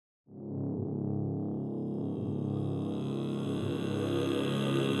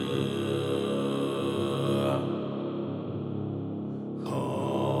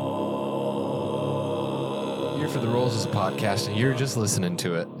Rolls is a podcast, and you're just listening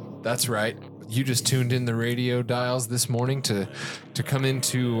to it. That's right. You just tuned in the radio dials this morning to come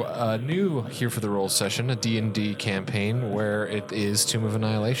into a new Here for the Rolls session, a D&D campaign where it is Tomb of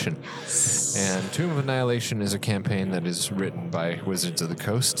Annihilation. And Tomb of Annihilation is a campaign that is written by Wizards of the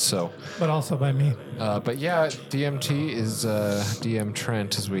Coast. So, but also by me. But yeah, DMT is DM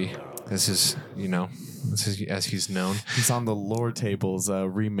Trent, as he's known. He's on the lore tables,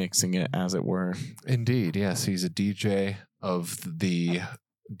 remixing it, as it were. Indeed, yes, he's a DJ of the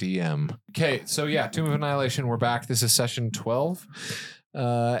DM. Okay, so yeah, Tomb of Annihilation, we're back. This is session 12,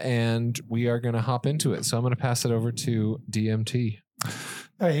 and we are going to hop into it. So I'm going to pass it over to DMT.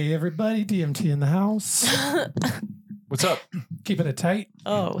 Hey, everybody, DMT in the house. What's up? Keeping it tight.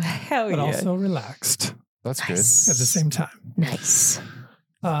 Oh, hell but yeah. also relaxed. That's Nice. At the same time. Nice.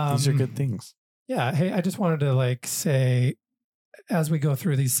 These are good things. Yeah. Hey, I just wanted to say, as we go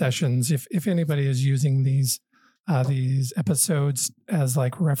through these sessions, if anybody is using these episodes as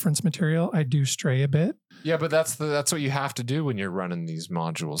reference material, I do stray a bit. Yeah, but that's what you have to do when you're running these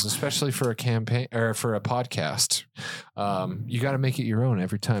modules, especially for a campaign or for a podcast. You got to make it your own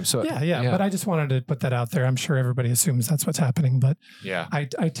every time. So yeah. But I just wanted to put that out there. I'm sure everybody assumes that's what's happening, but yeah, I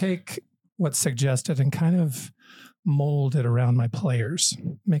take what's suggested and kind of mold it around my players,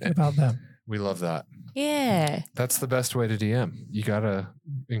 make it about them. We love that. Yeah. That's the best way to DM. You got to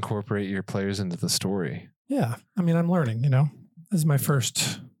incorporate your players into the story. Yeah. I mean, I'm learning, this is my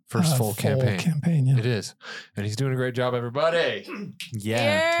first full campaign. Yeah. It is. And he's doing a great job, everybody.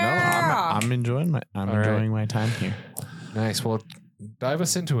 Yeah. No, I'm enjoying my time here. Nice. Well, dive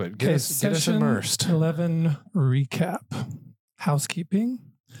us into it. Get us immersed. 11 recap. Housekeeping.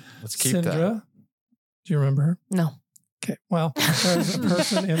 Let's keep Syndra. that. Do you remember her? No. Okay. Well, there's a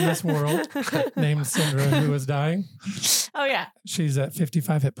person in this world named Syndra who is dying. Oh, yeah. She's at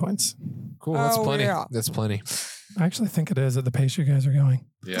 55 hit points. Cool. That's plenty. Yeah. That's plenty. I actually think it is at the pace you guys are going.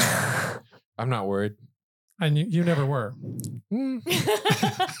 Yeah. I'm not worried. And you never were.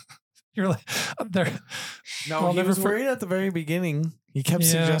 You're like, there. No, Well, he was worried at the very beginning. He kept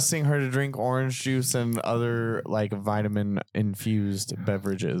suggesting her to drink orange juice and other vitamin-infused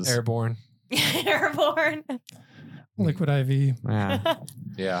beverages. Airborne. Airborne. Liquid IV. Yeah.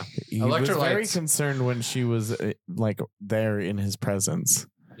 Yeah. He was very Electrolytes. concerned when she was there in his presence.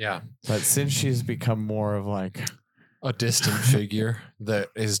 Yeah. But since she's become more of A distant figure that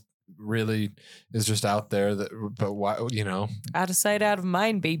is just out there. But why? Out of sight, out of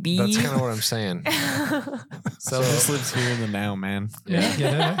mind, baby. That's kind of what I'm saying. so just lives here in the now, man.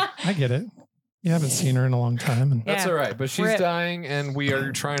 Yeah. I get it. You haven't seen her in a long time. And That's Yeah. all right. But she's Rip. dying, and we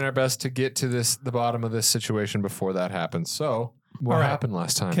are trying our best to get to the bottom of this situation before that happens. So what All right. happened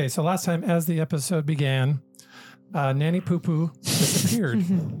last time? Okay, so last time as the episode began, Nanny Poo Poo disappeared.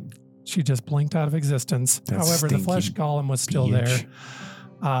 She just blinked out of existence. That However, the stinky flesh golem was still bitch.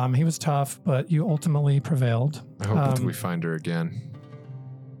 there. He was tough, but you ultimately prevailed. I hope that we find her again.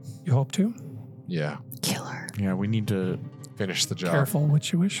 You hope to? Yeah. Killer. Yeah, we need to Finish the job. Careful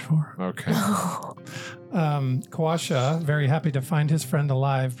what you wish for. Okay. Kawasha, very happy to find his friend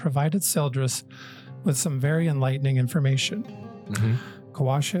alive, provided Seldris with some very enlightening information. Mm-hmm.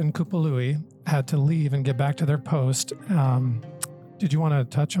 Kawasha and Kupalui had to leave and get back to their post. Did you want to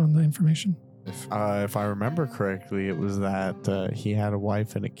touch on the information? If I remember correctly, it was that he had a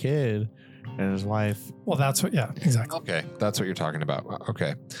wife and a kid, and his wife. Well, that's what, yeah, exactly. Okay, that's what you're talking about.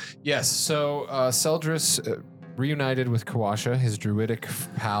 Okay. Yes, so Seldris reunited with Kawasha, his druidic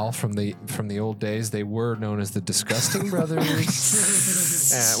pal from the old days. They were known as the Disgusting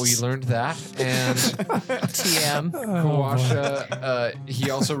Brothers. We learned that. And TM. Kawasha, he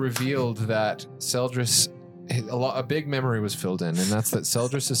also revealed that Seldris, a big memory was filled in, and that's that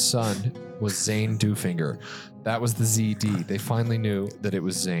Seldris' son was Zane Dewfinger. That was the ZD. They finally knew that it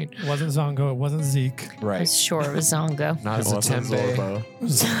was Zane. It wasn't Zongo. It wasn't Zeke. Right. Sure, it was Zongo. Not as a wasn't Tembe.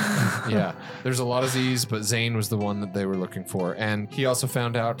 Zorbo. Yeah. There's a lot of Z's, but Zane was the one that they were looking for. And he also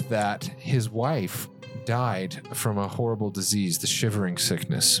found out that his wife died from a horrible disease, the shivering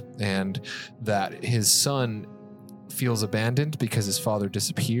sickness, and that his son feels abandoned because his father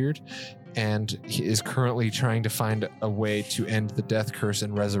disappeared, and he is currently trying to find a way to end the death curse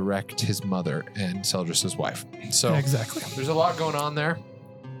and resurrect his mother and Seldris' wife. So Exactly. there's a lot going on there.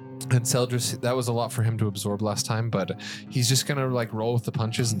 And Seldris, that was a lot for him to absorb last time, but he's just going to roll with the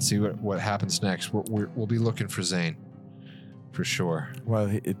punches and see what happens next. We'll be looking for Zane for sure.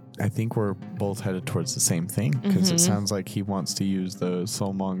 Well, I think we're both headed towards the same thing because it sounds like he wants to use the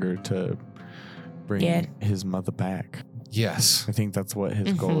Soulmonger to bring his mother back. Yes. I think that's what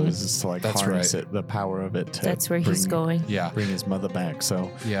his goal is to like That's harness right. it, the power of it to That's where he's going. Yeah. bring his mother back.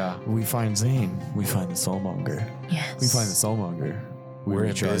 So Yeah. we find Zane, we find the soulmonger. Yes. We find the soulmonger. We're in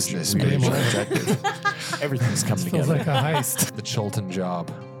recharge- business, we reach baby. our objective. Everything's coming Feels together. like a heist. The Cholton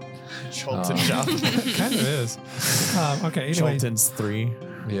job. Cholton Um, job. Kind of is. Okay, anyway. Cholton's 3.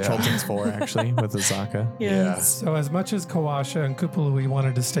 Yeah. Cholton's 4 actually with Azaka. Yes. So as much as Kawasha and Kupalui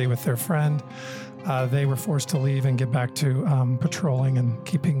wanted to stay with their friend, they were forced to leave and get back to patrolling and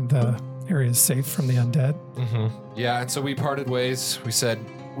keeping the areas safe from the undead. Yeah, and so we parted ways. We said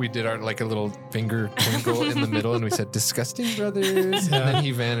we did our like a little finger twinkle in the middle, and we said "disgusting brothers." Yeah. And then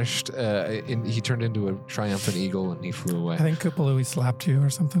he vanished. He turned into a triumphant eagle, and he flew away. I think Kupalui slapped you or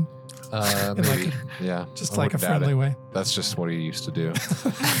something, in Maybe, like yeah, just I like a wouldn't doubt friendly it. way. That's just what he used to do.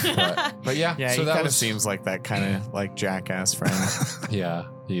 but yeah, Yeah, so he that kind of was seems like that kind of like jackass friend. yeah,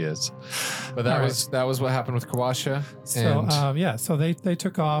 he is. But that All that was what happened with Kawasha. So And so they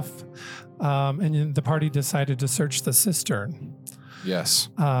took off, and then the party decided to search the cistern. yes,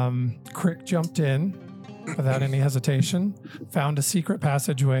 Krik jumped in without any hesitation, found a secret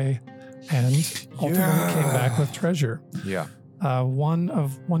passageway, and ultimately came back with treasure. yeah,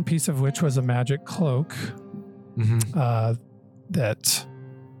 One piece of which was a magic cloak that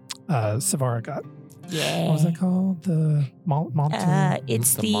Savara got. Yeah. What was it called? The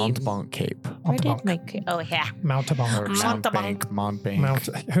It's the the. Montbank cape. Where did Mountebank. my? Oh yeah. Mountebank. Montbank. Mount.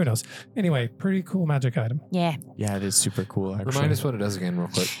 Who knows? Anyway, pretty cool magic item. Yeah. Yeah, it is super cool actually. Remind us what it does again, real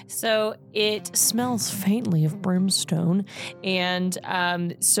quick. So it smells faintly of brimstone, and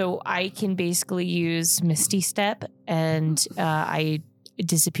so I can basically use Misty Step, and I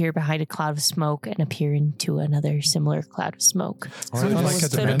disappear behind a cloud of smoke and appear into another similar cloud of smoke. So it's like a So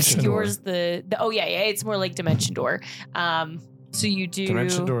it dimension door. obscures the it's more like Dimension Door. So you do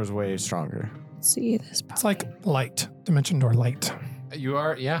Dimension Door is way stronger. see this. It's like light. Dimension door light. You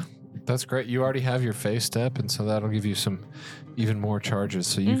are, yeah, that's great. You already have your phase step, and so that'll give you some even more charges,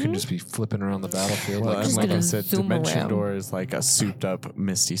 so you can just be flipping around the battlefield. Well, like, and just like I gonna said, zoom Dimension around. Door is like a souped up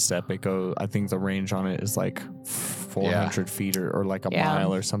Misty Step. I think the range on it is like 400 feet or like a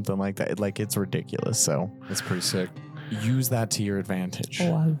mile or something like that. Like it's ridiculous. So that's pretty sick. use that to your advantage.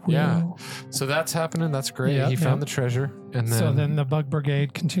 Oh, I will. Yeah. So that's happening. That's great. Yep, He found yep. the treasure, and then So then the Bug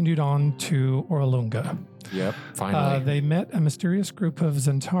Brigade continued on to Orlunga. yep, finally. They met a mysterious group of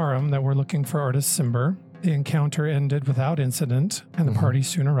Zentarum that were looking for artist Simber. The encounter ended without incident, and the party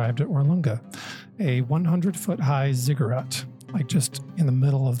soon arrived at Orlunga, a 100-foot high ziggurat, like just in the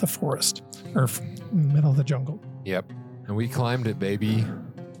middle of the forest, or middle of the jungle. Yep. And we climbed it, baby.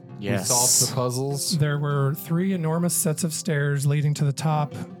 Yes. We solved the puzzles. There were 3 enormous sets of stairs leading to the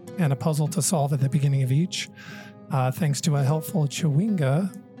top, and a puzzle to solve at the beginning of each. Thanks to a helpful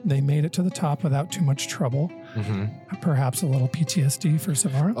Chewinga, they made it to the top without too much trouble. Perhaps a little PTSD for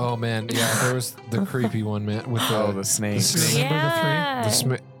Savara. Oh man, yeah. There was the creepy one, man, with the snake. snake. Yeah.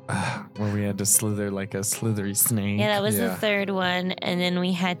 Where we had to slither like a slithery snake. Yeah, that was Yeah. the third one. And then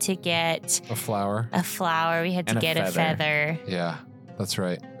we had to get a flower. a flower. We had to And a get a feather. Yeah, that's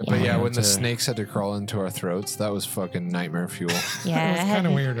right. Yeah. But yeah, when the To- snakes had to crawl into our throats, that was fucking nightmare fuel. Yeah, It was kind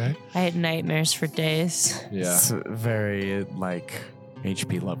of weird, right? I had nightmares for days. Yeah. It's very like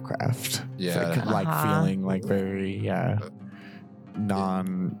H.P. Lovecraft. Yeah. Like feeling like very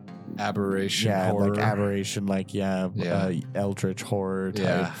non Aberration horror. like aberration, like eldritch horror type,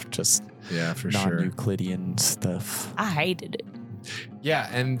 Yeah. just Yeah, for sure. non-Euclidean stuff. I hated it. Yeah,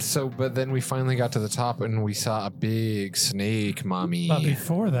 and so, but then we finally got to the top and we saw a big snake, mommy. But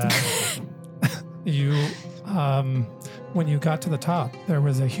before that, you, when you got to the top, there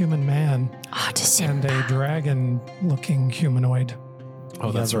was a human man and a dragon-looking humanoid.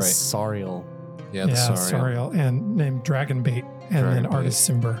 Oh, that's right. Sariel. Yeah, the sorry. Sariel, and named Dragonbait, and then Dragonbait. artist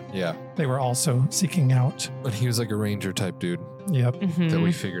Simber. Yeah, They were also seeking out. but he was like a ranger type dude Yep, that Mm-hmm.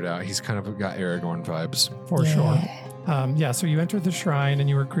 we figured out. He's kind of got Aragorn vibes. for sure. So you entered the shrine and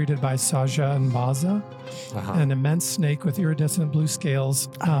you were greeted by Saja and Baza, an immense snake with iridescent blue scales.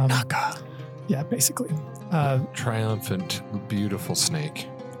 Yeah, basically. Triumphant, beautiful snake.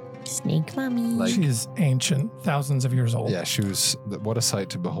 Snake mommy. Like- She's ancient, thousands of years old. Yeah, she was. What a sight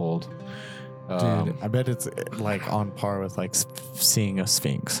to behold. Dude, I bet it's like on par with like seeing a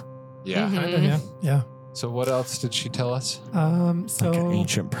sphinx. Yeah. Mhm. Kinda, yeah. So what else did she tell us? So, Like an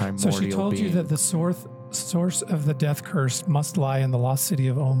ancient primordial so she told being. you that the source of the death curse must lie in the lost city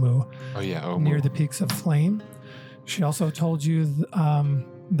of Omu, Oh yeah, near the peaks of flame. She also told you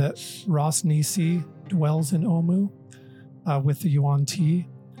that Ross Nisi dwells in Omu with the Yuan Ti.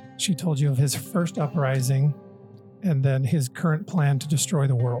 She told you of his first uprising and then his current plan to destroy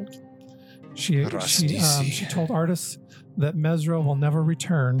the world. She told Artis that Mesro will never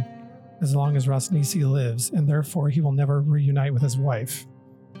return as long as Rosnisi lives, and therefore he will never reunite with his wife.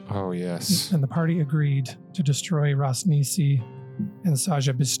 Oh, yes. And the party agreed to destroy Rosnisi, and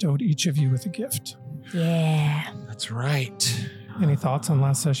Saja bestowed each of you with a gift. Yeah. That's right. Any thoughts on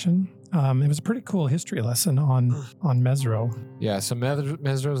last session? It was a pretty cool history lesson on Mesro. Yeah, so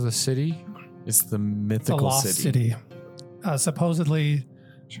Mesro's the city. It's the mythical The lost city. Supposedly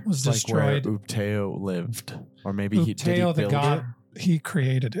was Like destroyed. where Ubteo lived. Or maybe did he Ubteo, the build god, he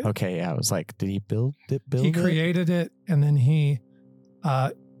created it. Okay, yeah, I was like, did he build it? He created it, and then he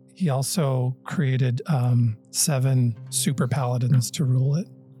also created 7 super paladins to rule it.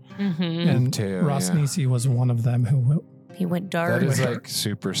 Mm-hmm. And Ubteo, Rosnisi was one of them who He went dark. That is like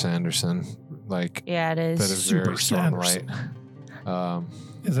super Sanderson. Like, yeah, it is. that is Super very Stormlight.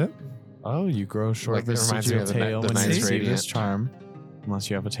 is it? Oh, you grow short Like, it reminds me vestigial of the tail the when you Knight's receive Radiant. this charm. Unless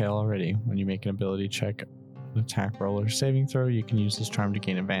you have a tail already. When you make an ability check, an attack roll, or saving throw, you can use this charm to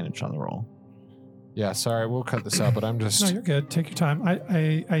gain advantage on the roll. Yeah, sorry, we'll cut this out, but I'm just... No, you're good. Take your time.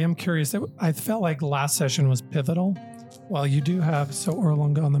 I am curious. I felt like last session was pivotal. Well, you do have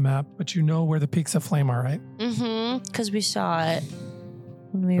Orlunga on the map, but you know where the peaks of flame are, right? Mm-hmm. Because we saw it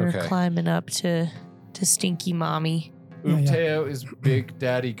when we were Okay. climbing up to Stinky Mommy. Yeah, yeah. Ubteo is Big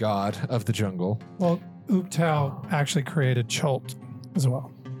Daddy God of the jungle. Well, Ubtao actually created Chult as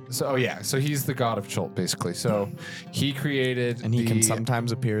well. So, so he's the god of Chult, basically. So he created And he can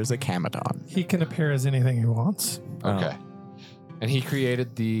sometimes appear as a Kamadon. He can appear as anything he wants. Okay. And he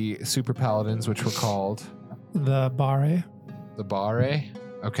created the super paladins, which were called The Bare the Bare.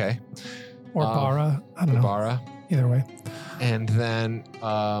 Okay. or Bara. I don't The know. Bara. Either way. And then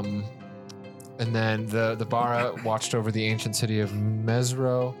the Bara watched over the ancient city of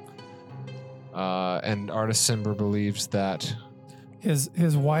Mesro. And Artis Cimber believes that...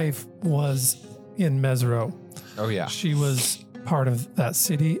 His wife was in Mesro. Oh, yeah. She was part of that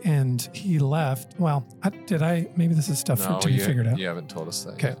city, and he left. Well, maybe this is stuff to be figured out. You haven't told us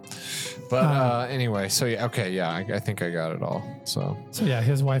that Okay. yet. But anyway, so yeah, okay, yeah, I think I got it all. So Yeah,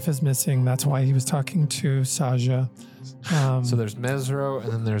 his wife is missing. That's why he was talking to Saja. so there's Mesro,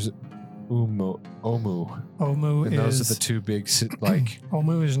 and then there's Omu. Omu And is those are the two big, like...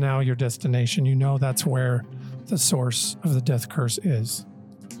 Omu is now your destination. You know that's where the source of the death curse is.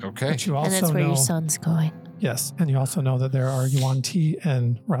 Okay. But you also And that's where know, your son's going. yes, and you also know that there are Yuan Ti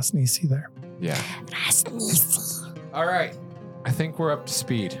and Rosnisi there. Yeah. All right. I think we're up to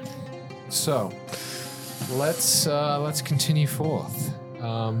speed. So let's continue forth.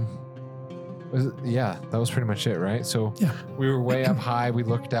 That was pretty much it, right? So Yeah. we were way up high. We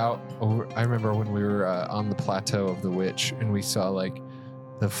looked out over. I remember when we were on the plateau of the witch, and we saw like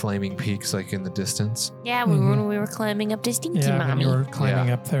the flaming peaks like in the distance. Yeah, Mhm. when we were climbing up to Stinky Yeah, when Mommy. you were climbing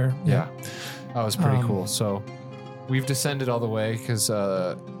up there. Yeah. That was pretty Um, cool. So we've descended all the way because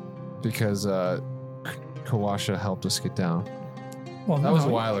Kawasha helped us get down. Well, That was a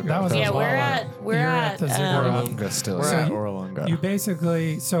while ago. That was That Yeah, was we're a while at we're You're at, at the ziggurat. Orlunga still. We're So at you- Orlunga. You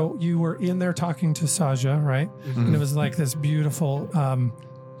basically, so you were in there talking to Saja, right? Mhm. And it was like this beautiful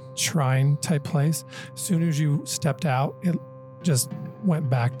shrine type place. As soon as you stepped out, it just went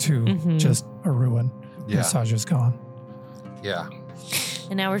back to Mhm. just a ruin. Yeah. And Saja's gone. Yeah.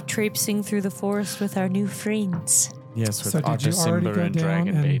 and now we're traipsing through the forest with our new friends. Yes, with So did you already Artisimber go and down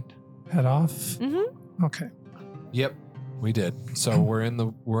Dragon and- Bait. Head off. Mm-hmm. Okay. Yep. We did. So we're in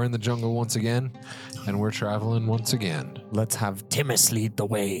the jungle once again, and we're traveling once again. Let's have Timus lead the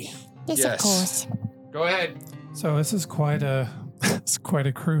way. Yes, Yes. of course. Go ahead. So this is quite a it's quite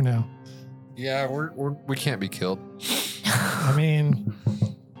a crew now. Yeah, we can't be killed. I mean,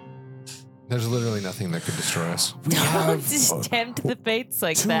 There's literally nothing that could destroy us. Don't just tempt the fates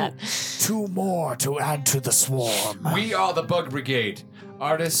like that. 2 more to add to the swarm. We are the Bug Brigade,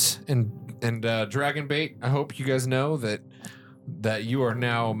 artists and Dragon Bait. I hope you guys know that you are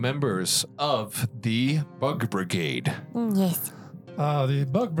now members of the Bug Brigade. Yes. the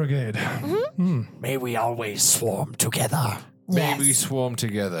Bug Brigade. May we always swarm together. May we swarm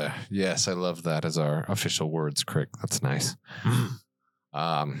together. Yes, I love that as our official words, Krik. That's nice.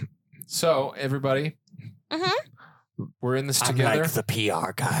 So everybody, we're in this together. Unlike the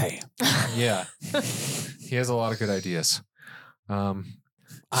PR guy. Yeah, he has a lot of good ideas. I'm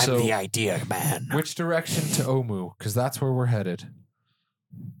So- the idea man. Which direction to Omu? Because that's where we're headed.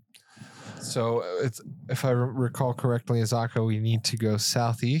 So it's, if I recall correctly, Azako, we need to go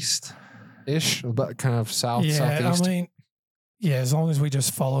southeast-ish, but kind of southeast. I mean, yeah, as long as we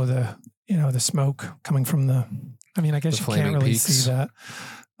just follow the smoke coming from I guess The you flaming can't really peaks. see that.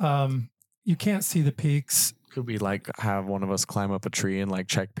 You can't see the peaks Could we like have one of us climb up a tree and like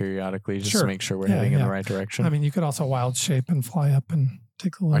check periodically just Sure. to make sure we're Yeah, heading in yeah. the right direction? I mean, you could also wild shape and fly up and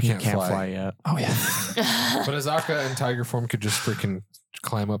take a look. I you can't can't fly. fly yet. Oh, yeah. But Azaka and Tiger Form could just freaking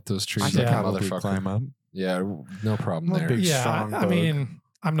climb up those trees I like can a probably motherfucker. climb up. Yeah, no problem I'm a there. big- Yeah, strong I bug. mean,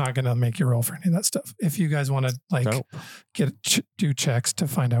 I'm not going to make you roll for any of that stuff. If you guys want to like Dope. do checks to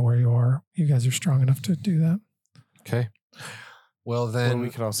find out where you are, you guys are strong enough to do that. Okay. Well, Well, then we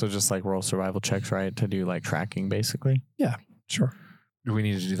could also just like roll survival checks, right? To do like tracking basically. Sure. do we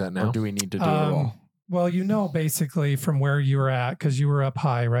need to do that now? Or do we need to do a roll? Well, basically from where you were at, because you were up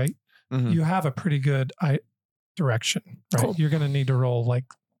high, right? Mhm. You have a pretty good direction, right? Cool. You're going to need to roll like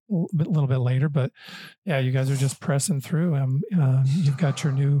a little bit later, but yeah, you guys are just pressing through. You've got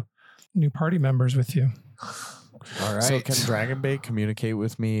your new party members with you. All right. So can Dragonbait communicate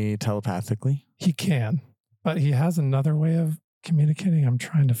with me telepathically? He can, but he has another way of communicating. I'm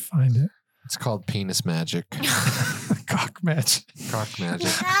trying to find it. It's called penis magic. Cock match. Cock magic.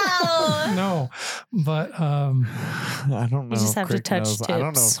 No. No, but I don't know. You just if have to Krik touch knows, I don't know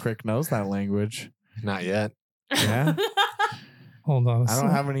if tips. Krik knows that language. Not yet. Yeah. hold on. I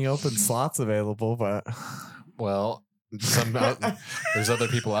don't have any open slots available, but Well, there's other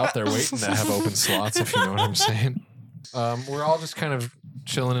people out there waiting that have open slots, if you know what I'm saying. We're all just kind of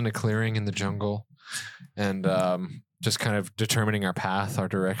chilling in a clearing in the jungle and just kind of determining our path, our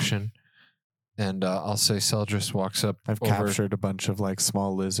direction. And I'll say Seldris walks up I've over. captured a bunch of like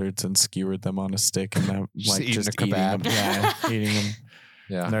small lizards and skewered them on a stick and I'm Just like eating just a eating kebab. them. Yeah, eating them.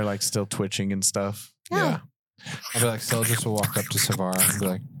 Yeah. And they're like still twitching and stuff. Yeah. I'll be like, Seldris will walk up to Savara and be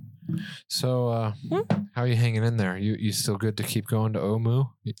like, so, how are you hanging in there? You still good to keep going to Omu?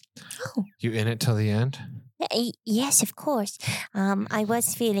 You in it till the end? Yes, of course. I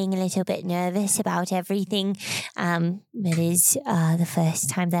was feeling a little bit nervous about everything. It is the first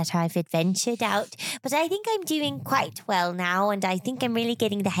time that I've adventured out, but I think I'm doing quite well now, and I think I'm really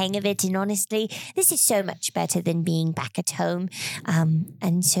getting the hang of it. And honestly, this is so much better than being back at home.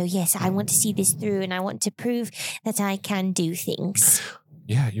 And so, yes, I want to see this through, and I want to prove that I can do things.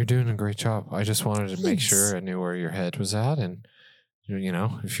 Yeah, you're doing a great job. I just wanted to make Thanks. sure I knew where your head was at and, you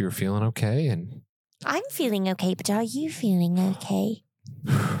know, if you were feeling okay. And I'm feeling okay, but are you feeling okay?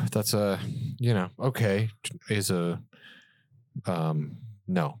 that's okay is a,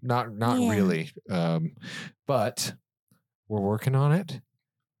 no, not Yeah. really. But we're working on it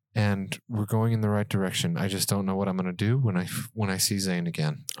and we're going in the right direction. I just don't know what I'm going to do when I see Zane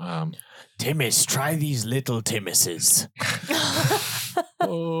again. Timis, try these little Timises.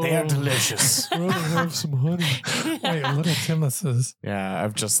 Oh, They are delicious. Rather have some honey. Wait, little Timuses. Yeah,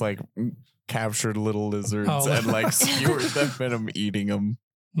 I've just like captured little lizards Oh. and like skewered them and I'm eating them.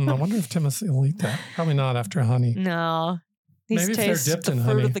 I wonder if Timus will eat that. Probably not after honey. No. These Maybe if they're taste dipped the in fruit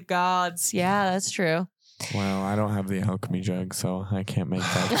honey. of the gods. Yeah, that's true. Well, I don't have the alchemy jug, so I can't make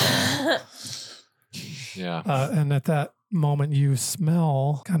that. Yeah. And at that moment, you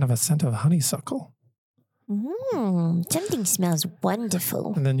smell kind of a scent of honeysuckle. Something smells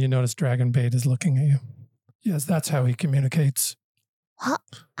wonderful. And then you notice Dragonbait is looking at you. Yes, that's how he communicates. What?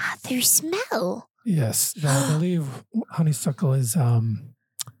 Through smell? Yes, I believe honeysuckle is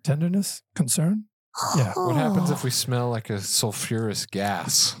tenderness, concern. Yeah. What happens Oh. if we smell like a sulfurous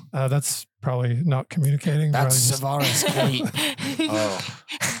gas? That's probably not communicating. That's probably just- Savara's cape. Oh,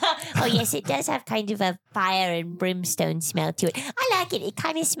 Oh, yes, it does have kind of a fire and brimstone smell to it. I like it. It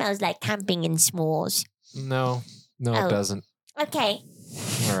kind of smells like camping and s'mores. no, Oh. it doesn't. Okay.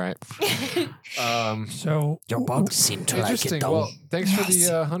 All right. So Your bugs seem to like Interesting. it, though. Well, thanks for Yes.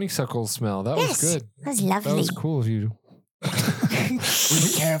 the honeysuckle smell. That was Yes. good. That's That lovely. was cool of you.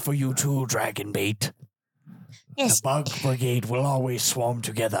 We care for you too, Dragonbait. Yes. The bug brigade will always swarm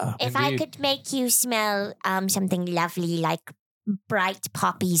together. If I Indeed. could make you smell something lovely like bright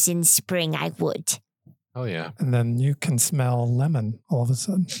poppies in spring, I would. Oh yeah. and then you can smell lemon all of a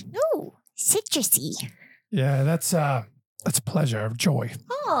sudden. Ooh, citrusy. Yeah, that's pleasure, joy.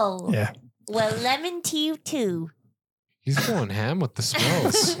 Oh. Yeah. Well, lemon to you too. He's going ham with the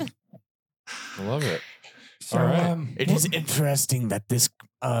smells. I love it. So, All right. It is interesting that this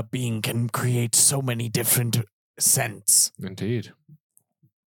being can create so many different scents. Indeed.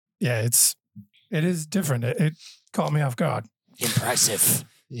 yeah, it is different. It caught me off guard. Impressive.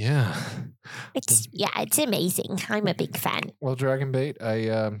 Yeah. It's amazing. I'm a big fan. Well, Dragonbait,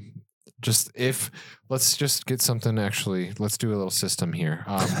 I let's just get something. Actually, let's do a little system here.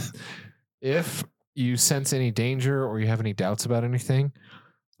 If you sense any danger or you have any doubts about anything,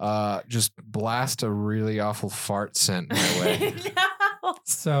 just blast a really awful fart scent my way. No.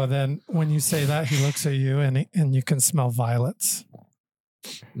 So then when you say that, he looks at you and you can smell violets.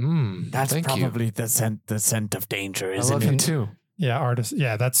 That's thank probably the scent of danger, I isn't love it? you too. Yeah, artist.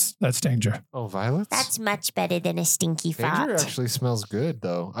 Yeah, that's danger. Oh, violets? That's much better than a stinky Danger fart. actually smells good,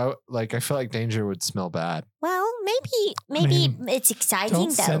 though. I feel like danger would smell bad. Well, maybe mean, it's exciting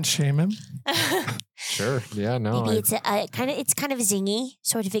Don't though. scent shame him. Sure. Yeah, no. Maybe it's kind of zingy,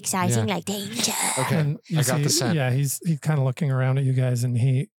 sort of exciting, like danger. Okay, And you I got the scent. Yeah, he's kind of looking around at you guys, and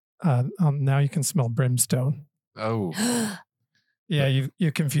he now you can smell brimstone. Oh. Yeah,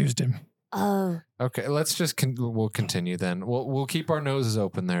 you confused him. Oh, Okay, let's just we'll continue then. We'll keep our noses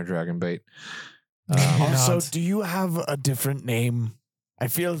open there, Dragon Bait. He Also, nods. do you have a different name? I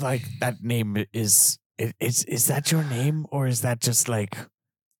feel like that name is that your name, or is that just like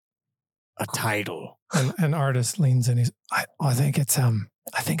a title? And artist leans in. I think it's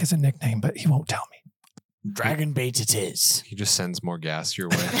a nickname, but he won't tell me. Dragon Bait it is. He just sends more gas your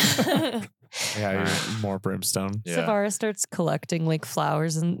way. Yeah, more brimstone. Yeah. Savara starts collecting like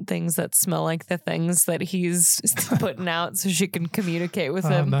flowers and things that smell like the things that he's putting out so she can communicate with Oh,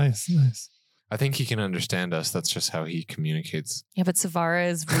 him. nice. I think he can understand us. That's just how he communicates. Yeah, but Savara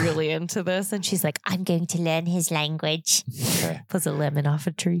is really into this and she's like, I'm going to learn his language. Okay. pulls a lemon off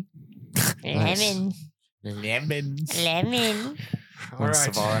a tree. Lemon, Lemons. lemon. All When right.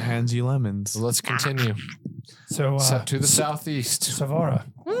 Savara hands you lemons. So let's continue. So To the southeast. Savara,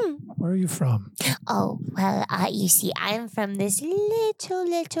 Hmm. where are you from? Oh, well, you see, I'm from this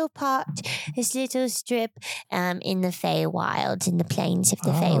little part, this little strip in the Feywilds, in the plains of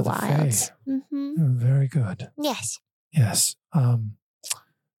the Ah, the Feywilds. Fey. Mm-hmm. Oh, very good. Yes. Yes.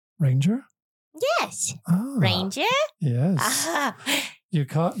 Ranger? Yes. Ah, Ranger? Yes. Aha. You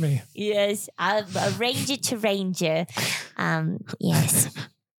caught me. Yes. I'm a ranger to ranger. Yes.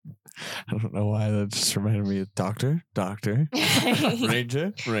 I don't know why that just reminded me of Doctor,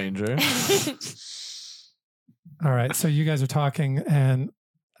 Ranger. All right. So you guys are talking, and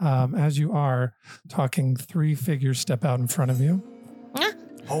as you are talking, 3 figures step out in front of you.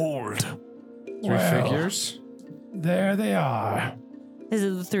 Hold. 3 figures. There they are. This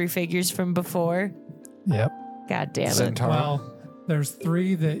is the 3 figures from before. Yep. God damn it. Centaur. Well, there's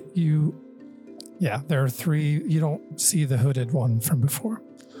 3 that you. Yeah, there are 3. You don't see the hooded one from before.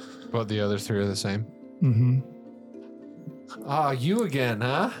 But the other 3 are the same. Mm-hmm. Ah, you again,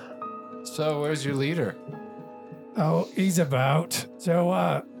 huh? So where's your leader? Oh, he's about. So,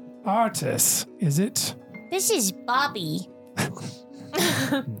 Artis, is it? This is Bobby.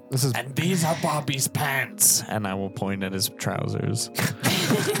 This is And these are Bobby's pants. And I will point at his trousers.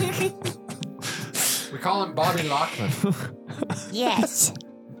 we call him Bobby Lockman. Yes.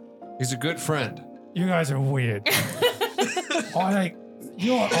 He's a good friend. You guys are weird. I think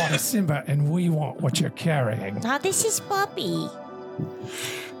you're Artis Simba, and we want what you're carrying. Now this is Bobby.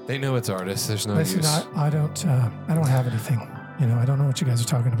 They know it's artists. There's no Listen, use. I don't have anything. I don't know what you guys are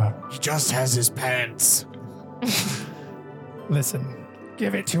talking about. He just has his pants. Listen,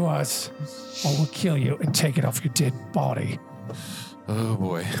 give it to us, or we'll kill you and take it off your dead body. Oh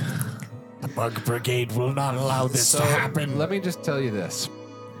boy. The Bug Brigade will not allow this So to happen. let me just tell you this.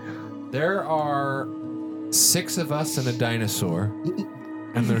 There are 6 of us and a dinosaur,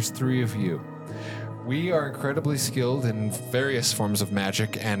 and there's 3 of you. We are incredibly skilled in various forms of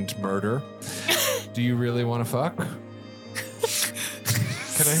magic and murder. Do you really want to fuck? Can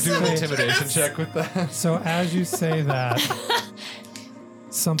I do an intimidation check with that? So as you say that,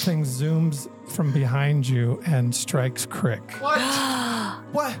 something zooms from behind you and strikes Krik. What?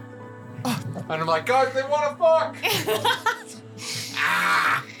 What? And I'm like, God, they want to fuck.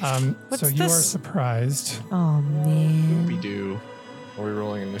 So What's you are this? surprised. Oh, man. We do. Are we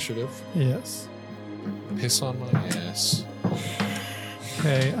rolling initiative? Yes. Piss on my ass.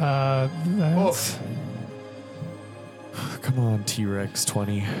 Okay. That's Come on, T-Rex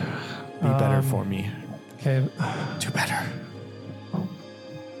 20. Be better for me. okay. Do better.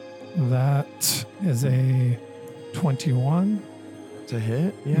 That is a 21, To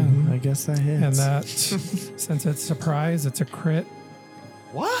hit? Yeah, Mhm. I guess that hits. and that since it's surprise, it's a crit.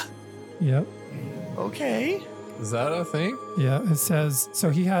 What? Yep. Okay. Is that a thing? Yeah. It says so.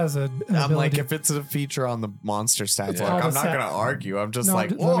 He has an I'm like, ability. if it's a feature on the monster stats, Yeah. like, I'm not Called going to argue. I'm just No,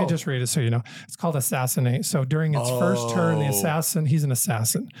 like, let whoa. me just read it so you know. It's called Assassinate. So during its first turn, the assassin, he's an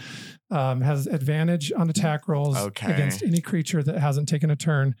assassin, has advantage on attack rolls Okay. against any creature that hasn't taken a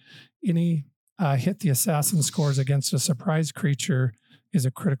turn. Any hit the assassin scores against a surprise creature is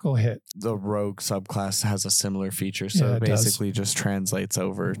a critical hit. The rogue subclass has a similar feature, so Yeah, it it does. basically just translates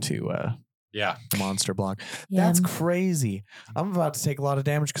over to Yeah. monster block. Yeah. That's crazy. I'm about to take a lot of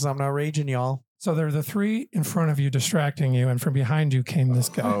damage because I'm not raging, y'all. So there are the three in front of you distracting you, and from behind you came this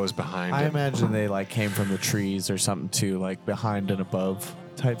guy. Oh, it was behind I him. imagine they like came from the trees or something too, like behind and above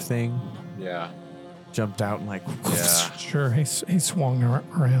type thing. Yeah. Jumped out and like. Yeah. Sure, he swung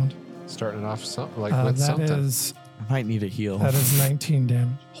around. Starting off something like with That something. is I might need a heal. 19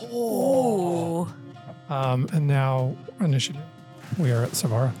 damage. Oh. And now initiative. We are at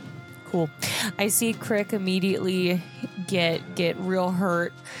Savara. Cool. I see Krik immediately get real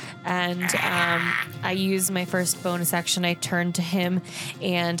hurt, and I use my first bonus action. I turn to him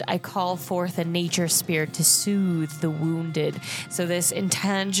and I call forth a nature spirit to soothe the wounded. So this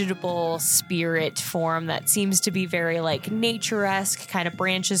intangible spirit form that seems to be very like nature-esque, kind of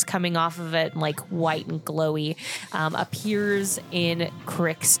branches coming off of it, like white and glowy, appears in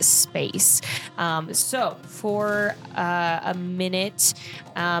Krik's space. So for a minute,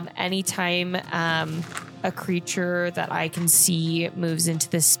 anytime a creature that I can see moves into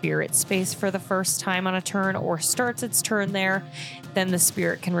the spirit space for the first time on a turn or starts its turn there, then the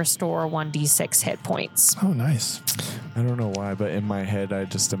spirit can restore 1d6 hit points. Oh, nice. I don't know why, but in my head, I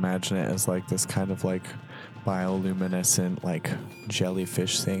just imagine it as like this kind of like bioluminescent, like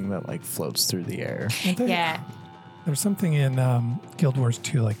jellyfish thing that like floats through the air. Yeah. There's something in Guild Wars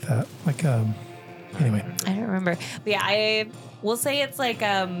 2 like that. Like, anyway. I don't remember. But yeah, I will say it's like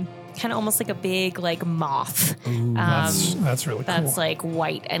kind of almost like a big like moth. Ooh, that's really cool. That's like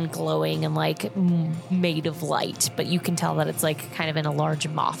white and glowing and like made of light, but you can tell that it's like kind of in a large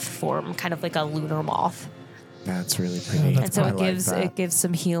moth form, kind of like a lunar moth. That's really pretty. that's And so I it gives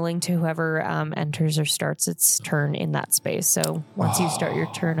some healing to whoever enters or starts its turn in that space. So once you start your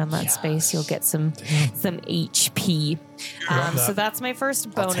turn on that space, you'll get some HP. So that's my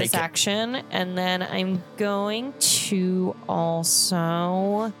first bonus action, and then I'm going to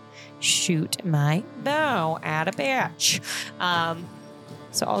also shoot my bow at a bitch.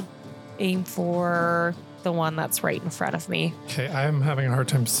 So I'll aim for the one that's right in front of me. Okay, I'm having a hard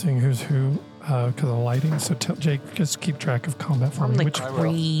time seeing who's who because of the lighting. So Jake, just keep track of combat for On me. the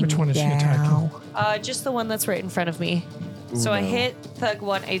green Which one is she attacking? Just the one that's right in front of me. So I hit Thug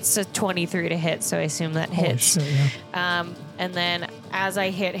 1. It's a 23 to hit, so I assume that Holy hits. shit, yeah. And then as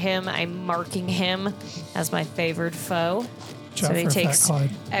I hit him, I'm marking him as my favored foe. So he takes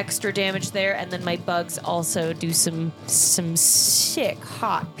extra damage there, and then my bugs also do some sick,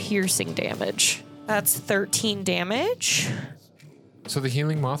 hot, piercing damage. That's 13 damage. So the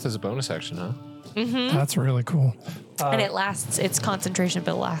healing moth is a bonus action, huh? Mm-hmm. That's really cool. And it lasts, its concentration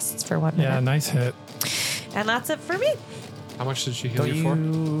bill lasts for 1 minute. Yeah, nice hit. And that's it for me. How much did she heal Don't you for?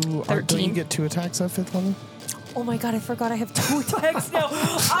 you 13. Don't you get 2 attacks at 5th level? Oh my god, I forgot I have 2 attacks now.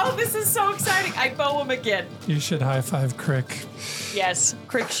 Oh, this is so exciting. I bow him again. You should high five Krik. Yes.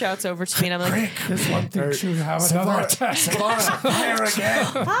 Krik shouts over to me and I'm like, This one thinks you have another attack. Fire again.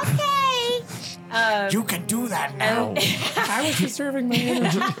 Okay. You can do that now. I was preserving my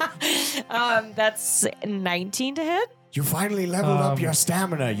energy. That's 19 to hit. You finally leveled up your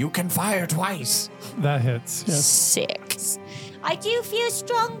stamina. You can fire twice. That hits. Yes. 6. I do feel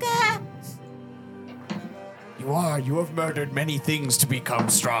stronger. You are. You have murdered many things to become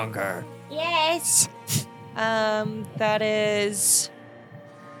stronger. Yes. That is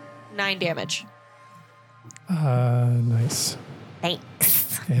 9 damage. Nice.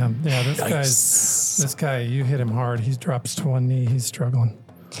 Thanks. Damn. Yeah, this guy, you hit him hard. He drops to one knee. He's struggling.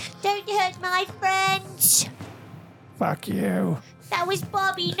 Don't hurt my friends. Fuck you. That was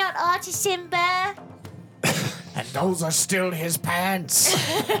Bobby, not Artisimba. And those are still his pants.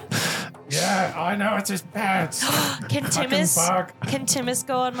 Yeah, I know it's his pants. Can Timus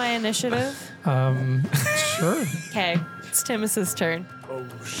go on my initiative? Sure. Okay, it's Timus's turn. Oh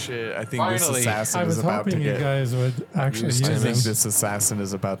shit! I think this Finally. assassin I was is about to hoping you get. guys would actually use I think this. this assassin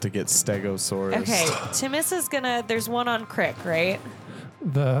is about to get Stegosaurus. Okay, Timus is gonna. There's one on Krik, right?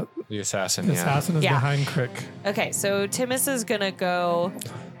 The The assassin, assassin is Yeah. behind Krik. Okay, so Timus is gonna go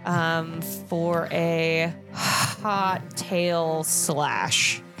for a hot tail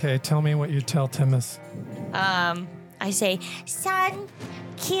slash. Okay, tell me what you tell Timus. I say, son,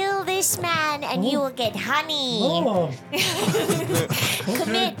 kill this man and you will get honey. Oh,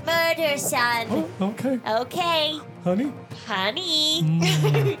 Commit murder, son. okay. Okay, Honey?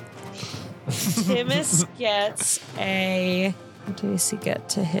 honey. Timus gets a. What does he get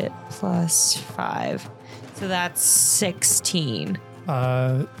to hit plus 5? So that's 16.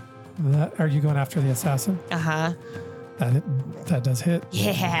 Are you going after the assassin? Uh-huh. That does hit.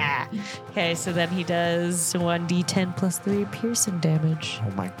 Yeah. Okay, so then he does 1d10 plus 3 piercing damage.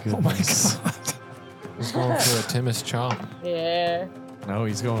 Oh my goodness. Oh my god. He's going for a Timus chomp. Yeah. No,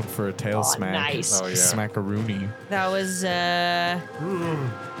 he's going for a tail smack. Nice. Oh, yeah. Smackaroony. That was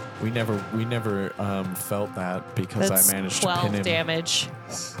We never felt that because That's I managed to 12 pin him. damage.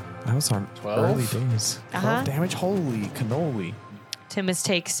 That was on 12? early days. 12 Uh-huh. damage? Holy cannoli. Timus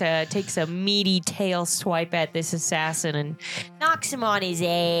takes a meaty tail swipe at this assassin and Knocks him on his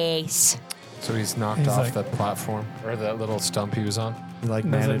ace. So he's knocked He's off like- the platform or that little stump he was on. He like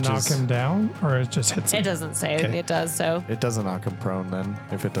Does it manages. knock him down or it just hits him? it doesn't say Okay. it does so. It doesn't knock him prone then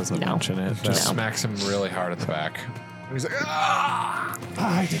if it doesn't No. mention it. Just No. smacks him really hard at the back. He's like, ah!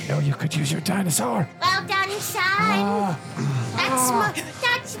 I didn't know you could use your dinosaur. Well done, son. Ah,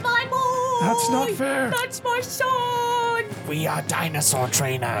 That's my move. that's not fair. That's my son. We are dinosaur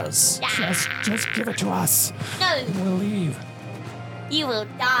trainers. Just give it to us. No, We'll leave. you will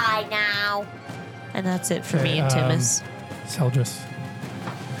die now. And that's it for Okay, me and Timus. Seldris.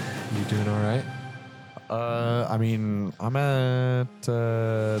 You doing all right? I mean, I'm at.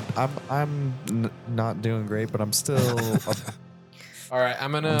 Not doing great, but I'm still. All right,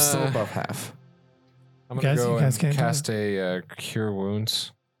 I'm still above half. I'm gonna Guys, go you guys and can't do cast a cure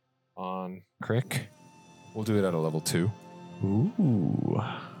wounds on Krik. We'll do it at a level 2 Ooh.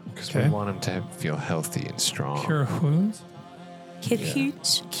 because we Okay. want him to feel healthy and strong. Cure wounds.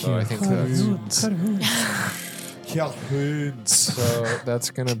 Cute. So I think Cure that's wounds. Cure wounds. so that's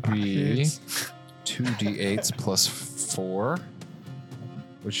gonna be 2d8s plus 4,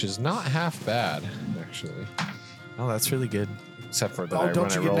 which is not half bad actually, Oh, that's really good. except for that Oh, when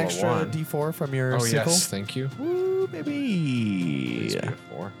don't I you get roll an a extra 1. D4 from your Oh sickle? yes, thank you. Woo, Please baby. be a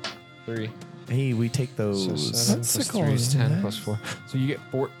 4, 3. Hey, we take So those. 7 That's plus sickle 3 is is 10 nice. plus 4. So you get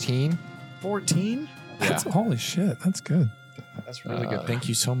 14. 14? That's, holy shit, that's good. That's really good. Thank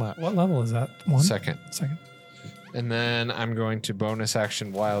you so much. What level is that? One? Second. Second. And then I'm going to bonus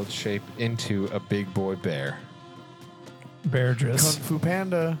action wild shape into a big boy bear. Bear Kung Driss. Fu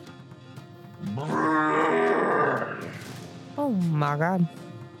Panda. Oh my god.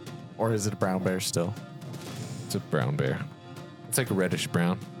 Or is it a brown bear still? It's a brown bear. It's like a reddish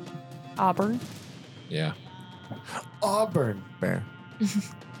brown. Auburn. Yeah. Auburn bear.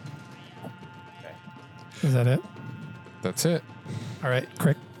 Is that it? That's it. All right,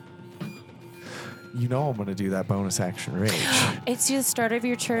 Krik. You know I'm going to do that bonus action rage. It's the start of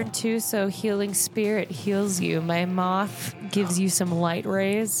your turn too, so healing spirit heals you. My moth gives you some light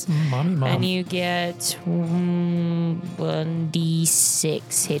rays. Mommy, mom. And you get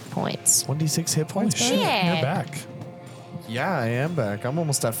 1d6 hit points. 1d6 hit Holy points shit, back? Yeah. you're back. Yeah, I am back. I'm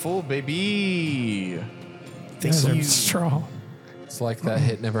almost at full, baby. Things Thank are you. strong. It's like that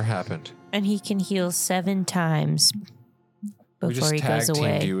hit never happened. And he can heal 7 times We before just he tag goes teamed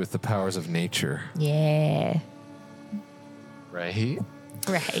away. you with the powers of nature. Yeah. Right?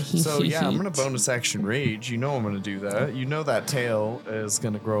 Right. So yeah, I'm gonna bonus action rage. You know I'm gonna do that. You know that tail is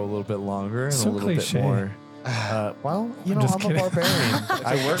gonna grow a little bit longer and So a little cliche. bit more. Well, you know just I'm kidding. a barbarian.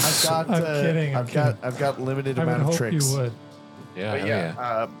 I've got. I'm kidding, I'm I've got limited I would amount of hope tricks. you would. Yeah. But hell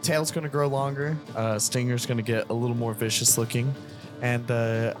yeah, tail's gonna grow longer. Stinger's gonna get a little more vicious looking, and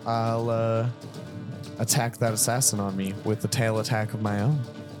I'll attack that assassin on me with the tail attack of my own.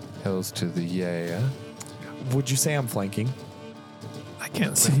 Hells to the yeah. Would you say I'm flanking I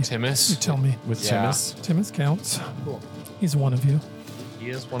can't see. With You Timus. tell me. with Yeah. Timus? Timus counts. He's one of you. He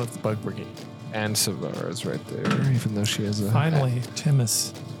is one of the bug brigade. And Savara's right there, even though she has a. Finally,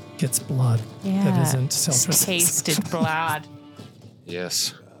 Timus gets blood Yeah. that isn't Seldris. tasted blood.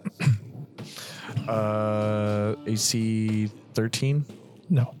 Yes. AC 13.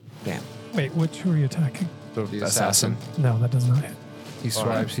 No. Damn. Wait, who are you attacking? The assassin. No, that does not hit. He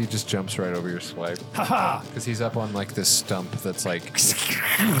swipes, he just jumps right over your swipe. Haha! Because he's up on like this stump that's like.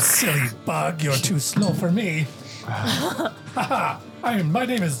 You silly bug, you're too slow for me. Haha! My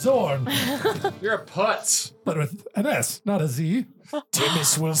name is Zorn, You're a putz! but with an S, not a Z.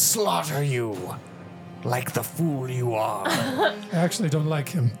 Timus will slaughter you. Like the fool you are. I actually don't like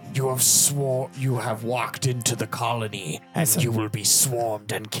him. You have walked into the colony, and Listen. you will be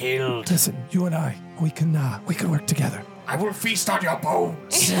swarmed and killed. Listen, you and I, we can work together. I will feast on your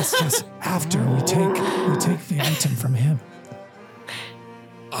bones. Yes. After we take the item from him.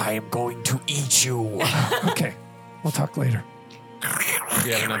 I am going to eat you. Okay, we'll talk later. Do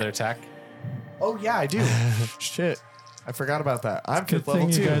you have another attack? Oh yeah, I do. Shit. I forgot about that. I'm Good fifth level thing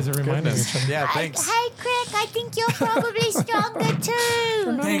you too. guys are reminding Goodness. each other. Yeah, thanks. Hey, Krik, I think you're probably stronger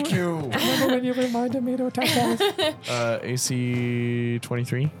too. Thank you. Remember when you reminded me to attack guys? AC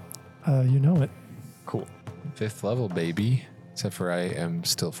 23. You know it. Cool. 5th level, baby. Except for I am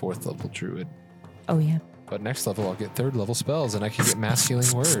still 4th level druid. Oh, yeah. But next level, I'll get 3rd level spells and I can get Mass Healing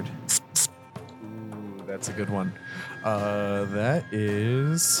Word. Ooh, that's a good one. That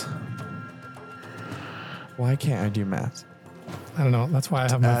is. Why can't I do math? I don't know. That's why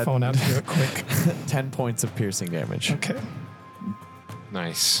I have my phone out to do it quick. 10 points of piercing damage. Okay.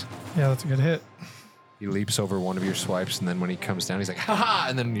 Nice. Yeah, that's a good hit. He leaps over one of your swipes, and then when he comes down, he's like, "Ha ha!"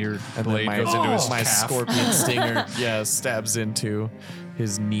 And then your And blade then goes into his my calf. scorpion stinger, stabs into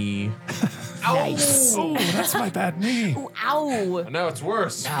his knee. Nice. Oh, that's my bad knee. Ooh, ow. No, it's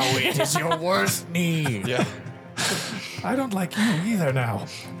worse. Now it is your worst knee. Yeah. I don't like you either now.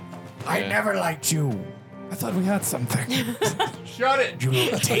 I Yeah. never liked you. I thought we had something. Shut it. You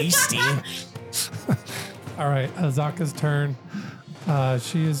look tasty. All right, Azaka's turn.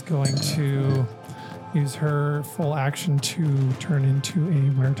 She is going to use her full action to turn into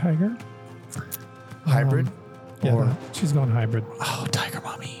a were-tiger. Hybrid? Yeah, Or- she's going hybrid. Oh, Tiger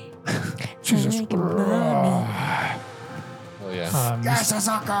Mommy. She's just. Oh yeah. Yes,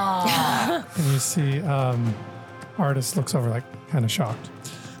 Azaka. And you see, Artist looks over like kind of shocked.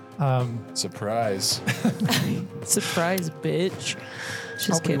 Surprise. Surprise, bitch. Just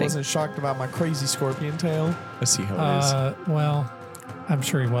Hope he kidding. wasn't shocked about my crazy scorpion tail. I see how it is. Well, I'm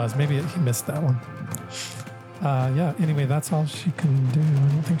sure he was. Maybe he missed that one. Yeah. Anyway, that's all she can do.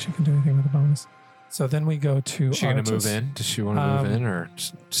 I don't think she can do anything with a bonus. So then we go to. Is she gonna Artist. move in? Does she want to move in, or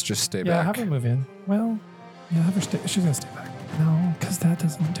just stay Yeah, back? have her move in. Well, yeah, have her stay. She's gonna stay back. No, because that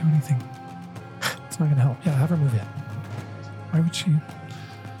doesn't do anything. It's not gonna help. Yeah, have her move in. Why would she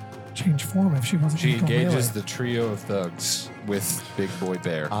change form if she wasn't? She gonna go engages melee? the trio of thugs with Big Boy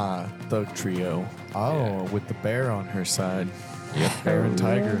Bear. Thug trio. Oh, Yeah. with the bear on her side. Yep. Bear and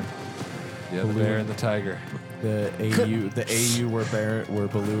tiger. Yeah, the bear and the tiger. The AU where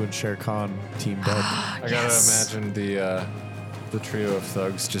Baloo and Shere Khan teamed up. I gotta imagine the trio of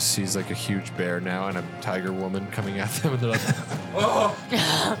thugs just sees like a huge bear now and a tiger woman coming at them, and they're like, "Oh,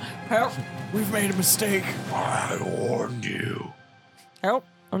 Help. We've made a mistake. I warned you." Help.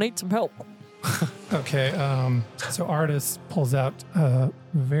 I need some help. Okay, so Artist pulls out a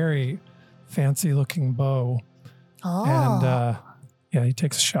very fancy-looking bow, Oh, and yeah, he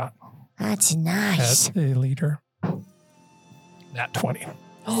takes a shot that's nice. at the leader. Nat 20.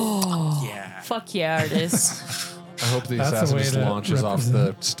 Oh. Yeah. Fuck yeah, artist. I hope the That's a assassin way just to launches off the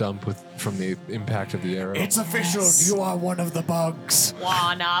represent. stump from the impact of the arrow. It's official. You are one of the bugs.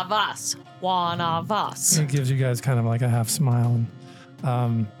 One of us. One of us. He gives you guys kind of like a half smile.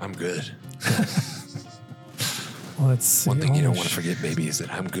 And I'm good. let's see. One thing you Oh, don't want to forget, baby, is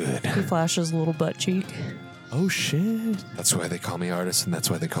that I'm good. He flashes a little butt cheek. Oh shit. That's why they call me artist, and that's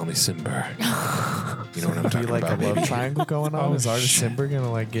why they call me Simber. You know what I'm Be talking like about, a love baby. triangle going on. Oh, Is Artist shit. Simber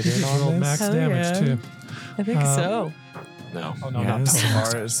gonna like get You in just on rolled this? max Hell damage yeah. too. I think so. No. Oh no, Yeah, not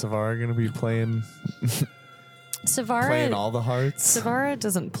Savara gonna be playing Savara. all the hearts. Savara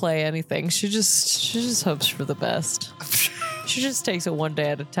doesn't play anything. She just hopes for the best. She just takes it one day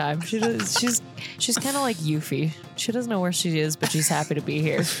at a time. She's kind of like Yuffie. She doesn't know where she is, but she's happy to be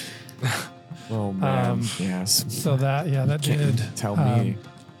here. Oh man. Um, Yes. So that Can't did tell me.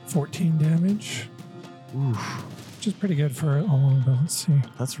 14 damage, which is pretty good for a longbow. Let's see.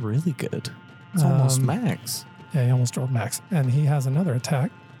 That's really good. It's almost Um, max. Yeah, he almost rolled max, and he has another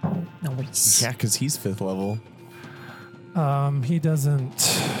attack. Nice. Yeah, because he's 5th level. He doesn't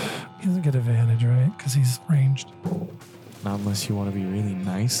get advantage, right? Because he's ranged. Not unless you want to be really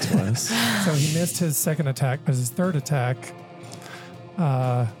nice to us. So he missed his second attack, but his third attack,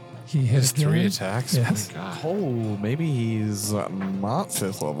 he hit His again. 3 attacks? Yes. Oh, my God. Oh, maybe he's not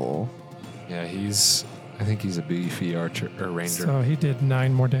 5th level. Yeah, I think he's a beefy archer or ranger. So he did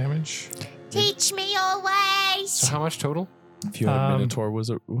 9 more damage. Teach me your ways. So how much total? If you had a Um, Minotaur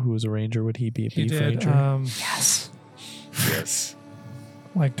who was a ranger, would he be a He beef did ranger? Yes.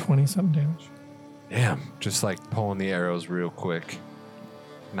 like 20 something damage. Damn. Just like pulling the arrows real quick,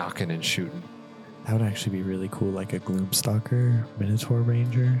 knocking and shooting. That would actually be really cool, like a Gloomstalker Minotaur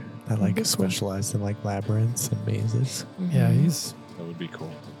ranger that like That'd be cool. specialized in like labyrinths and mazes. Yeah, he's That would be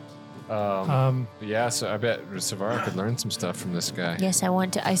cool. Yeah, so I bet Savara could learn some stuff from this guy. Yes, I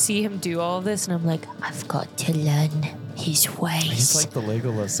want to. I see him do all this, and I'm like, I've got to learn his ways. He's like the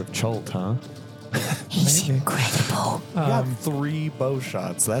Legolas of Chult, huh? He's maybe. incredible. You got 3 bow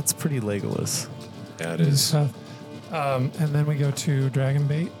shots. That's pretty Legolas. Yeah, it is. and then we go to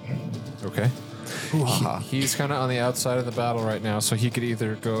Dragonbait. Okay. Hoo-ha. He's kind of on the outside of the battle right now, so he could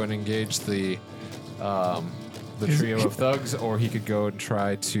either go and engage the trio of thugs, or he could go and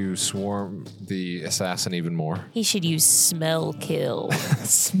try to swarm the assassin even more. he should use smell kill.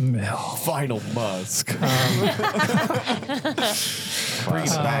 Smell. Final Musk. Bring it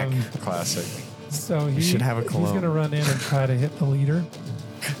back. Classic. So he should have a He's cologne. going to run in and try to hit the leader.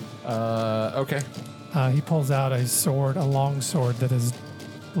 Okay. He pulls out a sword, a long sword that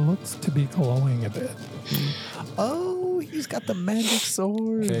looks to be glowing a bit. Oh, he's He's got the magic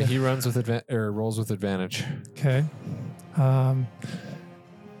sword. Okay, he runs with rolls with advantage. Okay. Yeah,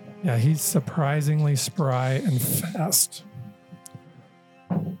 he's surprisingly spry and fast.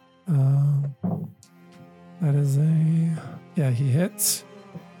 That is he hits.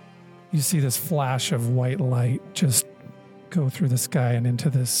 You see this flash of white light just go through the sky and into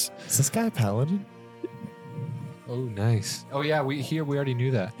this. Is this guy a paladin? Oh, nice. Oh, yeah, we already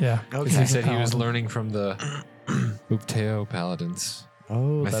knew that. Yeah. Because he said he was learning from the Upteo paladins.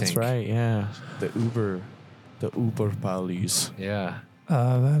 Oh, I that's think. right. Yeah, the Uber Palis. Yeah.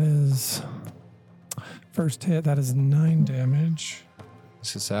 That is first hit. That is 9 damage.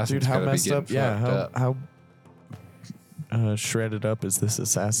 This assassin's Dude, how gotta be messed getting up? Yeah, fucked how shredded up is this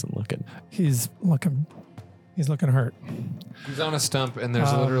assassin looking? He's looking hurt. He's on a stump, and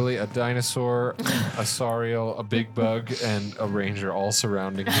there's literally a dinosaur, a saurial, a big bug, and a ranger all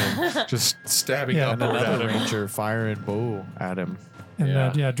surrounding him, just stabbing And upward at another him. ranger firing bow at him. And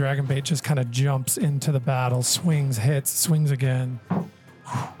Yeah. Dragonbait just kind of jumps into the battle, swings, hits, swings again,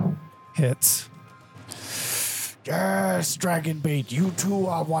 hits. Yes, Dragonbait, you too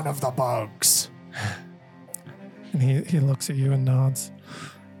are one of the bugs. And he looks at you and nods.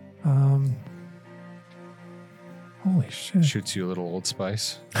 Holy shit. Shoots you a little Old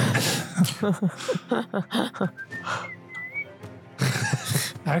Spice.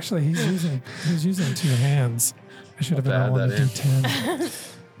 Actually, he's using 2 hands. I should have been Add rolling a that in. D10.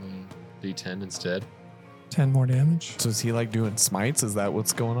 D10 instead. 10 more damage. So is he like doing smites? Is that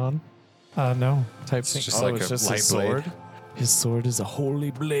what's going on? No. Type It's thing? just like it's a just light his sword. His sword is a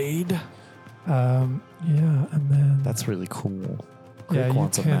holy blade. Yeah, and then That's really cool. Yeah, Krik you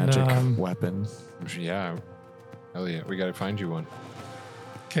wants a can, magic weapon. Yeah. Hell yeah. We got to find you one.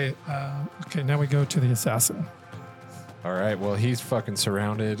 okay. Now we go to the assassin. All right. Well, he's fucking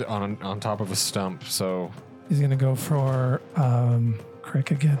surrounded on top of a stump. So He's gonna go for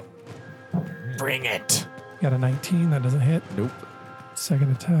Krik again. Bring it. Got a 19. That doesn't hit. Nope.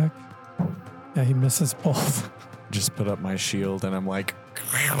 Second attack. Yeah, he misses both. Just put up my shield and I'm like,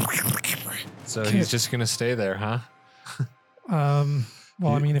 he's just gonna stay there, huh?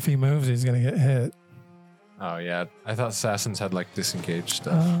 Well, I mean, if he moves, he's gonna get hit. Oh yeah. I thought assassins had like disengaged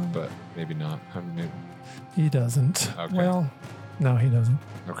stuff, but maybe not. He doesn't. Okay. Well, no, he doesn't.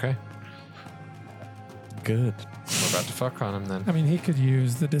 Okay. good. We're about to fuck on him then. I mean, he could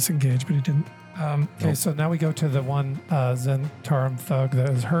use the disengage, but he didn't. Okay, Nope. so now we go to the one Zentarum thug that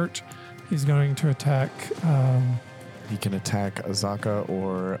is hurt. He's going to attack. He can attack Azaka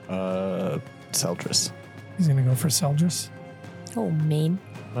or Seldris. He's going to go for Seldris. Oh, mean.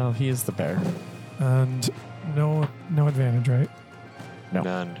 Well, he is the bear. And no advantage, right? No.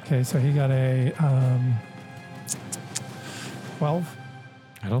 None. Okay, so he got a 12.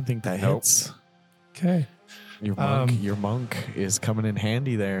 I don't think that Nope. hits. Okay. Your monk is coming in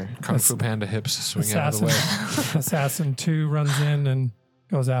handy there. Kung Fu Panda hips swing out of the way. Assassin 2 runs in and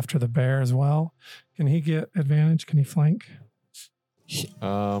goes after the bear as well. Can he get advantage? Can he flank?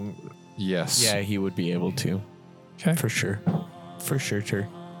 Yes. Yeah, he would be able to. Okay. For sure. For sure.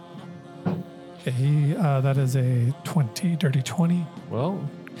 Okay, that is a 20, dirty 20. Well,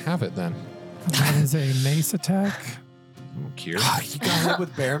 have it then. And that is a mace attack. Kier. You got hit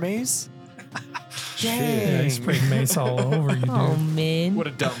with bear mace? Yeah, he sprayed mace all over you, dude. Oh, man. What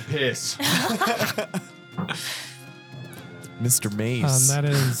a dumb piss. Mr. Mace. That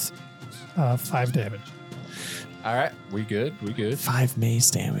is 5 damage. All right. We good. 5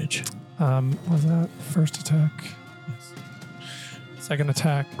 mace damage. Was that first attack? Yes. Second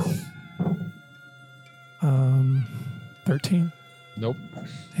attack. 13. Nope.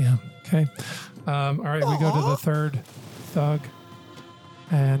 Yeah. Okay. All right, we go to the third thug,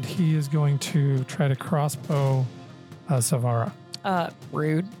 and he is going to try to crossbow Savara.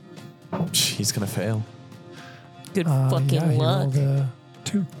 Rude. He's going to fail. Good Yeah, fucking he luck. rolled a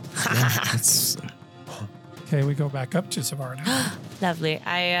 2. It's Okay, we go back up to Savara now. Lovely.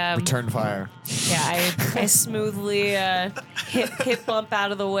 I return fire. Yeah, I smoothly hip bump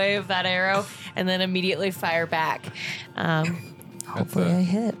out of the way of that arrow and then immediately fire back. Hopefully I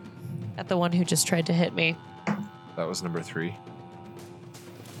hit at the one who just tried to hit me. That was number 3.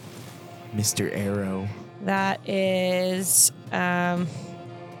 Mr. Arrow. That is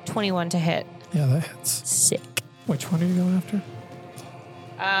 21 to hit. Yeah, that hits. Sick. Which one are you going after?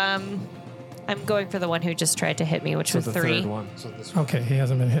 I'm going for the one who just tried to hit me, which was the 3. third one. So this one. Okay, he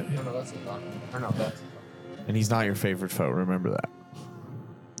hasn't been hit yet. No, that's the doctor. Or no, that's. And he's not your favorite foe. Remember that.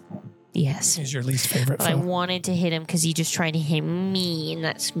 Yes. He's your least favorite But I foe. wanted to hit him because he just tried to hit me, and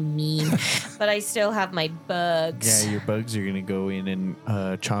that's mean. But I still have my bugs. Yeah, your bugs are going to go in and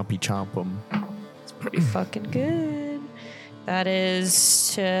chompy chomp them. It's pretty fucking good. That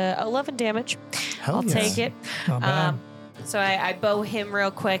is 11 damage. I'll take it. Not bad. So I bow him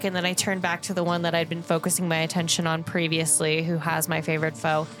real quick, and then I turn back to the one that I'd been focusing my attention on previously, who has my favorite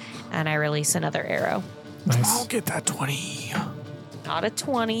foe, and I release another arrow. Nice. I'll get that 20. Not a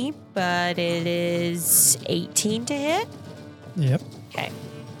 20, but it is 18 to hit. Yep. Okay.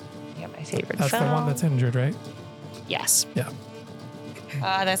 I got my favorite That's foe. the one that's injured, right? Yes. Yeah.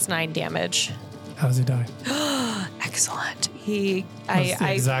 That's 9 damage. How does he die? Excellent. That's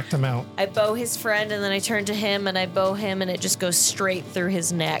the exact amount. I bow his friend, and then I turn to him, and I bow him, and it just goes straight through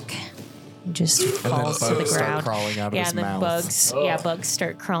his neck. It just falls to the bugs start ground. crawling out of Yeah, his and then mouth. bugs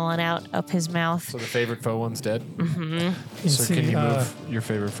start crawling out up his mouth. So the favorite foe one's dead. Mm-hmm. So can you move your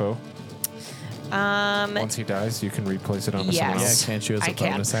favorite foe? Um. Once he dies, you can replace it onto someone Yeah, else. can't you as a I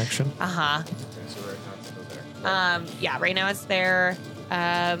can. bonus action? Uh huh. Okay, so right now it's still there. Yeah. Right now it's there.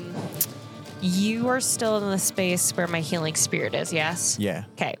 You are still in the space where my healing spirit is. Yes. Yeah.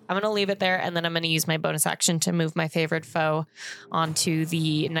 Okay, I'm going to leave it there, and then I'm going to use my bonus action to move my favorite foe onto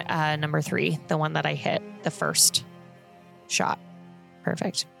the number 3, the one that I hit the first shot.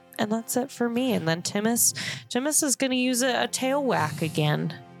 Perfect. And that's it for me. And then Timus is going to use a tail whack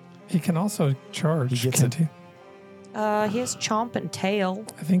again. He can also charge, He gets can't he? He has chomp and tail.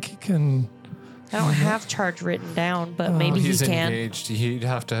 I think he can. I don't have charge written down, but maybe he He's can. engaged. He'd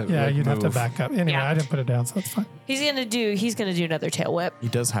have to. Yeah, like, you'd have to move. back up. Anyway, Yeah. I didn't put it down, so that's fine. He's gonna do another tail whip. He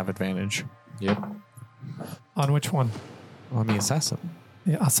does have advantage Yep. On which one? on the assassin.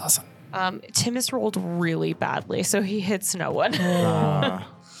 The assassin. Timus rolled really badly, so he hits no one.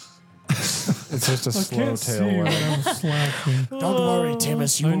 It's just a slow tail whip. I'm slacking. Don't worry,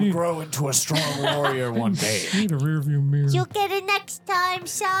 Timus. You I will need- grow into a strong warrior one day. Need a rear view mirror. You'll get it next time,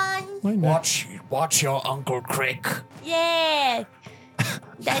 son. My neck. Watch your Uncle Krik. Yeah.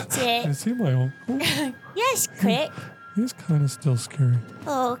 That's it. Is he my uncle? Yes, Krik. He's kind of still scary.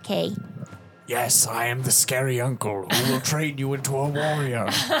 Oh, okay. Yes, I am the scary uncle who will train you into a warrior.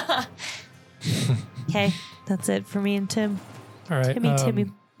 Okay, that's it for me and Tim. All right. Timmy.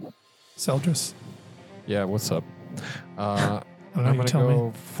 Seldris. Yeah, what's up? I don't know. I'm You gonna tell go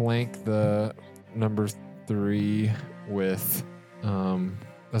me. flank the number 3 with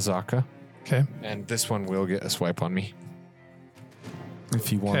Azaka, Okay. and this one will get a swipe on me. If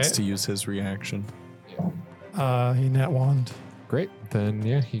he wants Okay. to use his reaction. He nat wand. Great. Then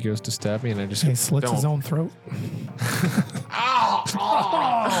yeah, he goes to stab me, and I just He slits his don't. own throat.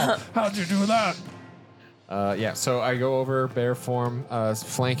 How'd you do that? Yeah, so I go over bear form,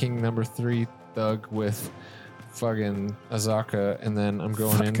 flanking number 3 thug with fucking Azaka, and then I'm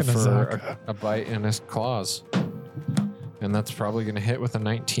going in Fucking for Azaka. a bite in his claws. And that's probably going to hit with a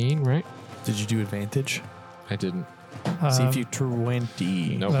 19, right? Did you do advantage? I didn't. See if you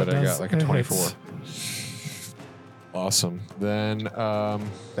 20. No, that but I does- got like a it 24. hits. Awesome. Then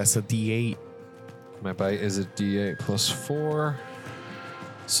That's a D8. my bite is a D8 plus 4.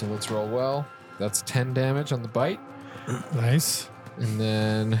 So let's roll well. That's 10 damage on the bite. Nice. And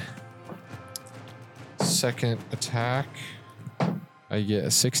then second attack, I get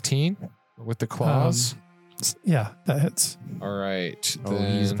a 16 with the claws. Yeah, that hits. All right. Oh,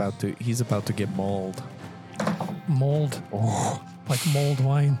 he's about to get mauled. Mold. Oh, Like mold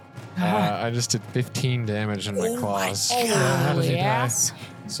wine. I just did 15 damage on my claws. How does he yes.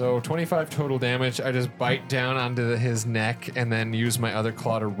 So 25 total damage. I just bite down onto his neck and then use my other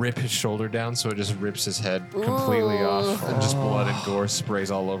claw to rip his shoulder down, so it just rips his head completely off, and just blood and gore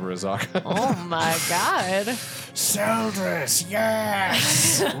sprays all over Azaka. Oh my god. Seldris,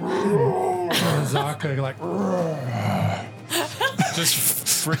 yes! Zaka like Just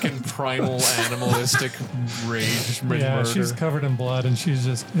freaking primal animalistic rage and yeah, murder. she's covered in blood and she's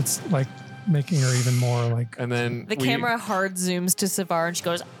just it's like making her even more like And then The camera hard zooms to Savar, and she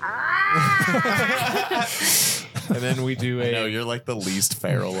goes, and then we do No, a you're like the least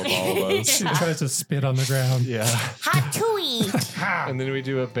feral of all of us. she tries to spit on the ground. yeah. Hot to eat. And then we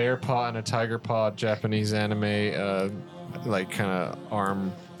do a bear paw and a tiger paw Japanese anime like kind of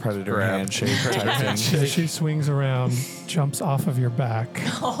arm Predator grab. handshake type thing. Yeah, she swings around, jumps off of your back.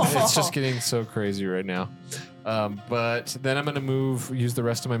 It's just getting so crazy right now. But then I'm going to use the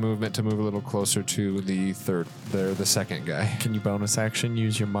rest of my movement to move a little closer to the second guy. Can you bonus action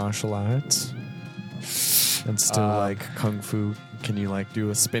use your martial arts? And still like kung fu? Can you like do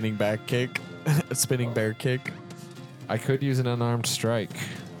a spinning back kick? A spinning bear kick? I could use an unarmed strike.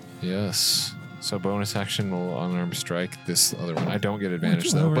 Yes. So bonus action will unarmed strike this other one. I don't get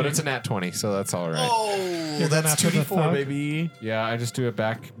advantage though, but it's a nat 20, so that's all right. Oh, You're going after the 2d4, thug? baby. Yeah, I just do a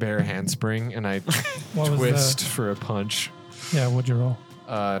back bear handspring and I What was twist for a punch. Yeah, what'd you roll?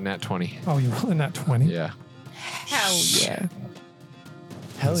 Nat 20. Oh, you rolled in that 20? Yeah. Hell yeah.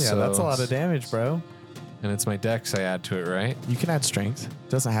 Hell yeah, So- that's a lot of damage, bro. And it's my dex I add to it, right? You can add strength. It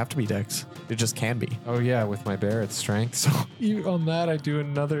doesn't have to be dex. It just can be. Oh yeah, with my bear it's strength. So on that I do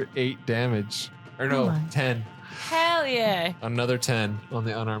another 8 damage. Or no, Oh my. 10. Hell yeah. Another 10 on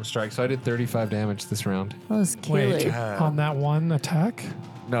the unarmed strike. So I did 35 damage this round. That was killer. Wait, on that one attack?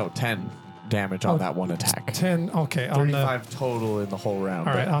 No, 10 damage on that one attack. 10. Okay. On the, 35 total in the whole round.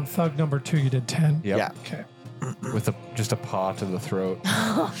 all right. On thug number 2, you did 10. Yep. Yeah. Okay. With just a paw to the throat.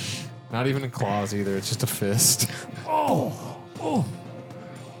 Not even in claws either. It's just a fist. Oh. You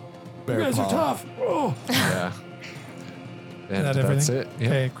Bear guys paw. are tough. Oh. Yeah. And that that's everything? it.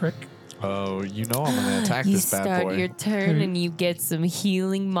 Yep. Okay, Krik. Oh, you know I'm going to attack You this bad start boy. your turn and you get some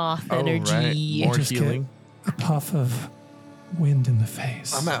healing moth Oh, energy. right. More Just get- healing. A puff of wind in the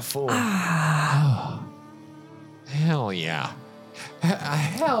face. I'm at full. Oh. Hell yeah.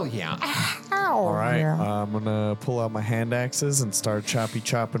 Hell yeah. All right. I'm going to pull out my hand axes and start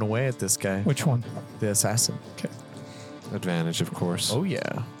chopping away at this guy. Which one? The assassin. Advantage, of course. Oh, yeah.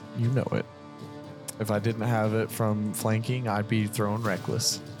 You know it. If I didn't have it from flanking, I'd be throwing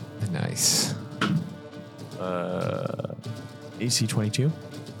reckless. Nice. AC 22.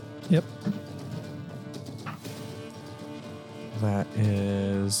 Yep. That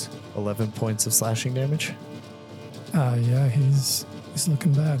is 11 points of slashing damage. Yeah, he's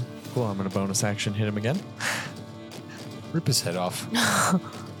looking bad. Cool. I'm going to bonus action hit him again. Rip his head off.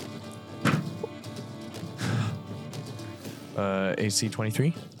 AC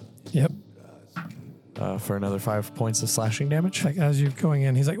 23 Yep. for another 5 points of slashing damage. Like as you're going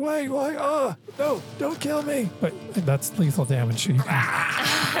in, he's like, wait, no, don't kill me. But that's lethal damage. So you can,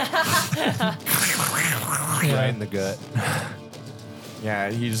 Right in the gut. Yeah,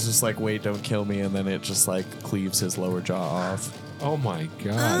 he's just like, wait, don't kill me. And then it just like cleaves his lower jaw off. Oh my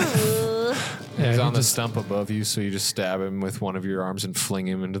god. Ooh. Yeah, He's you on the just- stump above you, so you just stab him with one of your arms and fling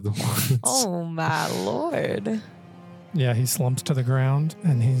him into the woods. Oh my lord. yeah, he slumps to the ground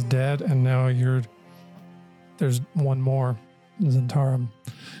and he's dead. And now there's one more, Zentarum.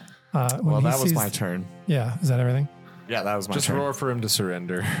 When Well, he that was sees- my turn. Yeah, is that everything? Yeah, that was my Just turn. roar for him to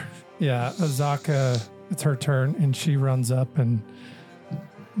surrender. Yeah, Azaka, it's her turn, and she runs up and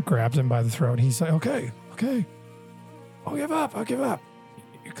grabs him by the throat. He's like, okay, I'll give up.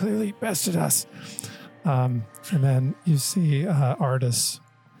 You clearly bested us. And then you see Artis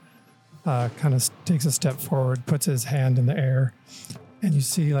kind of takes a step forward, puts his hand in the air, and you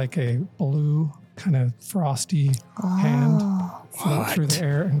see like a blue kind of frosty hand float through the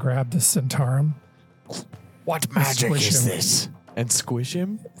air and grab the Centarum. What magic Squish is him. this? And squish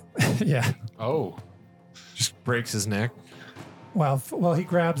him? Yeah. Oh. Just breaks his neck. Well, he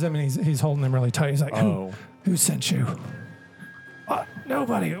grabs him and he's holding him really tight. He's like, Oh. Who sent you?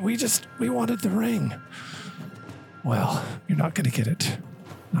 Nobody. We wanted the ring. Well, you're not going to get it.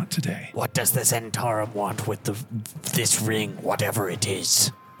 Not today. What does the Zentarum want with this ring, whatever it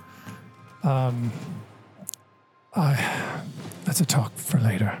is? That's a talk for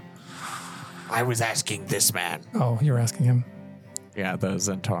later. I was asking this man. Oh, you're asking him? Yeah, the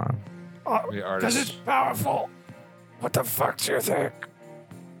Zentarum. The artist. powerful. What the fuck do you think?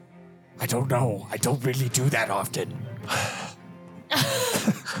 I don't know. I don't really do that often.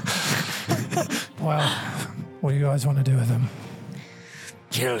 Well, what do you guys want to do with him?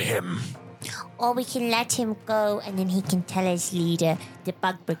 Kill him. Or we can let him go and then he can tell his leader the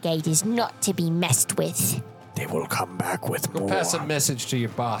bug brigade is not to be messed with. They will come back with Go more. pass a message to your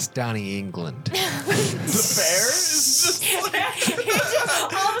boss, Donnie England. The bear is just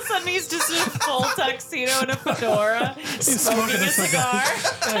All of a sudden, he's just in a full tuxedo and a fedora, smoking a cigar.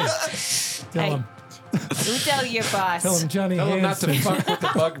 Tell him. Who tell your boss? Tell him Johnny Tell him not to Hansen. fuck with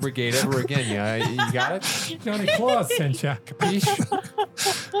the bug brigade ever again. You got it? Johnny Claus sent ya. Capiche?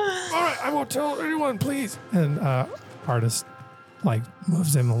 All right, I won't tell anyone, please. And Artist like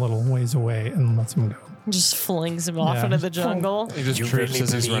moves him a little ways away and lets him go. Just flings him off Yeah. into the jungle. He just You trips really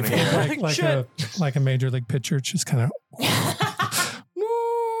as he's believe running him? away. Like a major league pitcher, just kind of.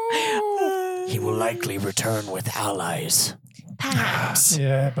 He will likely return with allies. Perhaps.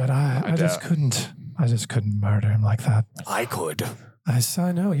 Yeah, but I just couldn't. I just couldn't murder him like that. I could. I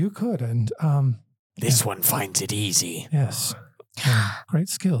know you could, and This one finds it easy. yes, great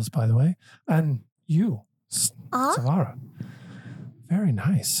skills, by the way. And you, Savara, very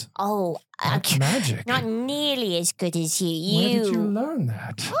nice. Oh, That's magic. not nearly as good as you. Where did you learn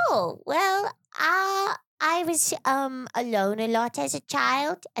that? Oh, well, I was alone a lot as a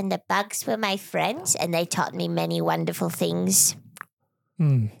child, and the bugs were my friends, and they taught me many wonderful things.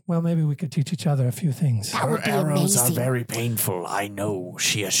 Well, maybe we could teach each other a few things. That Her would be arrows amazing. are very painful. I know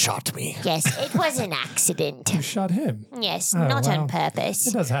she has shot me. Yes, it was an accident. You shot him. Yes, Oh, not well. on purpose.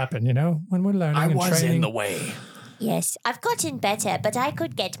 It does happen, when we're learning I and was training. in the way. Yes, I've gotten better, but I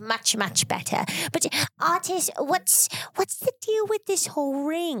could get much, much better. But Artis, what's the deal with this whole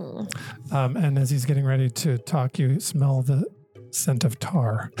ring? And as he's getting ready to talk, you smell the scent of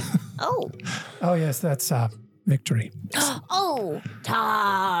tar. Oh, Oh, yes, that's victory. oh,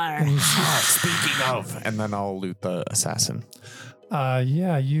 tar. And you Speaking of, and then I'll loot the assassin.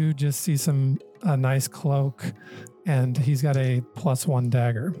 yeah, you just see a nice cloak, and he's got a +1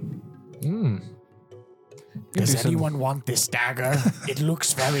 dagger. Does anyone want this dagger? It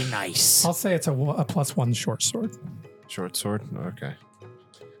looks very nice. I'll say it's a +1 short sword. Short sword? Okay.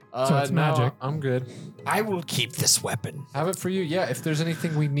 So it's no, magic. I'm good. I will keep this weapon. Have it for you. Yeah, if there's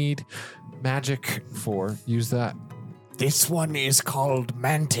anything we need magic for, use that. This one is called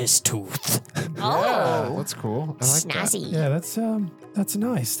Mantis Tooth. Yeah, Oh, that's cool. I like that. snazzy. Yeah, that's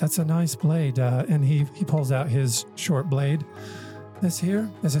nice. That's a nice blade. And he pulls out his short blade. This here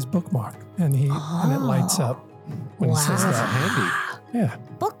is his bookmark, and it lights up when he says Wow. That's that. handy. Yeah.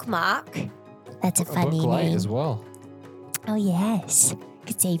 Bookmark. That's a A book funny light name. as well. Oh yes,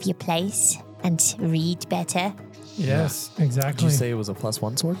 could save your place and read better. Yes, Did exactly. you say it was a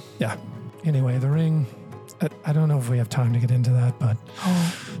 +1 sword? Yeah. Anyway, the ring. I don't know if we have time to get into that, but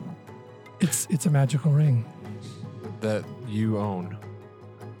it's a magical ring. That you own.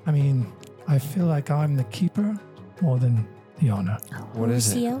 I mean, I feel like I'm the keeper more than the owner. What Who's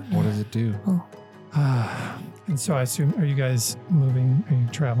is the it? owner? What does it do? And so I assume, are you guys moving? Are you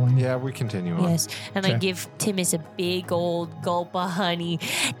traveling? Yeah, we continue on. Yes, and I Okay. give Timus a big old gulp of honey.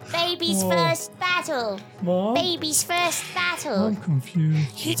 Baby's Whoa. first battle. Mom, Baby's first battle. I'm confused.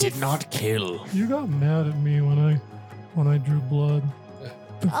 He did not kill. You got mad at me when I drew blood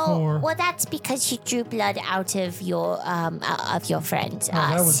Oh, before. well, that's because you drew blood out of your friend, Oh,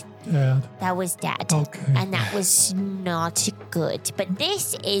 that us. was Dad. That was Dad. Okay. And that was not good. But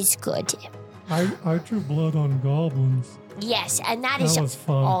this is good. I drew blood on goblins. Yes, and that That is was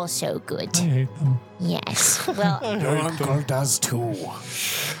fun. also good. I hate them. Yes. Well, Your uncle does too.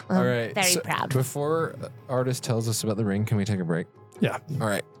 I'm All right. very so proud. Before Artist tells us about the ring, can we take a break? Yeah. All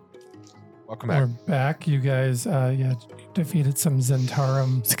right. Welcome We're back. back. You guys, defeated some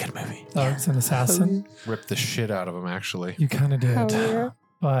Zentarum It's a good movie. thugs and assassin. Ripped the shit out of him, actually. You kind of did.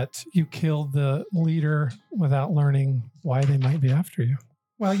 But you killed the leader without learning why they might be after you.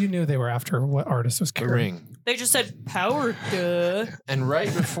 Well, you knew they were after what Artist was The carrying. ring. They just said power, duh. And right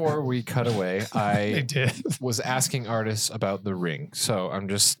before we cut away, They I did. was asking Artist about the ring. So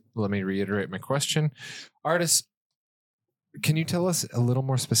let me reiterate my question. Artist, can you tell us a little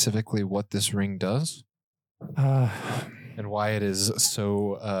more specifically what this ring does and why it is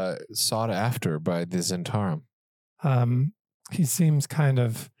so sought after by the Zentarum? He seems kind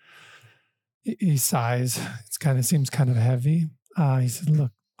of, he sighs. Seems kind of heavy. He said,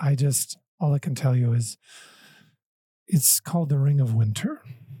 look, all I can tell you is it's called the Ring of Winter.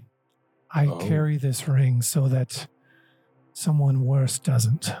 I Oh. carry this ring so that someone worse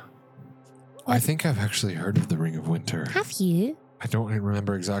doesn't. I think I've actually heard of the Ring of Winter. Have you? I don't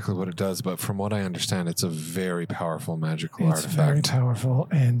remember exactly what it does, but from what I understand, it's a very powerful magical It's very artifact. powerful,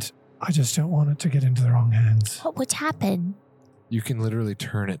 and I just don't want it to get into the wrong hands. What would happen? You can literally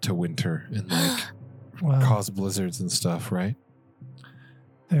turn it to winter and like Well, cause blizzards and stuff, right?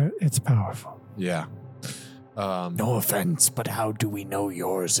 it's powerful. Yeah. No offense, but how do we know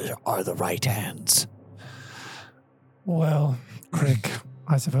yours are the right hands? Well, Krik,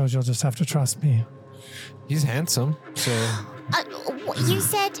 I suppose you'll just have to trust me. He's handsome, so You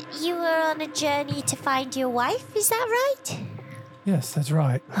said you were on a journey to find your wife. Is that right? Yes, that's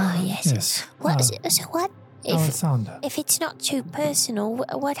right. Oh yes. Yes. What? So what? Alessandra. If it's not too personal,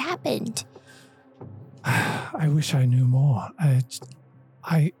 what happened? I wish I knew more.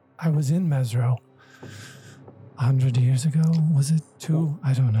 I was in Mesro 100 years ago. Was it 2?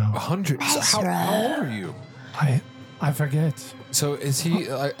 I don't know. 100. So how old are you? I forget. So is he?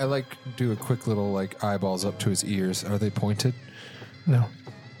 I like do a quick little like eyeballs up to his ears. Are they pointed? No.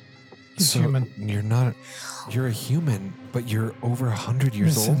 He's So human. You're not. You're a human, but you're over 100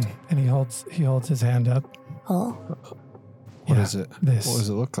 years Listen, old. and he holds his hand up. Oh, What Yeah, is it? this. What does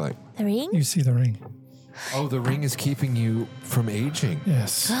it look like? the ring? You see the ring. Oh, the ring is keeping you from aging.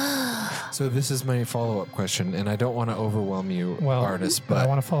 Yes. So this is my follow-up question, and I don't want to overwhelm you, Well, artist, I but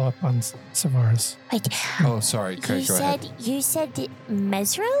want to follow up on Savaris. Wait, oh, sorry, Krik, go ahead. you said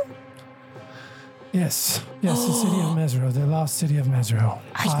Mesro? Yes, the city of Mesro, the lost city of Mesro.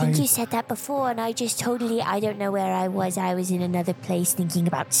 I think you said that before, and I just I don't know where I was. I was in another place thinking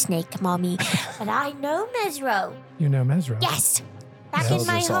about Snake Mommy. But I know Mesro. You know Mesro? Yes. Back Zel in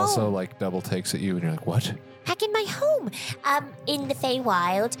my just home. also like double takes at you, and you're like, "What?" Back in my home. In the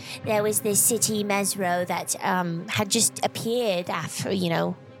Feywild, there was this city, Mesro, that had just appeared after,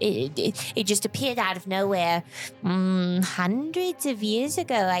 it just appeared out of nowhere hundreds of years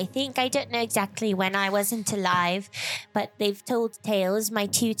ago, I think. I don't know exactly when. I wasn't alive, but they've told tales. My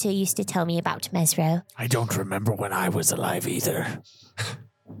tutor used to tell me about Mesro. I don't remember when I was alive either.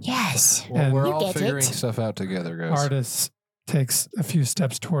 Yes. Well, And we're You all get figuring it. stuff out together, guys. Artis takes a few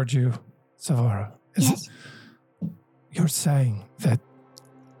steps towards you, Savara. Yes. You're saying that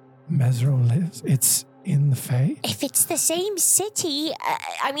Mesro lives, it's in the Fae? If it's the same city,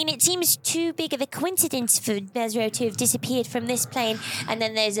 it seems too big of a coincidence for Mesro to have disappeared from this plane, and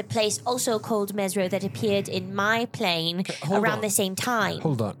then there's a place also called Mesro that appeared in my plane hold around on. the same time.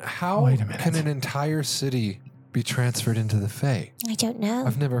 Hold on. How Wait a minute. can an entire city be transferred into the Fae? I don't know.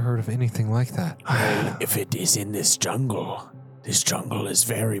 I've never heard of anything like that. If it is in this jungle is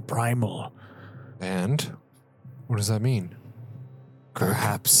very primal. And what does that mean?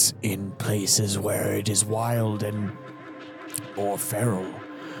 Perhaps in places where it is wild and more feral,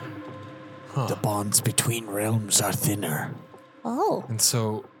 the bonds between realms are thinner. Oh. And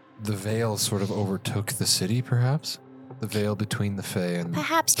so the veil sort of overtook the city, perhaps? The veil between the Fae and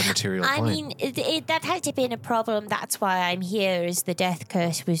Perhaps. the material I plane. mean, that had to have been a problem. That's why I'm here, is the death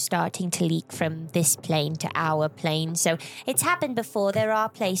curse was starting to leak from this plane to our plane. So it's happened before. There are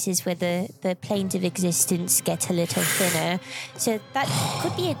places where the planes of existence get a little thinner. So that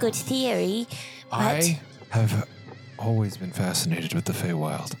could be a good theory. But I have always been fascinated with the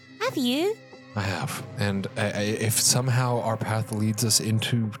Feywild. have you? I have. And if somehow our path leads us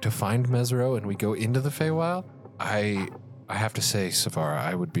to find Mesro and we go into the Feywild, I have to say, Savara,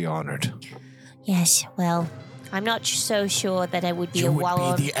 I would be honored. Yes, well, I'm not so sure that I would be You a would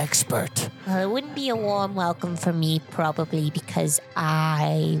warm... be the expert. Well, it wouldn't be a warm welcome for me, probably, because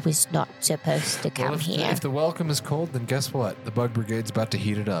I was not supposed to come here. If the welcome is cold, then guess what? The Bug Brigade's about to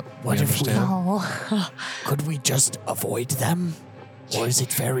heat it up. What You if we- understand? Oh. Could we just avoid them? Or is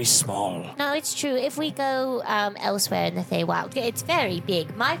it very small? No, it's true. If we go elsewhere in the Feywild, it's very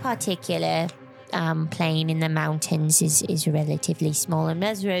big. My particular plane in the mountains is relatively small, and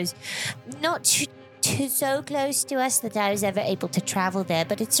Mesro's not too so close to us that I was ever able to travel there,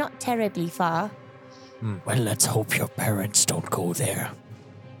 but it's not terribly far. Well, let's hope your parents don't go there.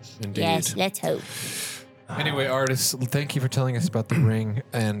 Indeed. Yes, let's hope. Anyway, artists, thank you for telling us about the ring.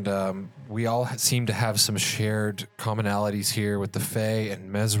 And we all seem to have some shared commonalities here with the Fae and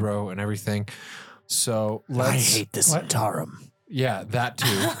Mesro and everything. So I let's... hate the What? Centaurum. Yeah, that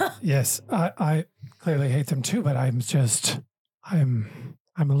too. Yes, I clearly hate them too, but I'm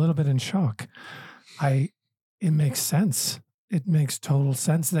a little bit in shock. It makes sense. It makes total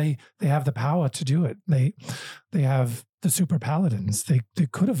sense. They have the power to do it. They have the super paladins. They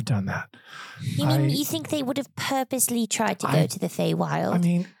could have done that. You mean you think they would have purposely tried to go to the Feywild? I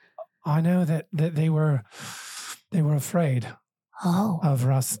mean, I know that they were afraid of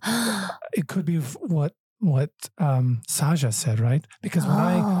us. It could be what Saja said, right? Because when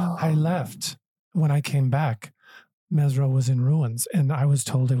I left, when I came back, Mesro was in ruins, and I was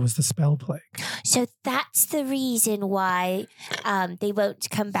told it was the spell plague. So that's the reason why they won't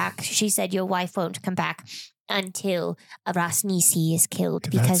come back. She said your wife won't come back until Rasnisi is killed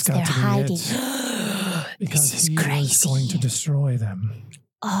because That's got they're to be hiding. it. Because This is he crazy. was going to destroy them.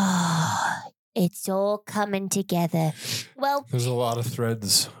 Oh, it's all coming together. Well, There's a lot of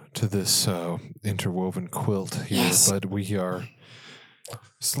threads to this interwoven quilt here, Yes. but we are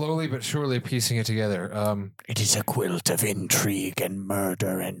slowly but surely piecing it together. It is a quilt of intrigue and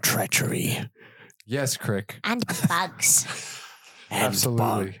murder and treachery Yes, Krik. and bugs. and Absolutely.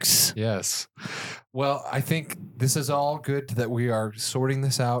 bugs. Yes. Well, I think this is all good that we are sorting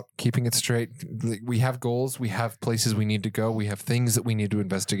this out, keeping it straight. We have goals. We have places we need to go. We have things that we need to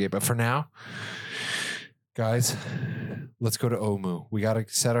investigate. But for now, guys, let's go to Omu. We got to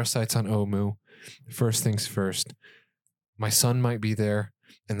set our sights on Omu. First things first. My son might be there,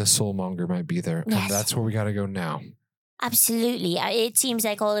 and the soulmonger might be there. Yes. And that's where we got to go now. Absolutely. It seems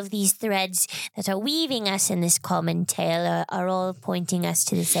like all of these threads that are weaving us in this common tale are all pointing us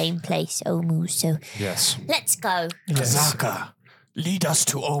to the same place, Omu. So Yes. let's go. Yes. Kazaka, lead us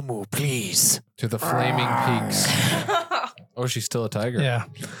to Omu, please. To the flaming peaks. Oh, she's still a tiger. Yeah,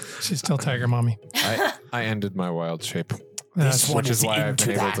 she's still tiger mommy. I ended my wild shape. This one Which is is why I've into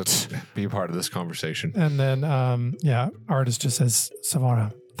been able that. to be part of this conversation. And then, Artist just says,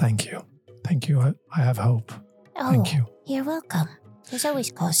 Savara, thank you. Thank you. I have hope. Oh, Thank you. You're welcome. There's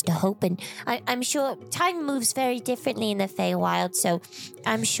always cause to hope, and I'm sure time moves very differently in the Feywild, so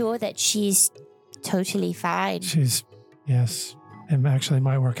I'm sure that she's totally fine. Yes. It actually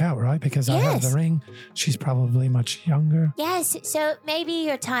might work out, right? Because I have the Yes. ring. She's probably much younger. Yes, so maybe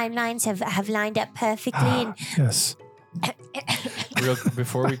your timelines have lined up perfectly. And Yes.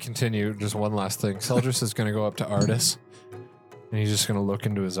 Before we continue, just one last thing. Seldris is going to go up to Artis, and he's just going to look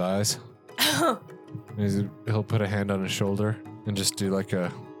into his eyes. And he'll put a hand on his shoulder and just do like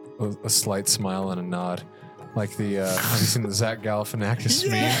a slight smile and a nod. Like the, have you seen the Zach Galifianakis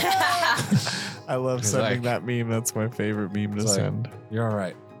meme? I love He's sending like- that meme. That's my favorite meme to It's like- send. You're all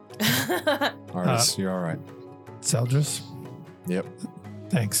right. Artis, you're all right. Seldris, Yep.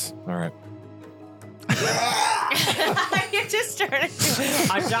 thanks. All right. You just turned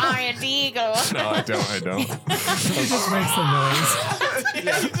into a giant eagle. No, I don't. He just makes the noise. He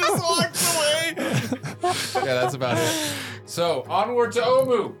just walks away. Yeah, that's about it. So, onward to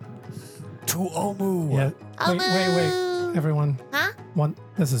Omu. To Omu. Yeah. Wait. Everyone. Huh?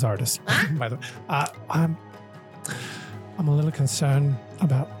 This is Artis, by the way. I'm a little concerned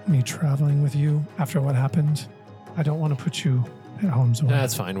about me traveling with you after what happened. I don't want to put you at harm's way.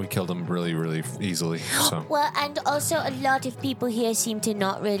 That's fine. We killed him really, really easily. So, Well, and also a lot of people here seem to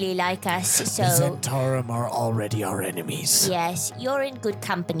not really like us, so The Zentarum are already our enemies. yes, you're in good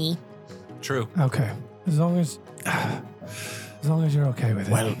company. true. Okay. As long as you're okay with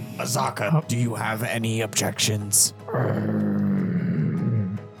it. Well, Azaka, do you have any objections?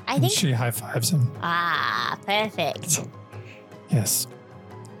 I think. She high fives him. Ah, perfect. Yes.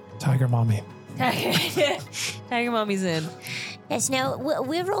 Tiger mommy. Tiger Mommy's in. Yes, no,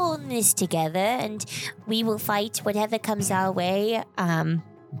 we're all in this together, and we will fight whatever comes our way, and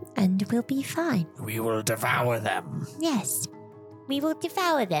we'll be fine. We will devour them. Yes, we will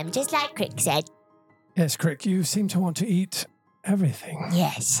devour them, just like Krik said. Yes, Krik, you seem to want to eat everything.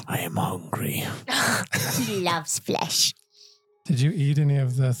 Yes, I am hungry. he loves flesh. Did you eat any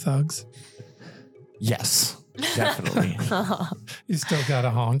of the thugs? Yes, definitely. You still got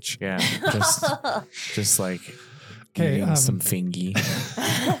a haunch. Yeah, just like Okay, eating some fingy,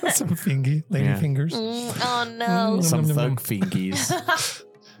 some fingy, lady Yeah. fingers. Oh no. some Nom, nom, nom. thug fingies.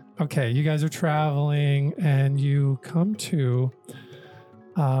 Okay, you guys are traveling and you come to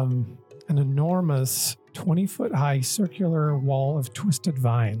an enormous 20-foot high circular wall of twisted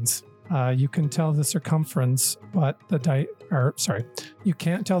vines. You can tell the circumference, but you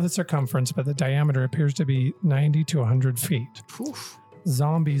can't tell the circumference, but the diameter appears to be 90 to 100 feet.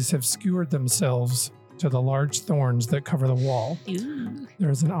 Zombies have skewered themselves to the large thorns that cover the wall.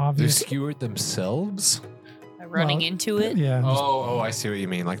 There's an They obvious... skewered themselves? Running Well, into it. Yeah. Oh, I see what you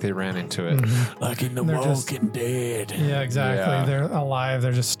mean. Like they ran into it. Mhm. Like in The They're just- Walking Dead. Yeah, exactly. Yeah. They're alive.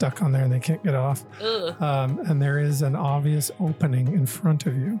 They're just stuck on there and they can't get off. Ugh. And there is an obvious opening in front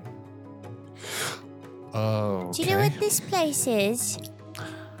of you. Oh, Do you know what this place is?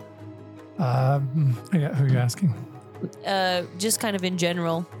 Yeah, who are you asking? Just kind of in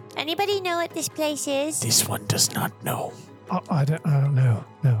general. Anybody know what this place is? This one does not know. Oh, I don't know.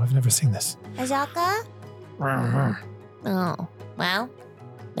 No, I've never seen this. Azaka? Oh, well.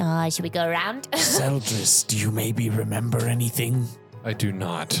 Should we go around? Seldris, do you maybe remember anything? I do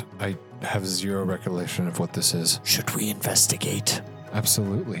not. I have zero recollection of what this is. Should we investigate?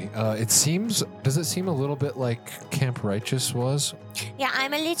 Absolutely. Does it seem a little bit like Camp Righteous was? Yeah,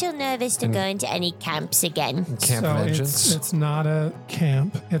 I'm a little nervous to go into any camps again. Camp So Vengeance? it's not a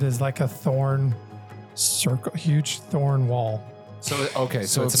camp. It is like a thorn circle, huge thorn wall. So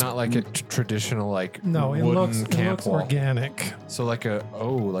it's it's- not like a traditional like No, it wooden looks camp wall. organic. So like a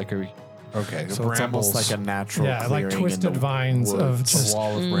okay. So it's almost like a natural Yeah, like clearing in twisted the vines of woods. just.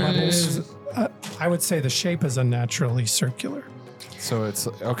 wall of Mm. But it brambles. is, I would say the shape is unnaturally circular. So it's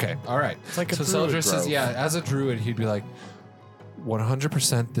okay. All right. It's like a So druid Seldris says, grove. yeah, as a druid, he'd be like,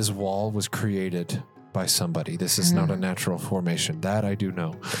 100% this wall was created by somebody. This is not a natural formation. That I do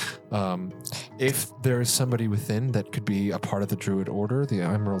know. If there is somebody within that could be a part of the druid order, the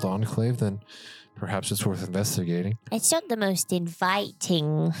Emerald Enclave, then perhaps it's worth investigating. It's not the most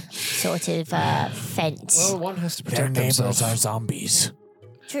inviting sort of fence. Well, one has to Their protect neighbors themselves. are zombies.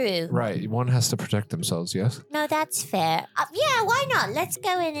 True. Right. One has to protect themselves, yes? No, that's fair. Yeah, why not? Let's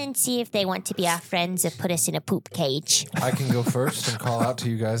go in and see if they want to be our friends or put us in a poop cage. I can go first and call out to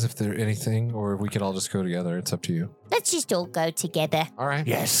you guys if there's anything, or we could all just go together. It's up to you. Let's just all go together. All right.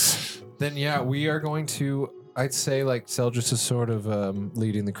 Yes. Then, yeah, we are going to, I'd say, like, Seldris is sort of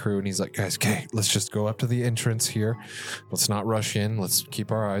leading the crew, and he's like, guys, okay, let's just go up to the entrance here. Let's not rush in. Let's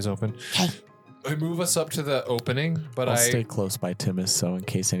keep our eyes open. Okay. I move us up to the opening, but I'll stay close by Timus, so in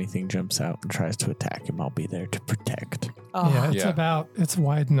case anything jumps out and tries to attack him, I'll be there to protect. Yeah, it's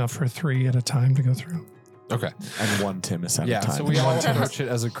wide enough for 3 at a time to go through. Okay. And 1 Timus at a time. So we all approach it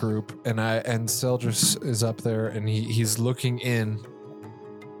as a group, and Seldris is up there, and he's looking in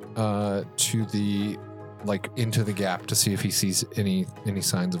to the into the gap to see if he sees any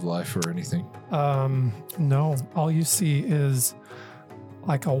signs of life or anything. No, all you see is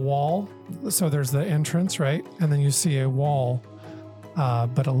like a wall. So there's the entrance, right? And then you see a wall,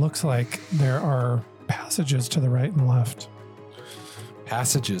 but it looks like there are passages to the right and left.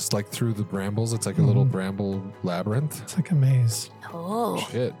 Passages like through the brambles. It's like a little bramble labyrinth. It's like a maze. Oh,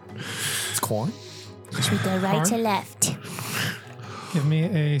 Shit. It's corn. should we go right or left? Give me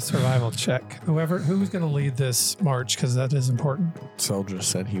a survival check. Who's going to lead this march, because that is important. Soldier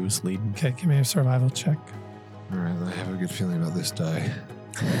said he was leading. Okay, give me a survival check. All right, I have a good feeling about this die.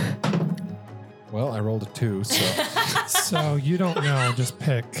 Well, I rolled a 2, so. So you don't know, just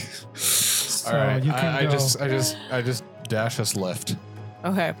pick. So All right, you can I go. just dash us left.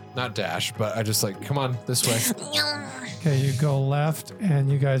 Okay. Not dash, but I just come on this way. Okay, you go left, and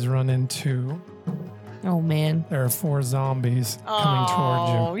you guys run into. Oh, man. There are 4 zombies coming toward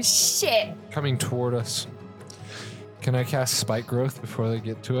you. Oh, shit. Coming toward us. Can I cast Spike Growth before they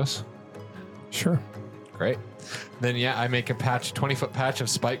get to us? Sure. Great. Then I make a 20-foot patch of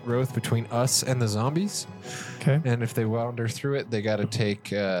Spike Growth between us and the zombies. Okay. And if they wander through it, they got to take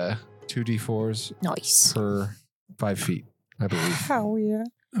 2d4s Nice. per 5 feet, I believe. Oh, yeah.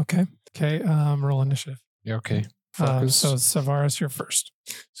 Okay. Okay. Roll initiative. Yeah, okay. So Focus. Savaris, you're first.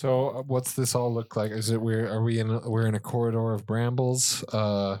 So what's this all look like? Is it we're in a corridor of brambles?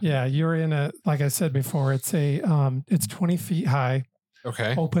 Yeah, you're in a, like I said before, it's it's 20 feet high,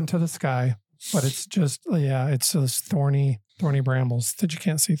 Okay. open to the sky, but it's just it's those thorny brambles that you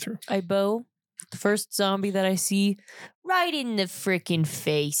can't see through. I bow the first zombie that I see right in the freaking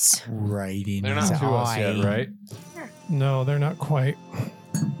face. Right in They're his not to us yet, eye. right? No, they're not quite.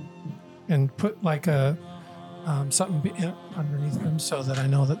 And put like a something underneath them so that I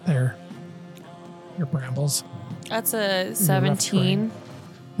know that they're your brambles. That's a rough 17.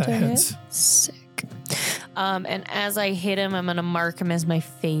 That To hits. hit? Sick. And as I hit him, I'm going to mark him as my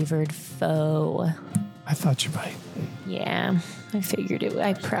favored foe. I thought you might. Yeah, I figured it.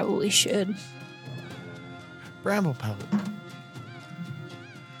 I probably should. Bramble pellet.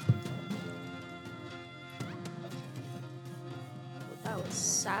 That was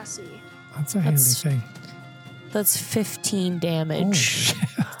sassy. That's a handy That's- thing. That's 15 Oh damage.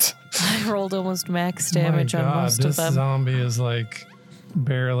 shit! I rolled almost max damage My on God, most this of them. zombie is like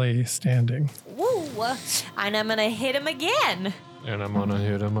barely standing. Woo! And I'm gonna hit him again. And I'm gonna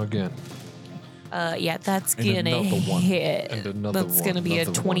hit him again. Yeah, that's And gonna another one. hit. And another That's one, gonna be a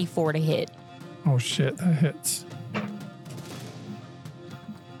another one. 24 to hit. Oh shit, that hits.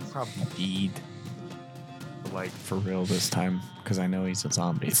 Probably deed. Like for real this time, because I know he's a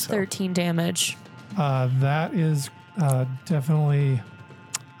zombie. It's So 13 damage. That is definitely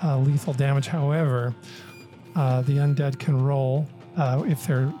lethal damage. However, the undead can roll. If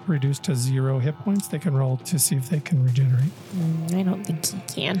they're reduced to 0 hit points, they can roll to see if they can regenerate. I don't think he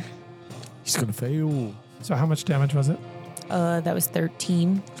can. he's gonna fail. So how much damage was it? That was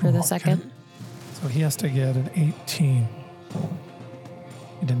 13 for Oh, the okay. second. So he has to get an 18.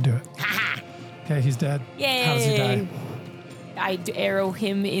 He didn't do it. Okay, he's dead. Yay! How does he die? I arrow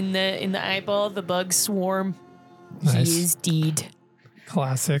him in the eyeball. The bugs swarm. Nice. He is deed.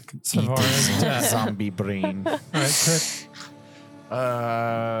 Classic Savaris death. Zombie brain. All right, Krik.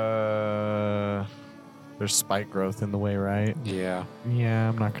 There's spike growth in the way, right? Yeah. Yeah,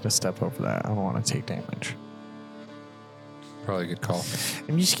 I'm not gonna step over that. I don't want to take damage. Probably a good call.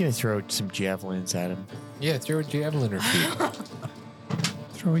 I'm just gonna throw some javelins at him. Yeah, throw a javelin or two.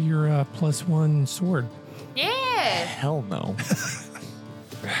 Throw your +1 sword. Yeah. Hell no.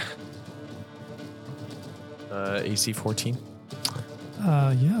 AC 14.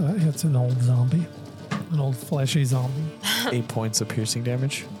 Yeah, that hits an old zombie. An old fleshy zombie. 8 points of piercing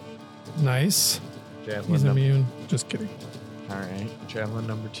damage. Nice. Javelin He's number. immune. Just kidding. All right. Javelin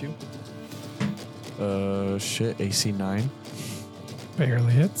number 2. Shit. AC 9.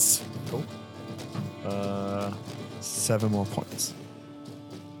 Barely hits. 7 more points.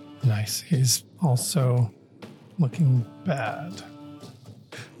 Nice. He's also looking bad.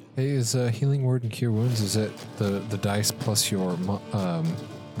 Hey, is healing word and cure wounds? Is it the dice plus your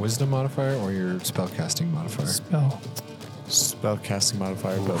wisdom modifier or your spellcasting modifier? Spell. Spellcasting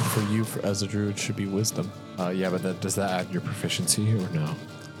modifier, but for you, as a druid, should be wisdom. Yeah, but does that add your proficiency or no?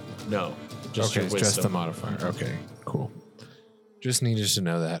 No. Okay, it's just the modifier. Okay, cool. Just needed to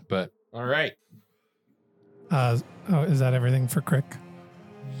know that. But all right, Is that everything for Krik?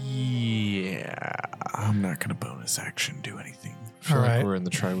 Yeah. I'm not going to bonus action do anything. I feel All like right. we're in the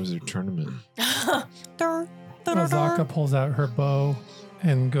Triwizard tournament. Azaka pulls out her bow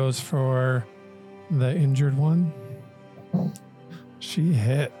and goes for the injured one. She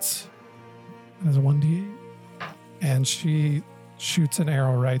hits. That is a 1d8. And she shoots an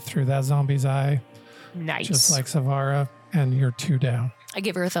arrow right through that zombie's eye, Nice. just like Savara, and you're 2 down. I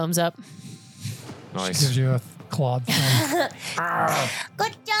give her a thumbs up. She Nice. gives you a clawed thumb.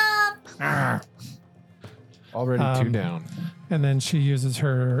 Good job. Already 2 down. And then she uses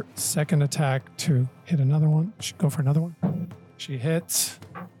her second attack to hit another one. She go for another one. She hits.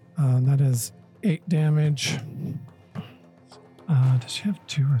 That is 8 damage. Does she have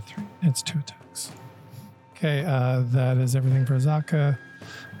 2 or 3? It's 2 attacks. Okay, that is everything for Azaka.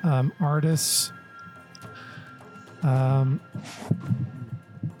 Artis.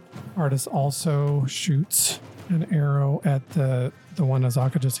 Artis also shoots an arrow at the one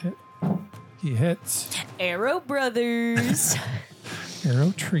Azaka just hit. He hits. Arrow Brothers.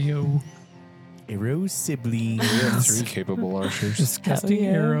 Arrow trio. Arrow siblings. We have 3 capable archers. Disgusting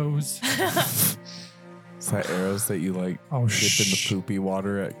Hell yeah. arrows. Is that arrows that you like Oh, dip in the shh. poopy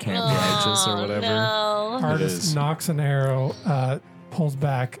water at Camp Righteous or whatever? No. Artis is. knocks an arrow, pulls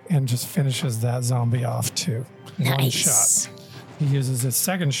back, and just finishes that zombie off too. One shot. He uses his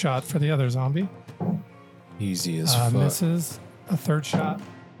second shot for the other zombie. Easy as fuck. Misses. A third shot.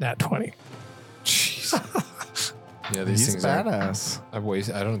 Nat 20. Jeez. Yeah, these He's things are. badass.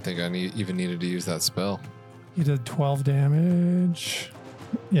 I don't think I even needed to use that spell. He did 12 damage.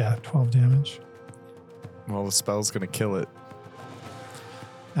 Yeah, 12 damage. Well, the spell's going to kill it.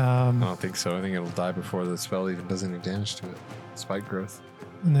 I don't think so. I think it'll die before the spell even does any damage to it. Spike growth.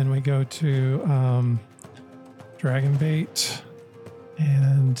 And then we go to Dragon Bait.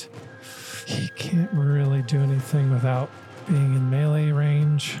 And he can't really do anything without being in melee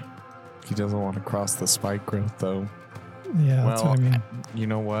range. He doesn't want to cross the spike growth, though. Yeah, that's what I mean. You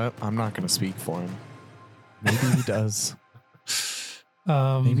know what? I'm not going to speak for him. Maybe he does.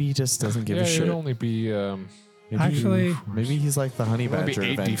 Maybe he just doesn't give Yeah, a shit. it'd only be. Maybe, Actually- maybe he's like the honey It might be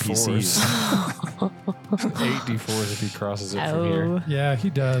badger of 8 NPCs. 8 d4s if he crosses it from here. Oh. Yeah, he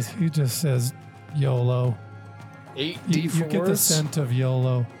does. He just says YOLO. 8 You get the scent of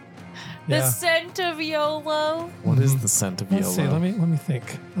YOLO. The Yeah. scent of YOLO. What is the scent of Let's yellow? see. Let me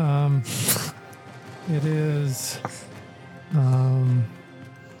think. It is.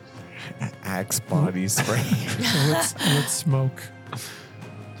 Axe body spray. wood smoke.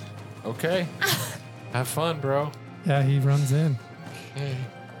 Okay. Have fun, bro. Yeah, he runs in. Okay.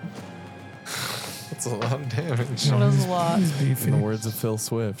 That's a lot of damage. That was a lot. He's beefy. In the words of Phil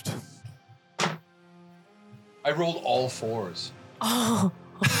Swift. I rolled all 4s.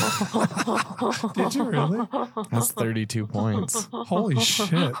 Did you really? That's 32 points. Holy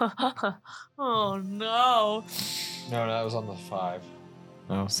shit! Oh no. No, that was on the 5.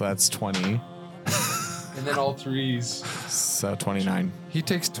 Oh, so that's 20. And then all 3s. So 29. He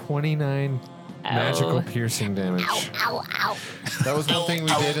takes 29 magical Ow. piercing damage. Ow, ow. That was one thing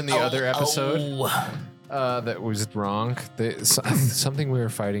we did in the other episode that was wrong. Something we were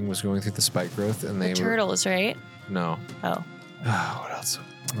fighting was going through the spike growth, and they were Turtles, right? no. Oh. What else?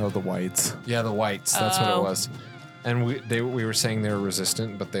 Oh, the whites. Yeah, the whites. That's what Oh. it was. And we were saying they were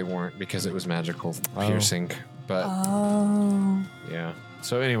resistant, but they weren't because it was magical Oh. piercing. But Oh. yeah.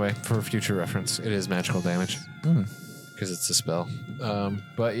 So anyway, for future reference, it is magical damage Hmm. because it's a spell.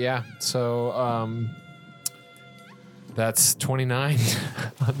 But yeah, so that's 29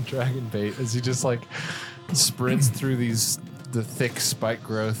 on Dragon Bait as he just like sprints through the thick spike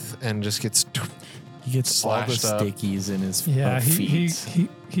growth and just gets He gets all the Slashed up. stickies in his Yeah, feet.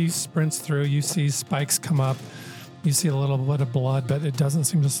 he sprints through. You see spikes come up. You see a little bit of blood, but it doesn't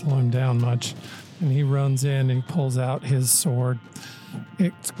seem to slow him down much. And he runs in and he pulls out his sword.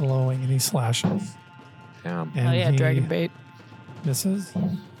 It's glowing and he slashes. down. And Oh yeah, he dragon bait. misses.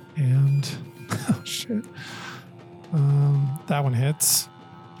 And oh shit. That one hits.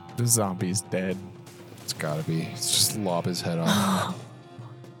 The zombie's dead. It's gotta be. It's just lob his head off.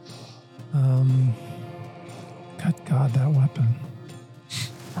 Good God, that weapon.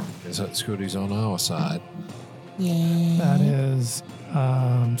 Is that Scooty's on our side? Yeah. That is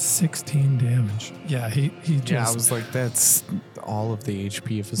 16 damage. Yeah, he just Yeah, I was like, that's all of the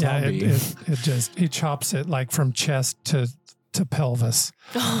HP of a yeah, zombie. it just he chops it like from chest to pelvis.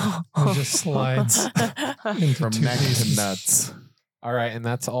 It just slides into From two neck pieces. to nuts. All right, and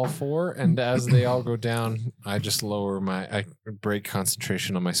that's all 4. And as they all go down, I just I break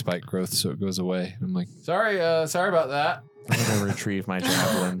concentration on my spike growth so it goes away. I'm like, sorry about that. I'm going to retrieve my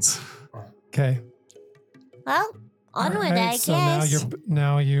javelins. Okay. Well, onward, All right, I so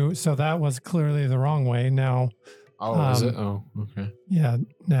guess. so that was clearly the wrong way. Now, Oh, is it? Oh, okay. yeah,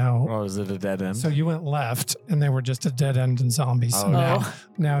 now. Oh, is it a dead end? So you went left, and they were just a dead end and zombies. So Oh.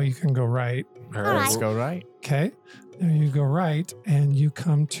 now you can go right. All right. let's go right. Okay. Now you go right, and you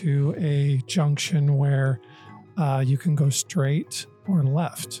come to a junction where you can go straight or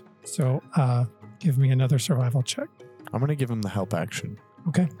left. So give me another survival check. I'm going to give him the help action.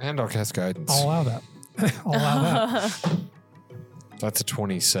 Okay. And I'll cast guidance. I'll allow that. I'll allow that. That's a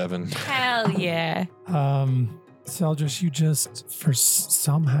 27. Hell yeah. Seldris, you just,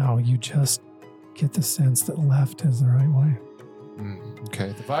 somehow, you just get the sense that left is the right way.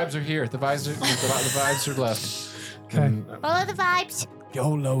 Okay, the vibes are here. The vibes are left. Okay. Follow the vibes.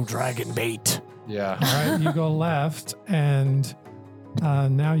 YOLO dragon bait. Yeah. All right, you go left, and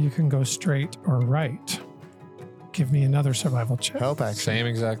now you can go straight or right. Give me another survival check. Help action. Same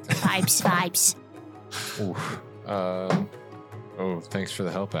exact thing. Vibes. Oof. Thanks for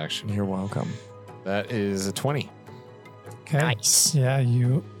the help action. You're welcome. That is a 20. Okay. Nice. Yeah,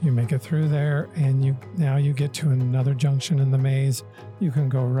 you make it through there, and you get to another junction in the maze. You can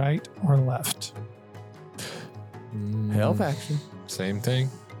go right or left. Help action. Same thing.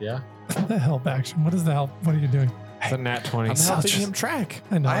 Yeah. The help action. What is the help? What are you doing? The nat 20. I'm helping him track.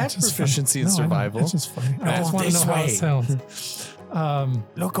 I know. I have it's just proficiency in funny. No, I know, survival. It's just funny. I Oh, just want to know this how it way. sounds.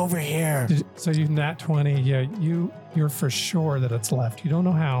 Look over here. So you nat 20. Yeah, you're for sure that it's left. You don't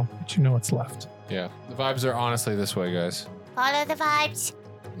know how, but you know it's left. Yeah. The vibes are honestly this way, guys. Follow the vibes.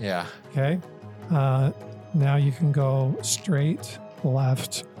 Yeah. Okay. Now you can go straight,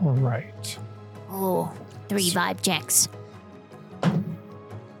 left, or right. Oh, 3 vibe checks.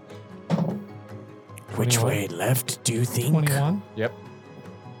 Which 21. way? Left, do you think? 21. Yep.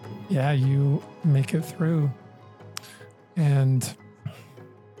 Yeah, you make it through. And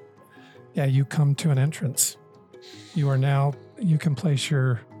yeah, you come to an entrance. You can place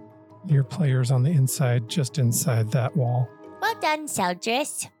your players on the inside, just inside that wall. Well done,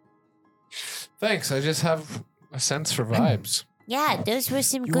 Seldris. Thanks. I just have a sense for vibes. Yeah, those were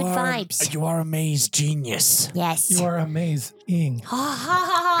some good vibes. You are a maze genius. Yes. You are amazing. Ha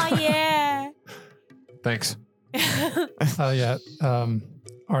ha ha, yeah. Thanks. Yeah.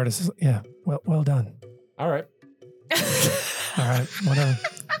 Artist is, yeah. Well done. All right. All right. Whatever.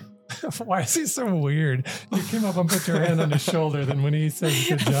 Why is he so weird? You came up and put your hand on his shoulder, then when he says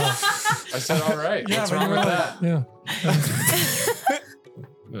good job. I said, all right. Yeah, What's but wrong you with were that? Yeah.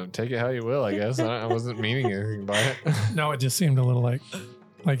 No, take it how you will, I guess. I wasn't meaning anything by it. No, it just seemed a little like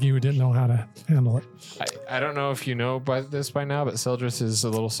you didn't know how to handle it. I don't know if you know by now, but Seldris is a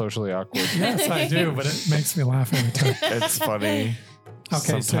little socially awkward. Yes, I do, but it makes me laugh every time. It's funny. Okay,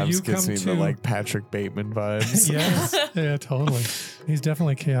 so Sometimes you gives come me to the like Patrick Bateman vibes. Yes, yeah, totally. He's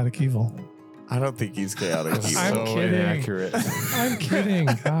definitely chaotic evil. I don't think he's chaotic. That's I'm evil. so kidding. inaccurate. I'm kidding.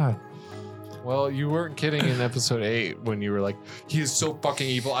 God. Well, you weren't kidding in episode 8 when you were like, he is so fucking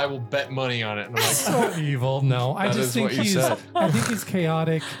evil. I will bet money on it. And I'm like, So evil. No, I That just is think what you he's. said. I think he's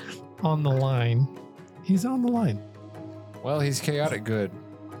chaotic on the line. He's on the line. well, he's chaotic good.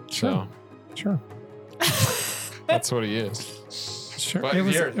 So Sure. that's what he is. Sure. But It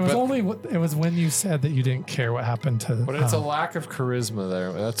was. here- It was but- only. It was when you said that you didn't care what happened to. But it's a lack of charisma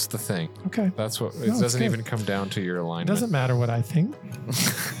there. That's the thing. Okay. That's what, No, it it's doesn't good. even come down to your It alignment. doesn't matter what I think.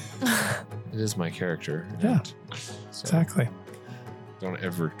 It is my character. Yeah. And so Exactly. don't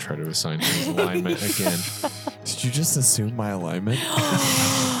ever try to assign his alignment again. Did you just assume my alignment?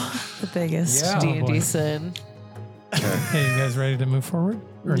 The biggest Yeah. D&D Oh, boy. sin. Hey, you guys ready to move forward?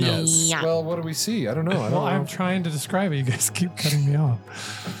 Or no? Yes. Yeah. Well, what do we see? I don't know. I don't Well, I'm know. trying to describe it. You guys keep cutting me off.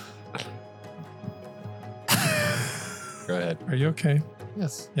 Go ahead. Are you okay?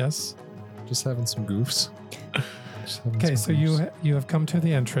 Yes. Yes. Just having some goofs. Okay, so you have come to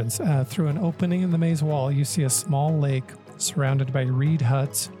the entrance. Through an opening in the maze wall, you see a small lake surrounded by reed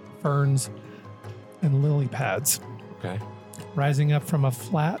huts, ferns, and lily pads. Okay. Rising up from a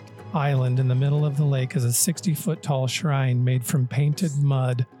flat island in the middle of the lake is a 60-foot tall shrine made from painted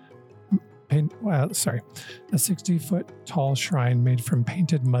mud. A 60-foot tall shrine made from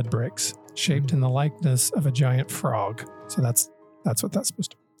painted mud bricks, shaped in the likeness of a giant frog. So that's what that's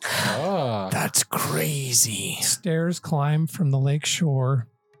supposed to be. Ah. That's crazy. Stairs climb from the lake shore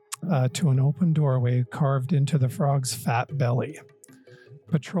to an open doorway carved into the frog's fat belly.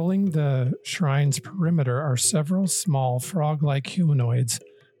 Patrolling the shrine's perimeter are several small frog-like humanoids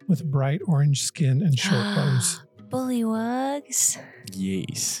with bright orange skin and short bows. Bullywugs.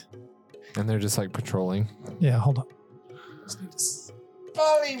 Yes. And they're just like patrolling. Yeah, hold on.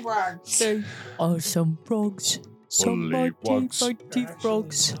 They are some frogs. Some mighty, Bullywugs. mighty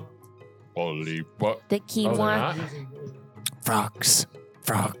frogs. What? The quinoa. Frogs.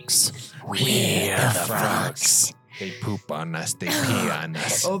 We're the frogs. They poop on us. They pee on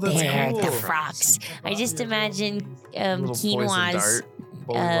us. Oh, that's They're cool. the frogs. I just imagine Little poison quinoa's dart.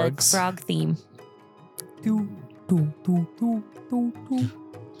 Bullywugs. Frog theme.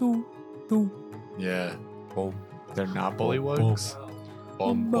 Yeah. They're not bullywugs.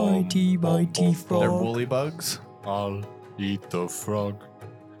 Mighty They're woolly bugs. I'll eat the frog.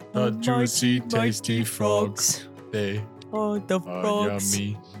 The juicy, tasty frogs. They Oh, the are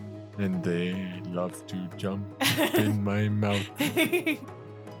yummy. And they love to jump in my mouth.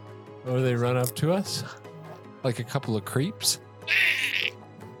 Or they run up to us like a couple of creeps.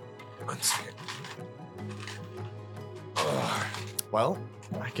 One second. Well,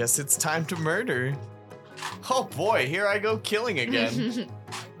 I guess it's time to murder. Oh boy, here I go killing again.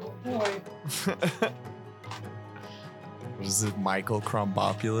 What is it, Michael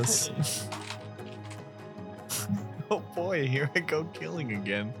Crombopulus? Oh boy, here I go killing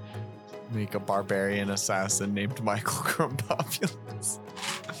again. Make a barbarian assassin named Michael Crombopulus.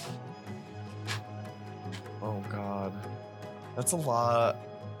 Oh god. That's a lot.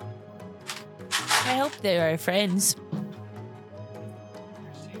 I hope they are friends.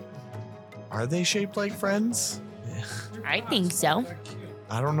 Are they shaped like friends? I think so.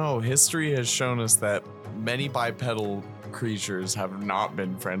 I don't know. History has shown us that many bipedal creatures have not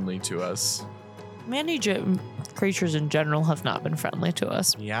been friendly to us. Many creatures in general have not been friendly to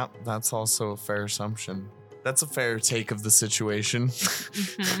us. Yeah, that's also a fair assumption. That's a fair take of the situation.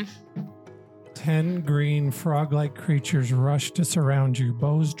 10 green frog-like creatures rush to surround you,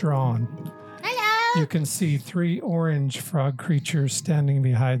 bows drawn. Hello. You can see 3 orange frog creatures standing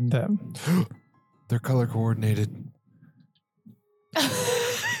behind them. They're color coordinated.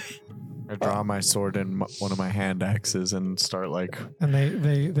 I draw my sword and one of my hand axes and start like. And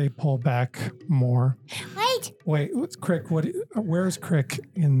they pull back more. Wait. Wait, Krik, where's Krik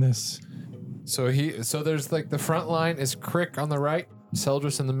in this? So there's like the front line is Krik on the right,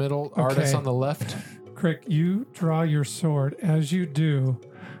 Seldris in the middle, Artis on the left. Krik, you draw your sword. As you do,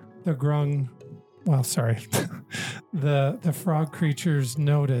 the grung, the frog creatures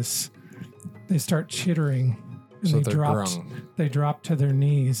notice. They start chittering. And So they they're grung. They drop to their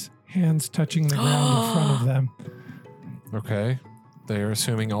knees, hands touching the ground in front of them. Okay. They are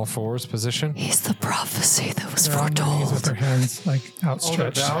assuming all fours position. It's the prophecy that was They're on their knees with their hands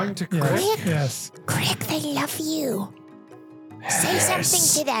outstretched. bowing to Yes, Krik? yes. Krik, they love you. Say something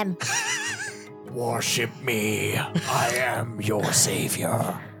to them. Worship me. I am your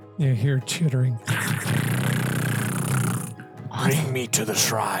savior. You hear chittering. Bring me to the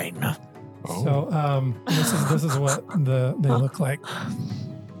shrine. So this is what they look like.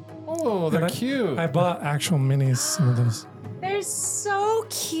 Oh, they're And cute. I bought actual minis, some of those. They're so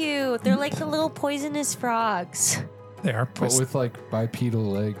cute. They're like the little poisonous frogs. They are but poisonous. with like bipedal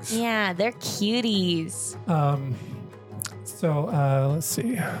legs. Yeah, they're cuties. Let's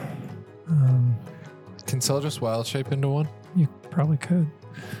see. Can Seldris wild shape into one? You probably could.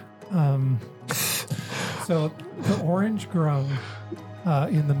 So the orange grung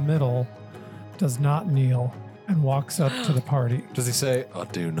in the middle does not kneel and walks up to the party. Does he say, I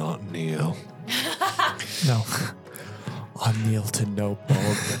do not kneel? No. I kneel to no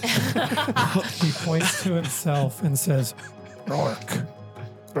bog. He points to himself and says, Rourke.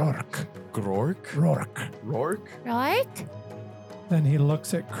 Rourke. Grork? Rourke. Rourke? Right? Then he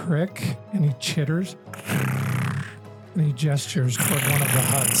looks at Krik and he chitters and he gestures toward one of the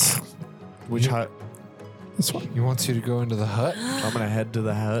huts. Which hut? This one. He wants you to go into the hut? I'm gonna head to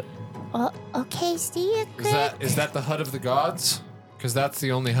the hut. Okay, see you, Krik. Is that the hut of the gods? Because that's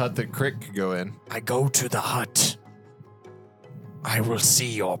the only hut that Krik could go in. I go to the hut. I will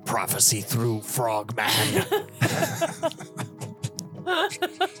see your prophecy through, Frogman.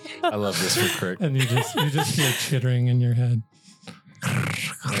 I love this for Krik. And you just hear chittering in your head.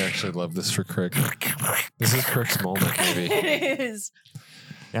 I actually love this for Krik. This is Krik's moment, maybe. It is.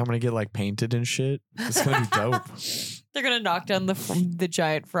 Yeah, I'm gonna get like painted and shit. It's gonna be dope. They're gonna knock down the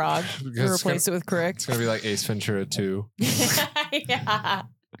giant frog to Because replace it with Krik. It's going to be like Ace Ventura 2. Yeah.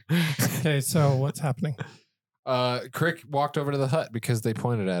 Okay, so what's happening? Krik walked over to the hut because they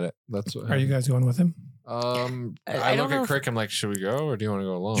pointed at it. That's what Are you guys going with him? I look at Krik, I'm like, should we go or do you want to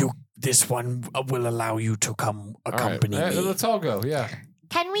go alone? This one will allow you to come All right. accompany me. Let's all go, yeah.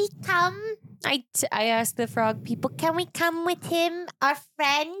 Can we come? I asked the frog people. Can we come with him, our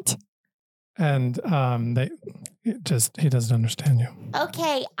friend? And he doesn't understand you.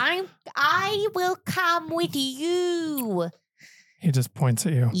 Okay, I will come with you. He just points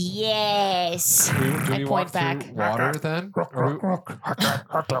at you. Yes. Do we I walk point back. through water then?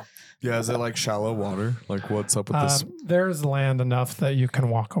 Yeah, is it like shallow water? Like, what's up with this? There's land enough that you can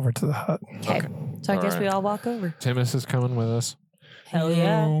walk over to the hut. Okay. So I guess we all walk over. Timus is coming with us. Hell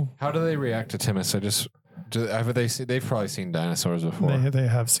yeah. How do they react to Timus? They've probably seen dinosaurs before. They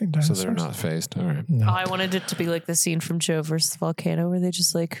have seen So dinosaurs. they're not phased. All right. No. I wanted it to be like the scene from Joe versus the volcano where they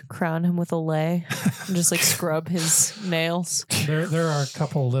just like crown him with a lei and just like scrub his nails. There are a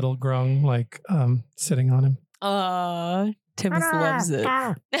couple little grung like sitting on him. Timus loves it.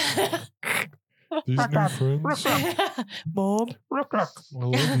 These new friends. Mom. I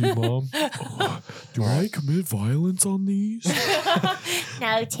love you, Mom. Do I commit violence on these?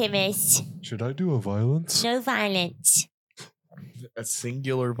 No, Timus. Should I do a violence? No violence. A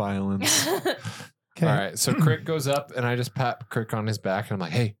singular violence. Okay. All right. So Krik goes up, and I just pat Krik on his back, and I'm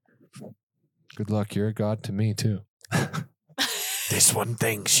like, "Hey, good luck. You're a god to me too." This one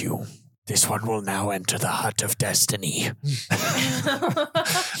thanks you. This one will now enter the hut of destiny.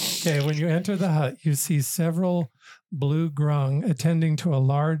 Okay, when you enter the hut, you see several blue grung attending to a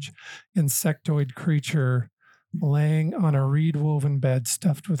large insectoid creature laying on a reed-woven bed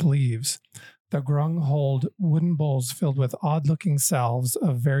stuffed with leaves. The grung hold wooden bowls filled with odd-looking salves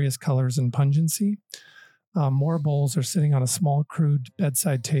of various colors and pungency. More bowls are sitting on a small, crude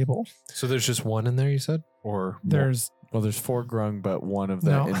bedside table. So there's just one in there, you said, or There's Well, there's 4 grung, but one of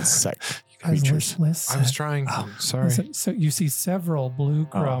the No. insect you guys creatures. listen. I was trying. Sorry. Listen, so you see several blue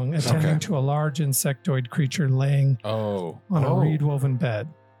grung attending okay. to a large insectoid creature laying Oh, on a reed-woven bed.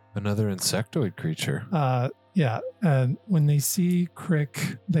 another insectoid creature. Yeah, and when they see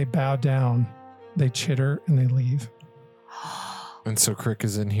Krik, they bow down, they chitter, and they leave. And so Krik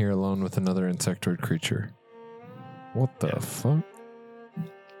is in here alone with another insectoid creature. What the fuck?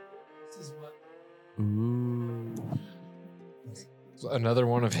 Ooh. Another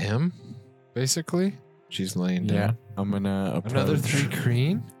one of him, basically. She's laying Yeah, down. I'm gonna approach. Another 3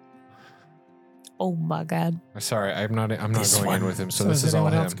 Kreen. Oh my god. Sorry, I'm not This going in one. with him. So this is is all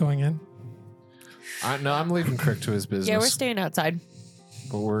anyone him. else going in? No, I'm leaving Krik to his business. Yeah, we're staying outside.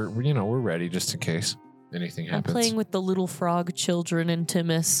 But we're ready just in case anything I'm happens. playing with the little frog children and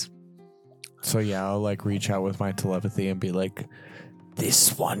Timus. So yeah, I'll like reach out with my telepathy and be like,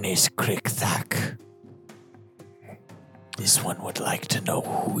 This one is Krik. This one would like to know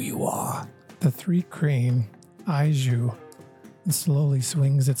who you are. The 3 crane eyes you and slowly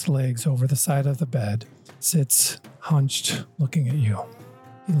swings its legs over the side of the bed, sits hunched, looking at you.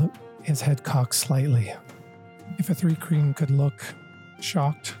 His head cocks slightly. If a 3 crane could look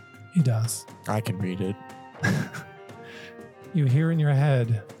shocked, he does. I can read it. You hear in your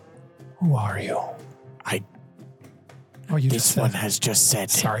head, "Who are you?" Oh, you just This said, one has just said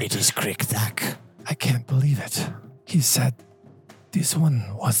Sorry. it is Krik. "I can't believe it." He said, "This one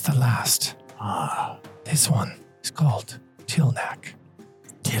was the last. Ah, This one is called Tilnak."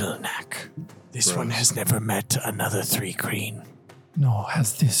 Tilnak. This Gross. one has never met another 3 Kreen. No,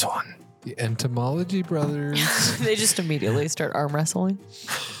 has this one. The entomology brothers. They just immediately start arm wrestling.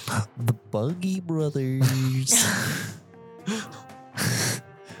 The Buggy Brothers.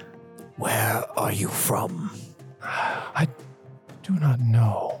 Where are you from? I do not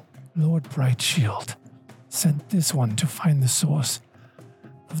know. Lord Brightshield sent this one to find the source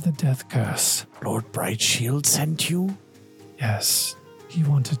of the death curse. Lord Brightshield sent you? Yes, he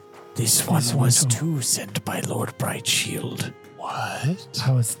wanted. This one This one was too. too sent by Lord Brightshield. What?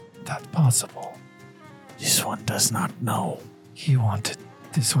 How is that possible? This one does not know. He wanted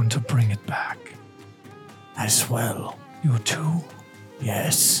this one to bring it back. As well. You too?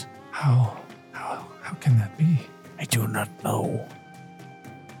 Yes. How can that be? I do not know.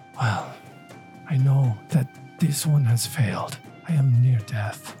 Well, I know that this one has failed. I am near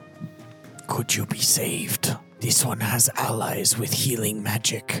death. Could you be saved? This one has allies with healing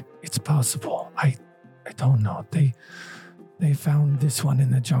magic. It's possible. I don't know. They found this one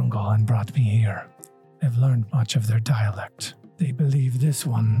in the jungle and brought me here. I've learned much of their dialect. They believe this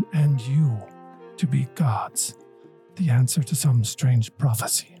one and you to be gods. The answer to some strange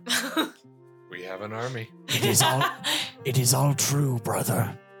prophecy. We have an army. It is all true,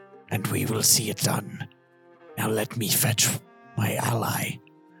 brother, and we will see it done. Now let me fetch my ally.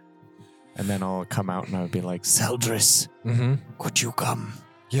 And then I'll come out and I'll be like, Seldris, Mm-hmm. could you come?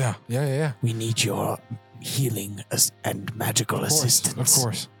 Yeah. We need your healing and magical assistance. Of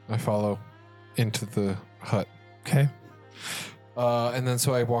course. I follow into the hut. Okay. And then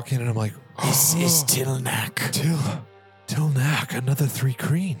so I walk in and I'm like, This is Tilnak. Tilnak, another 3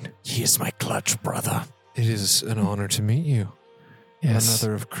 Kreen. He is my clutch brother. It is an honor to meet you. Yes.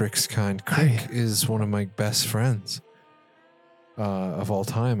 Another of Krik's kind. Hi. Krik is one of my best friends. of all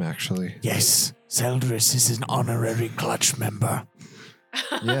time, actually. Yes, Zeldris is an honorary Clutch member.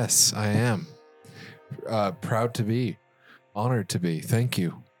 Yes, I am. Proud to be. Honored to be. Thank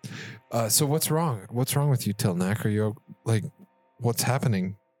you. So what's wrong? What's wrong with you, Tilnak? Are you, what's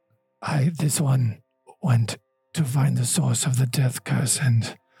happening? This one went to find the source of the death curse,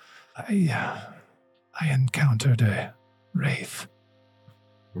 and I encountered a wraith.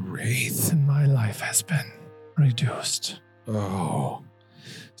 Wraith? And my life has been reduced. Oh.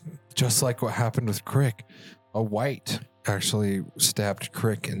 Just like what happened with Krik. A white actually stabbed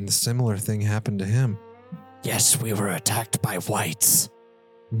Krik, and a similar thing happened to him. Yes, we were attacked by whites.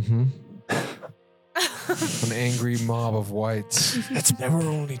 Mm-hmm. An angry mob of whites. There were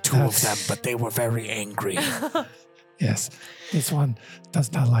only two of them, but they were very angry. Yes, this one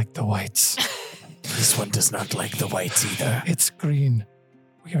does not like the whites. This one does not like the whites either. It's green.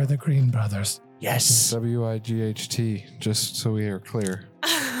 We are the Green Brothers. Yes. WIGHT, just so we are clear.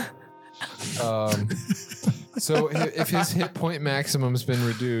 So if his hit point maximum's been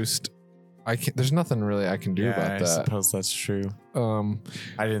reduced, there's nothing really I can do about that. I suppose that's true.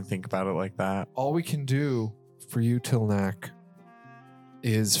 I didn't think about it like that. All we can do for you, Tilnak,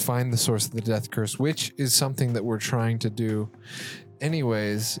 is find the source of the death curse, which is something that we're trying to do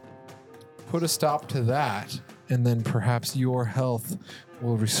anyways. Put a stop to that, and then perhaps your health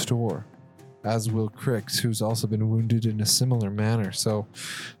will restore, as will Krik's, who's also been wounded in a similar manner. So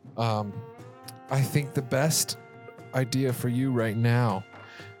I think the best idea for you right now,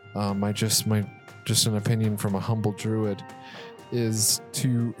 just an opinion from a humble druid, is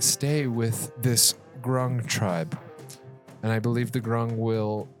to stay with this Grung tribe. And I believe the Grung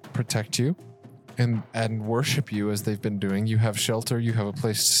will protect you and worship you as they've been doing. You have shelter, you have a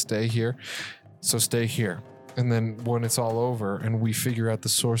place to stay here. So stay here. And then when it's all over and we figure out the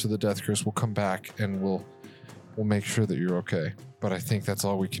source of the death curse, we'll come back and we'll make sure that you're okay. But I think that's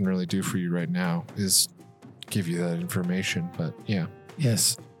all we can really do for you right now is give you that information. But yeah.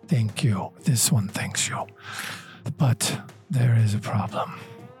 Yes, thank you. This one thanks you. But there is a problem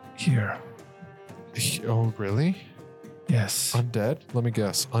here. Oh, really? Yes. Undead? Let me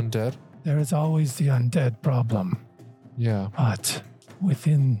guess. Undead? There is always the undead problem. Yeah. But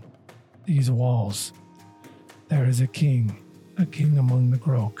within these walls, there is a king among the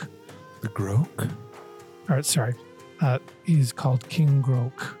Grok. The Grok? He's called King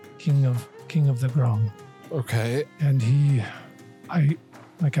Grok, king of the Grong. Okay. And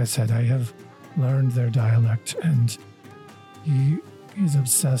like I said, I have learned their dialect, and he's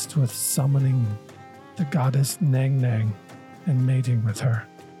obsessed with summoning the goddess Nang Nang and mating with her.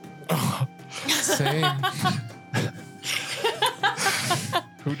 Oh, same.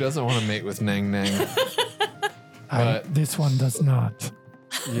 Who doesn't want to mate with Nang Nang? This one does not.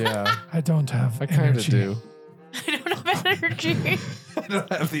 Yeah. I don't have I kind of do. I don't have energy. I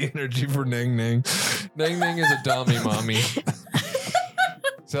don't have the energy for Nang Nang. Nang Nang is a dummy mommy.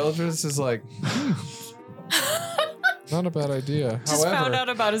 Zeldris is like, not a bad idea. Just However, found out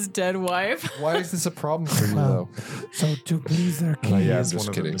about his dead wife. why is this a problem for you, though? So to please their king, yeah, I'm He's just one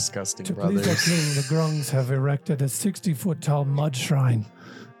of kidding. the disgusting to please their brothers. king, the Grungs have erected a 60-foot tall mud shrine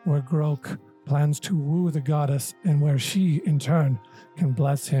where Grok plans to woo the goddess, and where she, in turn, can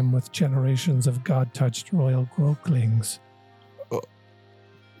bless him with generations of god-touched royal Groklings.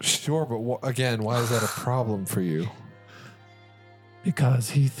 Sure, but again, why is that a problem for you? Because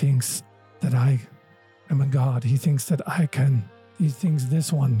he thinks that I am a god. He thinks that he thinks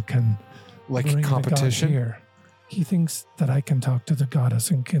this one can Like bring competition? the god here. He thinks that I can talk to the goddess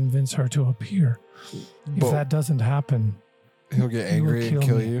and convince her to appear. If But that doesn't happen, he'll get he will angry and kill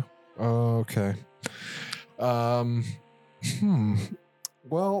kill me. you? Oh, okay.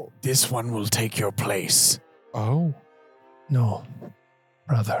 Well, This one will take your place. oh. no,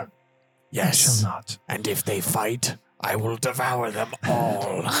 brother, I Yes. shall not. And if they fight, I will devour them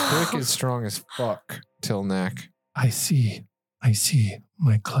all. Krik is strong as fuck, Tilnak. I see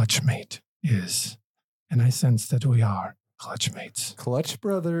my clutch mate is, and I sense that we are clutch mates. Clutch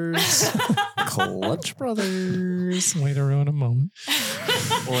Brothers. Clutch Brothers. Way to ruin a moment.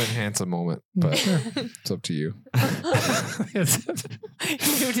 We'll enhance a moment, but Sure. it's up to you.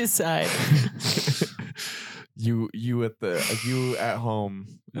 You decide. You at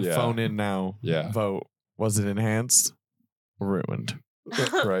home. Yeah. Phone in now. Yeah. Vote. Was it enhanced? Ruined.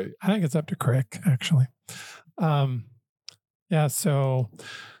 Right. I think it's up to Krik, actually. Yeah, so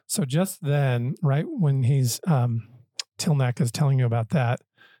just then, right when he's Tilnak is telling you about that,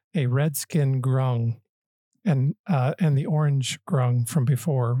 a red-skinned grung and the orange grung from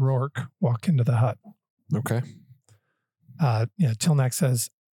before, Rourke, walk into the hut. Okay. Tilnak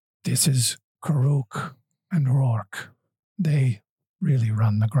says, "This is Karuk and Rourke. They really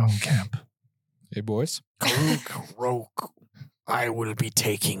run the Grung camp. Hey, boys. Krik, Roke, I will be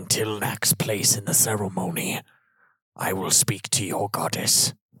taking Tilnak's place in the ceremony. I will speak to your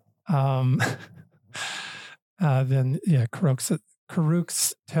goddess. Then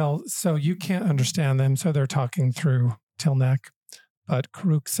Karuk's tell. So you can't understand them, so they're talking through Tilnak. But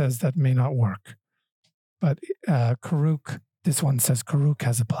Karuk says that may not work. But this one says Karuk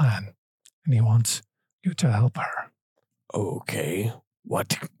has a plan, and he wants you to help her. Okay.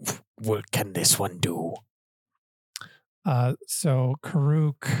 What can this one do? So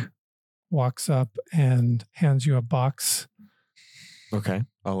Karuk walks up and hands you a box. Okay,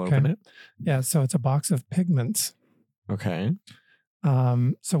 I'll open it. Yeah, so it's a box of pigments. Okay.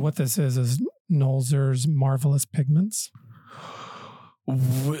 So what this is Nolzur's marvelous pigments.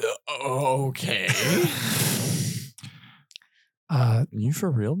 Okay. You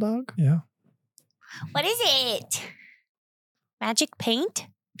for real, dog? Yeah. What is it? Magic paint?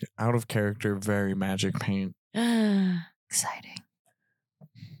 Out of character, very magic paint. Exciting.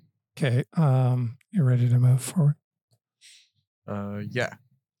 Okay. You ready to move forward? Yeah.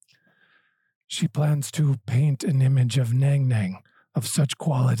 She plans to paint an image of Nang Nang of such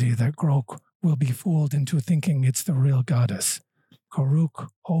quality that Grok will be fooled into thinking it's the real goddess. Karuk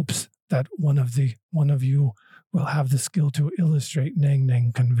hopes that one of you will have the skill to illustrate Nang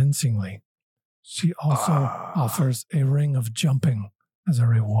Nang convincingly. She also offers a ring of jumping as a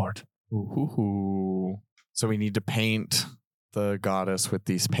reward. Ooh. So we need to paint the goddess with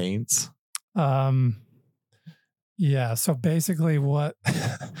these paints? Yeah, so basically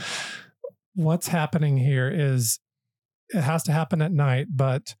what's happening here is it has to happen at night,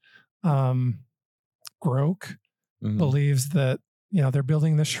 but Grok believes that they're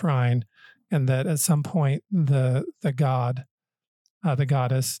building the shrine, and that at some point the goddess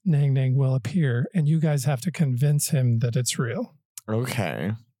Nang Nang will appear, and you guys have to convince him that it's real.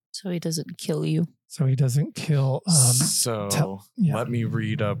 Okay. So he doesn't kill you. So he doesn't kill. Let me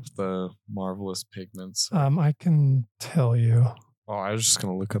read up the marvelous pigments. I can tell you. Oh, I was just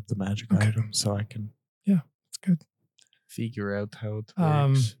going to look up the magic Okay. item so I can It's good. figure out how it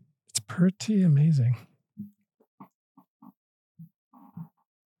works. It's pretty amazing.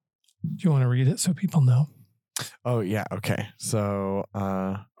 Do you want to read it so people know? Oh, yeah. Okay. So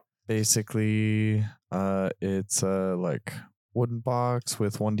basically, it's a wooden box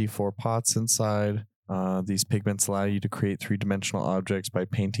with 1d4 pots inside. These pigments allow you to create 3-dimensional objects by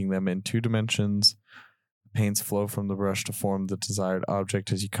painting them in 2 dimensions. Paints flow from the brush to form the desired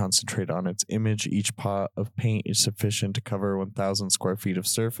object as you concentrate on its image. Each pot of paint is sufficient to cover 1,000 square feet of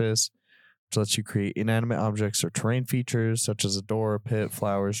surface, which lets you create inanimate objects or terrain features such as a door, a pit,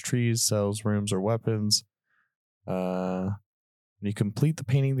 flowers, trees, cells, rooms, or weapons. When you complete the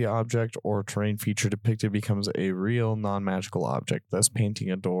painting, the object or terrain feature depicted becomes a real non-magical object. Thus, painting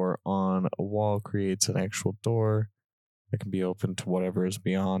a door on a wall creates an actual door that can be open to whatever is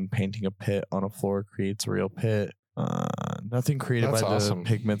beyond. Painting a pit on a floor creates a real pit. Nothing created That's by awesome. the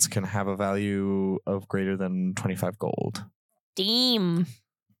pigments can have a value of greater than 25 gold. Damn.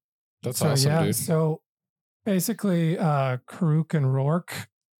 That's awesome, dude. So basically, Karuk and Rourke,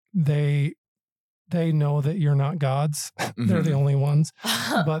 they know that you're not gods. They're the only ones,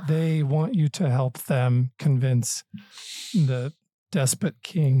 but they want you to help them convince the despot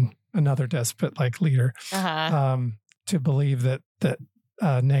king, another despot like leader, to believe that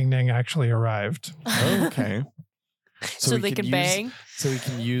Nang Nang actually arrived. Okay. So they can bang? So we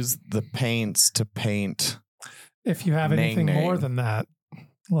can use the paints to paint, If you have Nang anything more Nang. than that,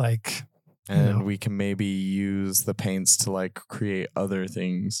 and we can maybe use the paints to create other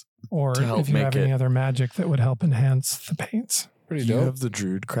things. or to help if you make have any other magic that would help enhance the paints. Pretty Do you dope. have the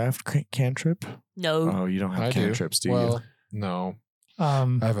Druidcraft cantrip? No. Oh, you don't have I cantrips, do well, you? no, I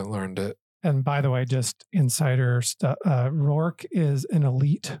haven't learned it. And by the way, just insider stuff, Rourke is an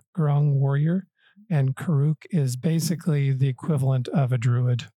elite Grung warrior, and Karuk is basically the equivalent of a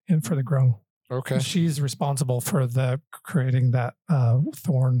druid for the Grung. Okay. She's responsible for creating that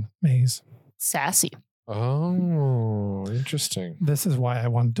thorn maze. Sassy. Oh, interesting. This is why I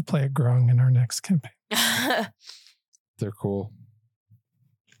wanted to play a Grung in our next campaign. They're cool.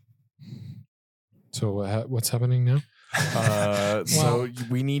 So what's happening now? So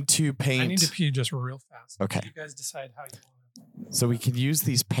we need to paint. I need to pee just real fast. Okay. You guys decide how you want So we can use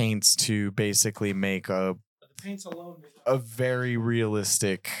these paints to basically make to. The paints alone. a very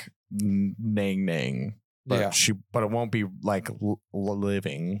realistic Nang Nang, but Yeah. but it won't be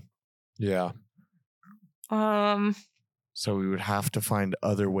living. Yeah. So we would have to find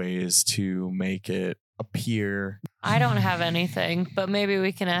other ways to make it appear. I don't have anything, but maybe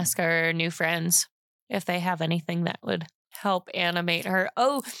we can ask our new friends if they have anything that would help animate her?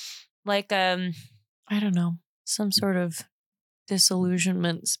 Oh, like I don't know, some sort of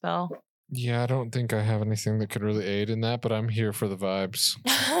disillusionment spell. Yeah, I don't think I have anything that could really aid in that, but I'm here for the vibes.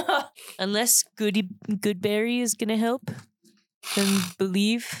 Unless Goodberry is gonna help, then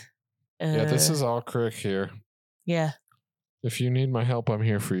believe. Yeah, this is all Krik here. Yeah. If you need my help, I'm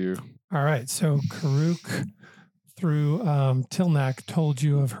here for you. All right. So Karuk, through Tilnak, told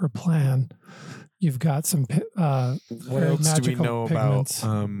you of her plan. You've got some What very else do we magical know pigments.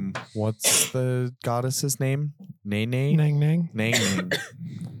 about? What's the goddess's name? Nene? Nang Nang. Nang.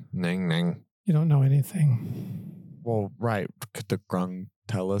 Nang, nang. You don't know anything. Well, right. Could the grung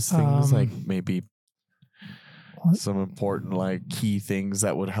tell us things like maybe What? some important like key things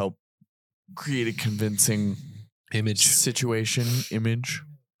that would help create a convincing Image. situation image?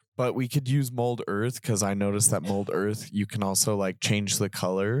 But we could use mold earth because I noticed that mold earth you can also like change the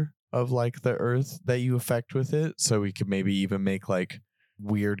color of like the earth that you affect with it. So we could maybe even make like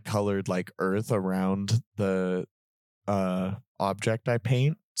weird colored like earth around the object I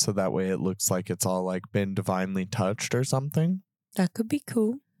paint. So that way it looks like it's all like been divinely touched or something. That could be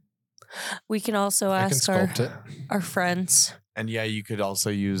cool. We can also I can ask sculpt it. our friends. And yeah, you could also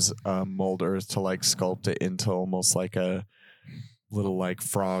use mold earth to like sculpt it into almost like a little like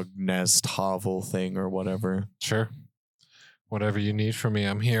frog nest hovel thing or whatever. Sure. Whatever you need from me,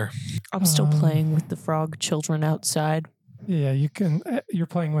 I'm here. I'm still playing with the frog children outside. Yeah, you can. You're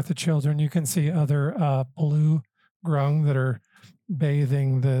playing with the children. You can see other blue grung that are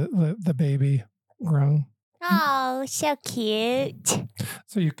bathing the baby grung. Oh, so cute.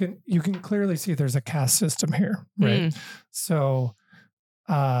 So you can clearly see there's a caste system here, right? So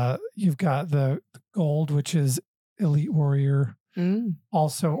you've got the gold, which is elite warrior.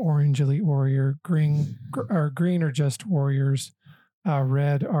 Also orange elite warrior. Green are just warriors.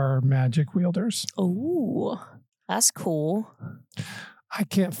 Red are magic wielders. Oh, that's cool. I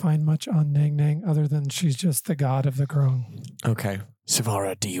can't find much on Nang Nang other than she's just the god of the grung. Okay.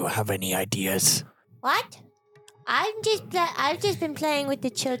 Savara, do you have any ideas? What? I've just been playing with the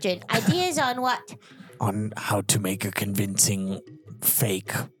children. Ideas on what? On how to make a convincing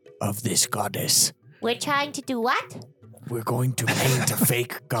fake of this goddess. We're trying to do what? We're going to paint a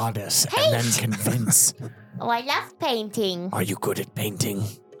fake goddess and then convince. Oh, I love painting. Are you good at painting?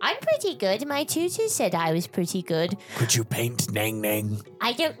 I'm pretty good. My tutor said I was pretty good. Could you paint Nang Nang?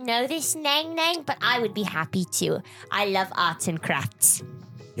 I don't know this Nang Nang, but I would be happy to. I love arts and crafts.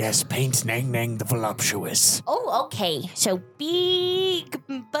 Yes, paint Nang Nang the voluptuous. Oh, okay. So big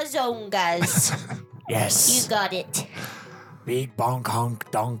bazongas. Yes. You got it. Big bonk honk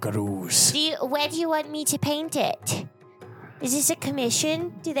donkaroos. Where do you want me to paint it? Is this a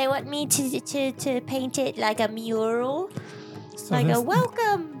commission? Do they want me to paint it like a mural? So Like a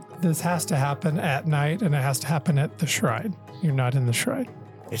welcome. This has to happen at night, and it has to happen at the shrine. You're not in the shrine.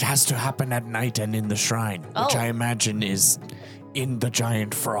 It has to happen at night and in the shrine, which Oh. I imagine is in the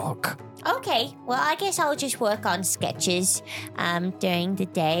giant frog. Okay, well, I guess I'll just work on sketches during the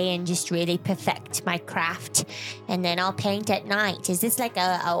day and just really perfect my craft, and then I'll paint at night. Is this like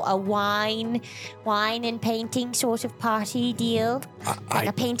a wine and painting sort of party deal? Like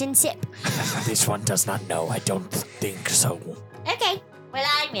a paint and sip? This one does not know. I don't think so. Okay, well,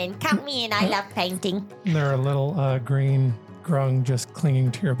 I'm in. Count me in. I love painting. There are little green grung just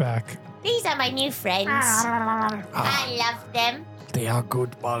clinging to your back. These are my new friends. I love them. They are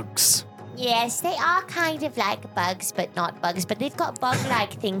good bugs. Yes, they are kind of like bugs, but not bugs. But they've got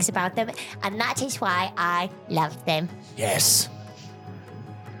bug-like things about them, and that is why I love them. Yes.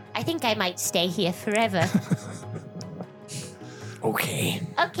 I think I might stay here forever. Okay.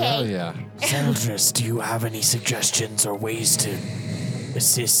 Okay. Oh, yeah. Seldris, do you have any suggestions or ways to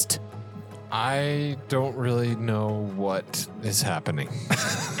assist? I don't really know what is happening.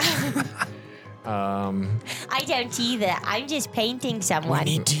 I don't either. I'm just painting We someone.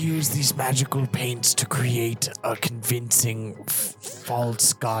 need to use these magical paints to create a convincing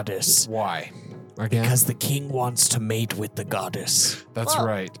false goddess. Why? Again? Because the king wants to mate with the goddess. That's Well-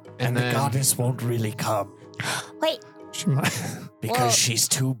 right. And the goddess won't really come Wait, She might. because Well- she's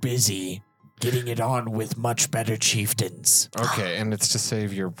too busy getting it on with much better chieftains. Okay, and it's to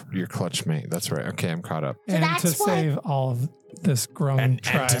save your clutch mate. That's right. Okay, I'm caught up. So And that's to why- save all of this grung And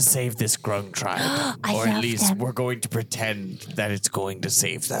tribe. to save this grung tribe. I or at love least them. we're going to pretend that it's going to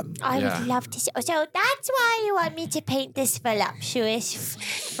save them. I Yeah. would love to. So that's why you want me to paint this voluptuous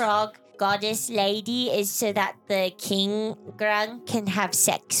frog goddess lady, is so that the king grung can have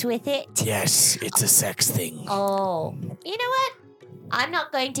sex with it. Yes, it's a sex thing. Oh, you know what? I'm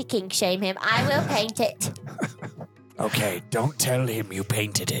not going to kink shame him. I will paint it. Okay, don't tell him you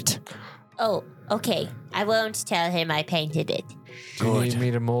painted it. Oh, Okay, I won't tell him I painted it. Do you Good. need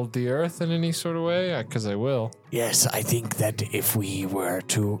me to mold the earth in any sort of way? Because I will. Yes, I think that if we were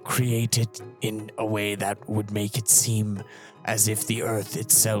to create it in a way that would make it seem as if the earth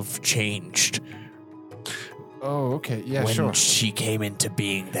itself changed Oh, okay. Yeah, when sure. she came into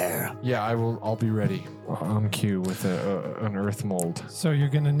being there. Yeah, I will. I'll be ready on cue with an earth mold. So you're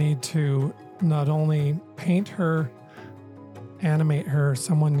going to need to not only paint her, animate her,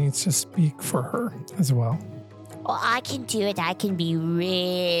 someone needs to speak for her as well. Well, I can do it. I can be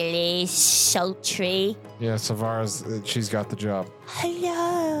really sultry. Yeah, Savara's. She's got the job.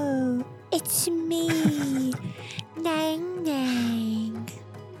 Hello, it's me. Nang nang.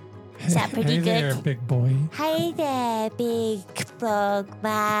 Is that pretty hey good? there, big boy. Hi there, big frog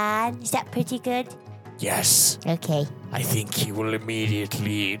man. Is that pretty good? Yes, Okay. I think he will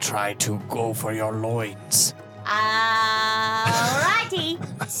immediately try to go for your loins. Alrighty.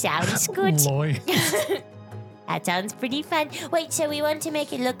 Sounds good. Lloyd. That sounds pretty fun. Wait, so we want to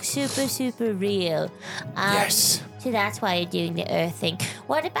make it look super, super real. Yes. So that's why you're doing the earth thing.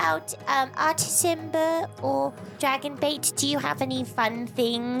 What about Artisimba or Dragon Bait? Do you have any fun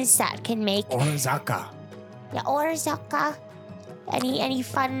things that can make Orizaka. Orizaka? Any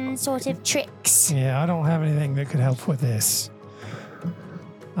fun sort of tricks? Yeah, I don't have anything that could help with this.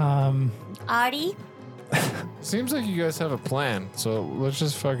 Artie? Seems like you guys have a plan, so let's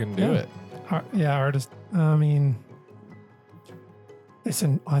just fucking do Yeah. it. Artist. I mean,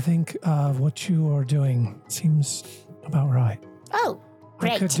 listen, I think what you are doing seems about right. Oh, I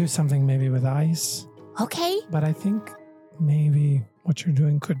could great. do something maybe with ice, Okay, but I think maybe what you're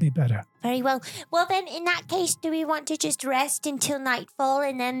doing could be better. very well. Well, then, in that case, do we want to just rest until nightfall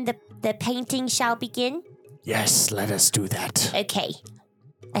and then the painting shall begin? Yes, let us do that. Okay.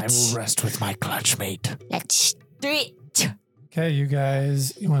 I will rest with my clutch mate. Let's do it. Okay, you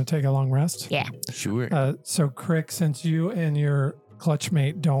guys, you want to take a long rest? Yeah. Sure. So, Krik, since you and your clutch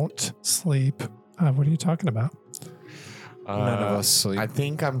mate don't sleep, what are you talking about? None of us sleep. I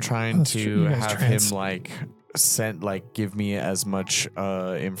think I'm trying That's true. to You guys have trans- him give me as much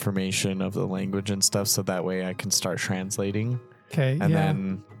information of the language and stuff, so that way I can start translating, Okay, and yeah.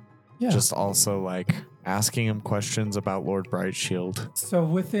 then Yeah. just also asking him questions about Lord Brightshield. So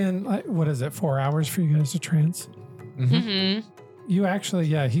within, what is it, 4 hours for you guys to trans? Mm-hmm. You actually,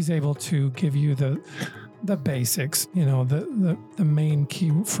 he's able to give you the basics, the main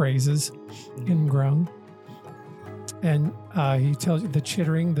key phrases in Grung. And he tells you the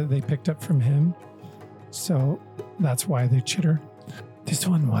chittering that they picked up from him. So that's why they chitter. This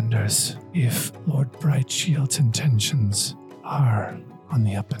one wonders if Lord Brightshield's intentions are on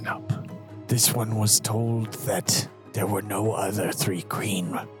the up and up, This one was told that there were no other three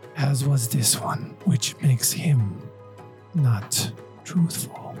queen. as was this one, which makes him not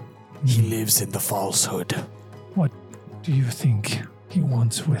truthful. He lives in the falsehood. What do you think he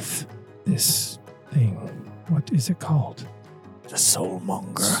wants with this thing? What is it called? The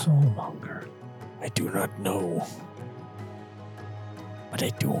soulmonger. Soulmonger. I do not know. But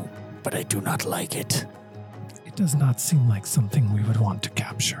I do not like it. It does not seem like something we would want to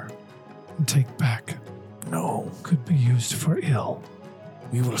capture and take back. No. Could be used for ill.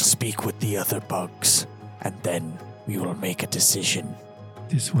 We will speak with the other bugs, and then we will make a decision.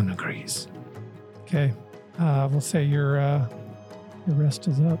 This one agrees. Okay. We'll say your rest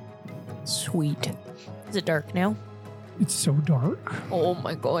is up. Sweet. Is it dark now? It's so dark. Oh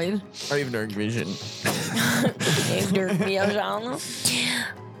my god. Not even dark vision.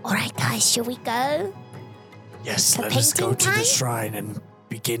 All right, guys, shall we go? Yes, The let us go painting to the time? shrine and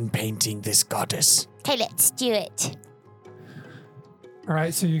begin painting this goddess. Okay, let's do it. All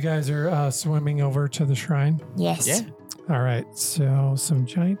right. So you guys are swimming over to the shrine. Yes. Yeah. All right. So some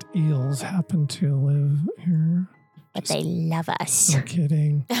giant eels happen to live here. But they love us. No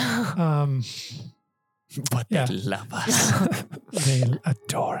kidding. But Yeah. they love us. They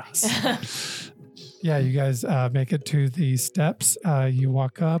adore us. Yeah, you guys make it to the steps. You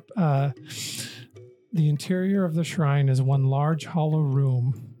walk up. The interior of the shrine is one large hollow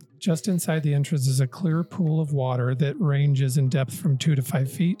room. Just inside the entrance is a clear pool of water that ranges in depth from 2 to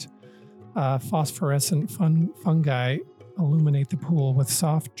 5 feet. Phosphorescent fungi illuminate the pool with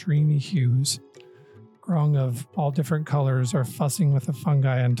soft, dreamy hues. Grung of all different colors are fussing with the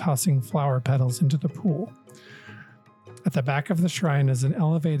fungi and tossing flower petals into the pool. At the back of the shrine is an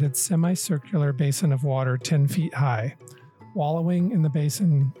elevated semicircular basin of water 10 feet high. Wallowing in the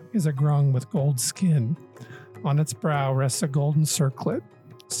basin is a grung with gold skin. On its brow rests a golden circlet.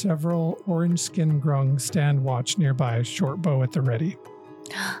 Several orange-skinned grung stand watch nearby, a short bow at the ready.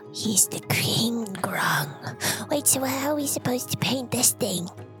 He's the king grung. Wait, so how are we supposed to paint this thing?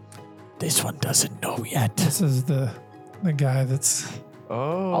 This one doesn't know yet. This is the guy that's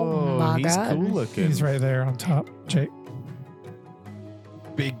Oh, my he's God. cool looking. he's right there on top. Jake.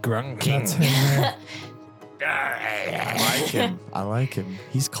 Big Grung King. That's him there. I like him. I like him.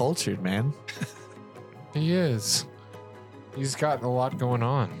 He's cultured, man. He is. He's got a lot going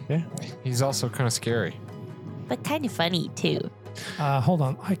on. Yeah. He's also kind of scary. But kind of funny, too. Hold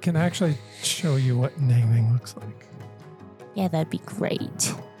on. I can actually show you what Nang Nang looks like. Yeah, that'd be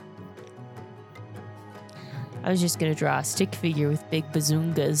great. I was just gonna draw a stick figure with big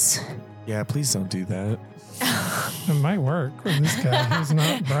bazoongas. Yeah, please don't do that. It might work with this guy. He's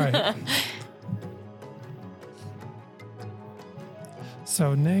not bright.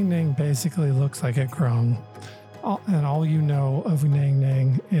 So Nang Nang basically looks like a grung. And all you know of Nang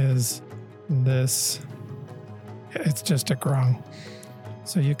Nang is this. It's just a grung.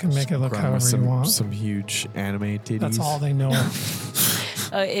 So you can make it look Grung however with you want. some huge anime titties. That's all they know.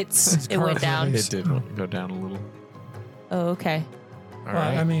 It went carved down. really It did go down a little. Oh, okay. All Well,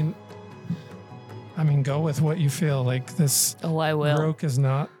 right. I mean, go with what you feel like. This Oh, I will. Roke is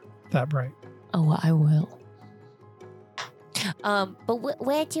not that bright. Oh, I will. But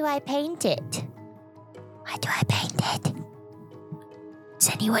where do I paint it? Where do I paint it? Does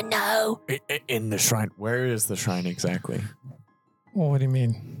anyone know? In the shrine. Where is the shrine exactly? Well, what do you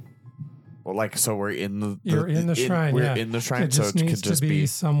mean? Well, like, so we're in the. You're in the shrine, We're yeah. in the shrine, It so just it needs could just to be be.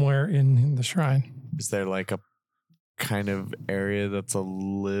 somewhere in the shrine. Is there like a kind of area that's a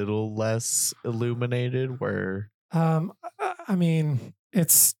little less illuminated where. I mean,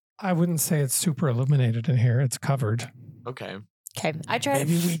 I wouldn't say it's super illuminated in here. It's covered. Okay. Okay, I tried.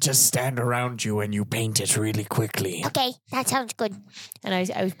 Maybe we just stand around you and you paint it really quickly. Okay, that sounds good. And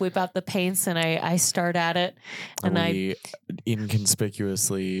I whip out the paints and I start at it. And we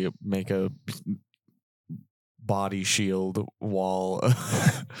inconspicuously make a body shield wall.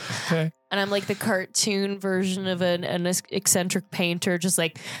 Okay. And I'm like the cartoon version of an eccentric painter, just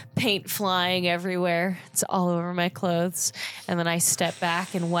like paint flying everywhere. It's all over my clothes. And then I step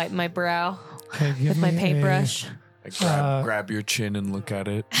back and wipe my brow Okay. Give with my me paintbrush. grab your chin and look at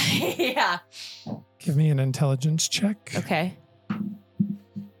it. Yeah. Give me an intelligence check. Okay.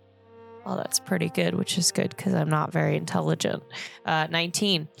 Well, that's pretty good, which is good because I'm not very intelligent.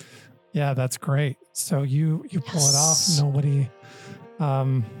 19. Yeah, that's great. So you pull it off. Yes. Nobody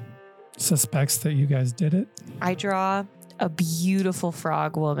suspects that you guys did it. I draw a beautiful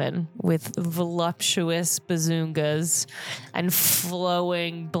frog woman with voluptuous bazoongas and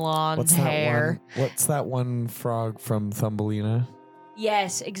flowing blonde hair. What's that one frog from Thumbelina?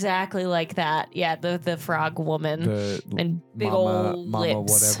 Yes, exactly like that. Yeah, the frog woman The and big mama, old mama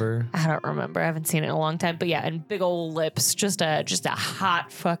lips. whatever. I don't remember. I haven't seen it in a long time. But yeah, and big old lips. Just a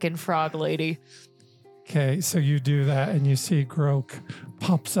hot fucking frog lady. Okay, so you do that, and you see Grok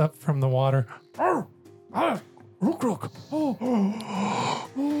pops up from the water.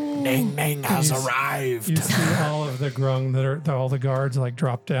 Nang Nang has You s- arrived. You see all of the grung all the guards like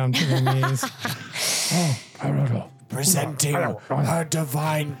drop down to their knees. Presenting her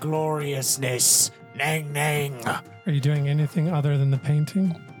divine gloriousness. Nang Nang. Are you doing anything other than the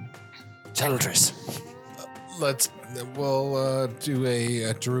painting? Teldris. We'll do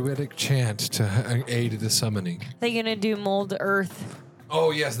a druidic chant to aid the summoning. They're gonna do mold earth.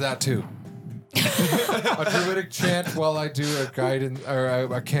 Oh yes, that too. A druidic chant while I do a guidance or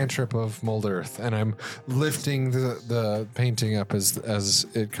a cantrip of mold earth, and I'm lifting the painting up as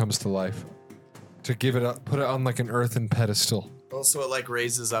it comes to life to give it up, put it on like an earthen pedestal. Also, it like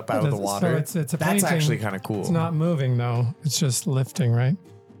raises up out of the water. So it's a That's painting. actually kind of cool. It's not moving though. It's just lifting, right?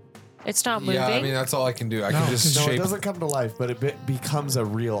 It's not moving. Yeah, I mean that's all I can do. I No, can just No, it shape. doesn't come to life, but it becomes a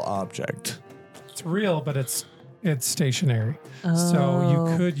real object. It's real, but it's stationary. So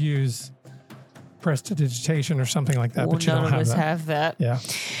Oh. you could use prestidigitation or something like that, Well, but you none don't of have us that. have that. Yeah.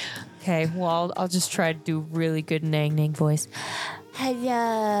 Okay, well, I'll just try to do really good Nang Nang voice.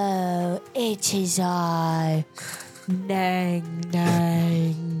 Hello, it is I. Nang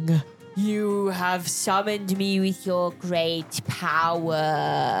Nang. You have summoned me with your great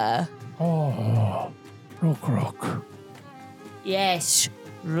power. Oh, Rook. Yes,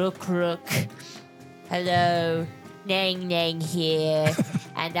 Rook Rook. Hello, Nang Nang here,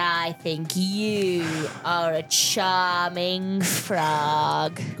 and I think you are a charming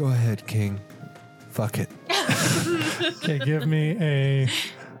frog. Go ahead, King. Fuck it. Okay, give me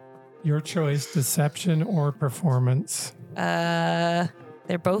your choice, deception or performance.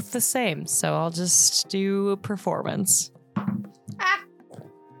 They're both the same, so I'll just do performance. I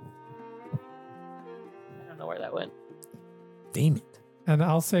don't know where that went. Damn it. And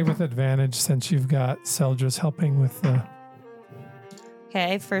I'll say with advantage since you've got Seldris helping with the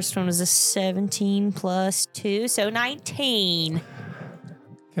Okay, first one was a 17 plus 2, so 19.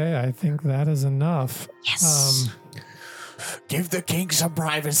 Okay, I think that is enough. Yes. Give the king some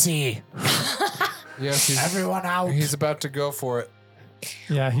privacy. Yes, Everyone out. he's about to go for it.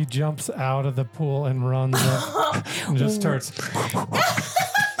 Yeah, he jumps out of the pool and runs up and just starts.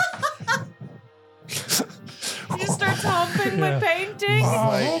 He just starts humping Yeah. my painting.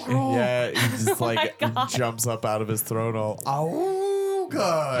 He just like God. jumps up out of his throne all, oh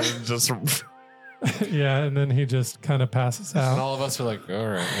god, and just Yeah, and then he just kind of passes And out. all of us are like, all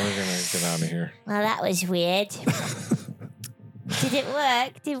right, we're going to get out of here. Well, that was weird. Did it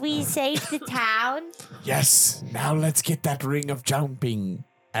work? Did we save the town? Yes. Now let's get that ring of jumping.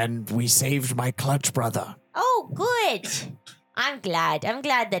 And we saved my clutch brother. Oh, good. I'm glad. I'm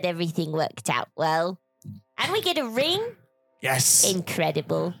glad that everything worked out well. And we get a ring? Yes.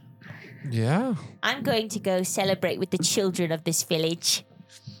 Incredible. Yeah. I'm going to go celebrate with the children of this village.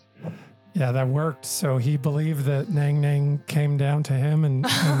 Yeah, that worked. So he believed that Nang Nang came down to him and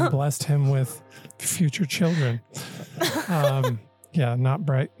blessed him with future children. Yeah, not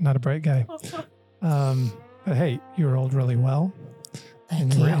a bright guy. But hey, you rolled really well.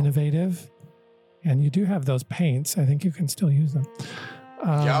 And you were innovative. And you do have those paints. I think you can still use them.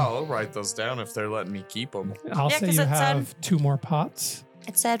 I'll write those down if they're letting me keep them. I'll Yeah, say 'cause you it said- have 2 more pots.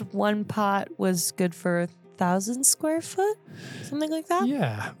 It said one pot was good for 1,000 square foot, something like that.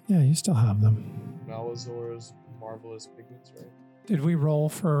 Yeah, you still have them. Malazor's marvelous pigments, right? Did we roll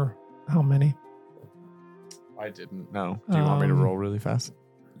for how many? I didn't. No. Do you want me to roll really fast?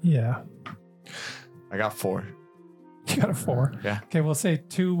 Yeah, I got 4. you got a 4. Yeah. Okay, we'll say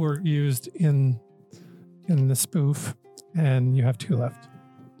 2 were used in the spoof, and you have 2 left.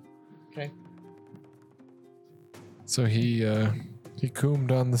 Okay. So he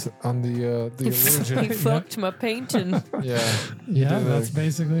coomed on the illusion. He fucked my painting. Yeah. Yeah, did that's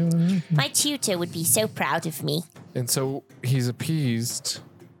basically what it is. My tutor would be so proud of me. And so he's appeased,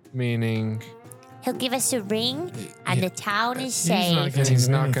 meaning He'll give us a ring, and the town is He's not saved. getting He's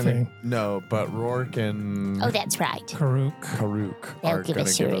not gonna- anything. No, but Rourke and Oh, that's right. Karuk. They'll are give gonna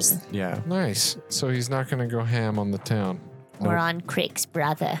us a give us. ring. Yeah. nice. So he's not going to go ham on the town. We're on Krik's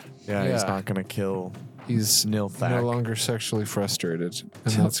brother. Yeah, he's Yeah. not gonna kill He's Nilthak. no longer sexually frustrated,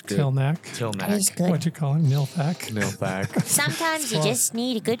 and that's good. Tilnak. That is good. What'd you call him? Nilthak. Nilthak. Sometimes you just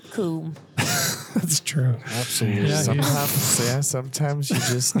need a good coom. That's true. Absolutely. Yeah, Sometimes you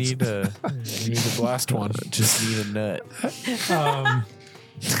just need a blast one. Just need a nut.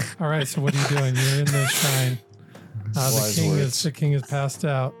 All right, so what are you doing? You're in the shrine. Wise words. The king is passed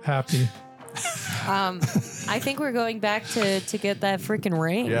out, happy. I think we're going back to get that freaking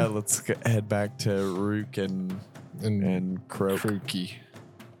ring. Yeah, let's head back to Rook and Croak. Crooky.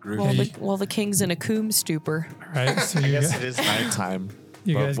 While the king's in a coom stupor. All right, so I you, guess it is nighttime.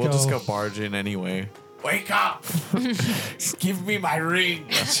 you But guys we'll go. just go barge in anyway. Wake up! Give me my ring.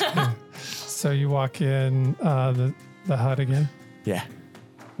 So you walk in the hut again. Yeah.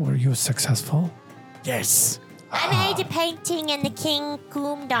 Were you successful? Yes. I made a painting and the king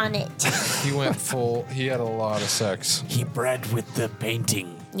coomed on it. He went full. He had a lot of sex. He bred with the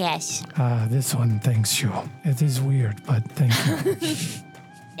painting. Yes. This one thanks you. It is weird, but thank you.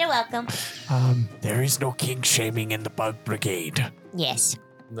 You're welcome. There is no king shaming in the bug brigade. Yes.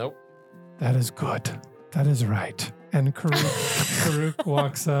 Nope. That is good. That is right. And Karuk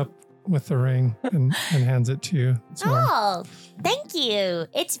walks up with the ring and hands it to you. It's warm. Oh, thank you.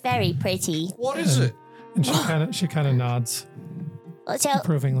 It's very pretty. What is it? And she kind of nods So,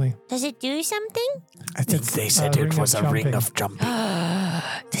 approvingly. does it do something? I think It's they said a it ring was of a ring jumping. of jumping.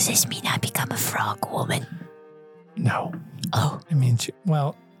 Does this mean I become a frog woman? No. Oh. I mean,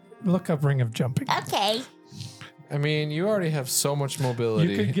 well, look up ring of jumping. Okay. I mean, you already have so much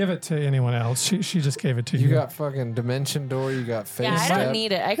mobility. You could give it to anyone else. She just gave it to you. You got fucking dimension door. You got face Yeah, I step. don't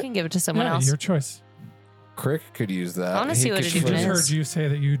need it. I can give it to someone yeah, else. your choice. Krik could use that. I wanna He see what could it She even just flip- is. heard you say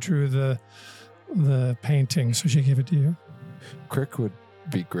that you drew the painting, so she gave it to you. Krik would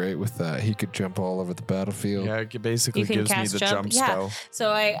be great with that. He could jump all over the battlefield. Yeah, it basically You can gives me cast the jump? jump Yeah. spell.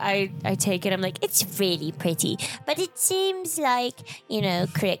 So I take it. I'm like, It's really pretty. But it seems like,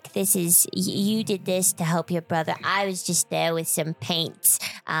 Krik, this is, you did this to help your brother. I was just there with some paints.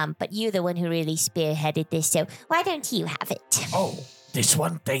 But you're the one who really spearheaded this. So why don't you have it? Oh, this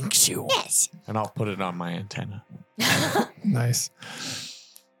one thanks you. Yes. And I'll put it on my antenna. Nice.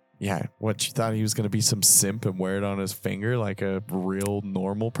 Yeah, what, you thought he was going to be some simp and wear it on his finger like a real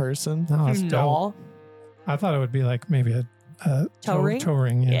normal person? No, that's dope. no. I thought it would be like maybe a Toe ring? Toe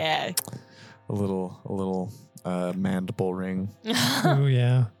ring, yeah. Yeah. A little mandible ring. Oh,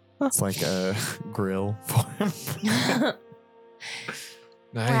 yeah. It's like a grill for him.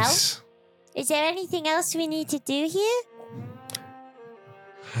 Nice. Is there anything else we need to do here?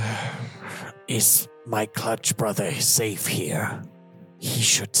 Is my clutch brother safe here? He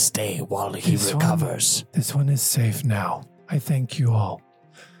should stay while he This one- recovers. This one is safe now. I thank you all.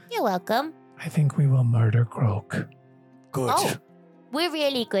 You're welcome. I think we will murder Krik. Good. Oh. We're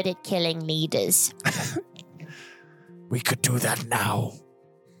really good at killing leaders. We could do that now.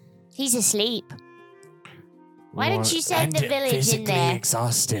 He's asleep. Why don't want- you send And the village in physically there?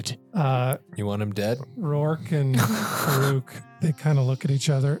 exhausted. You want him dead? Rourke and Farouk, they kind of look at each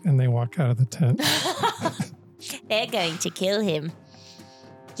other and they walk out of the tent. They're going to kill him.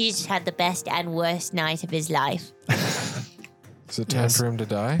 He's had the best and worst night of his life. Is it time Yes. for him to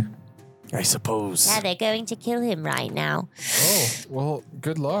die? I suppose. Yeah, they're going to kill him right now. Oh, well,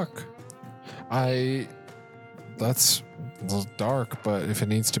 good luck. That's a little dark, but if it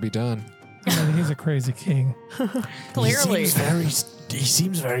needs to be done. I mean, he's a crazy king. Clearly. He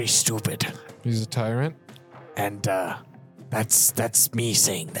seems very stupid. He's a tyrant. And that's me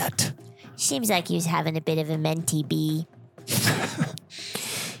saying that. Seems like he was having a bit of a mentee bee.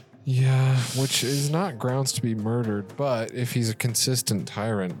 Yeah, which is not grounds to be murdered, but if he's a consistent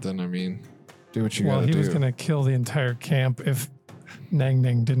tyrant, then I mean, do what you Well, gotta he do. was going to kill the entire camp if Nang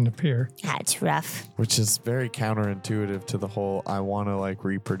Nang didn't appear. That's rough. Which is very counterintuitive to the whole I want to like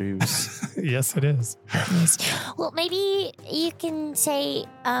reproduce. Yes, it is. Yes. Well, maybe you can say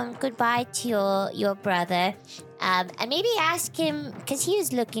goodbye to your brother, and maybe ask him, because he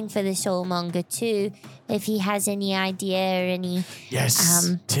was looking for the soulmonger too, if he has any idea or any Yes,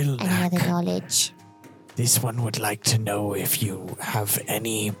 other Tilnak. knowledge. This one would like to know if you have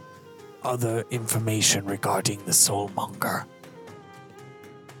any other information regarding the soulmonger.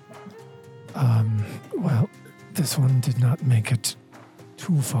 Well, this one did not make it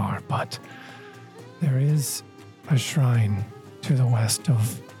too far, but there is a shrine to the west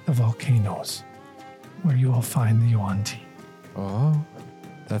of the volcanoes where you will find the Yuan-Ti. Oh,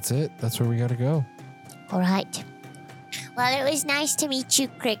 that's it. That's where we gotta go. All right. Well, it was nice to meet you,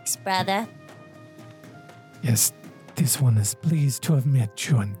 Krik's brother. Yes, this one is pleased to have met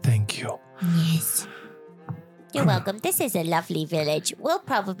you and thank you. Yes. You're welcome. This is a lovely village. We'll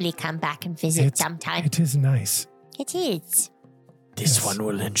probably come back and visit sometime. It is nice. It is. This Yes. one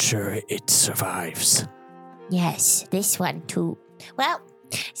will ensure it survives. Yes, this one too. Well,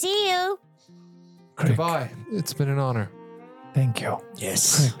 see you. Krik, Goodbye. It's been an honor. thank you.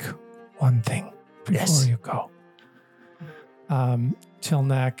 Yes. Krik, one thing before Yes. you go.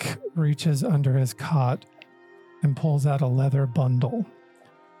 Tilnak reaches under his cot and pulls out a leather bundle.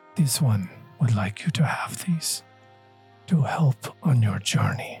 This one would like you to have these to help on your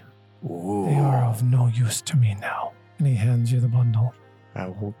journey. Ooh. They are of no use to me now. And he hands you the bundle. I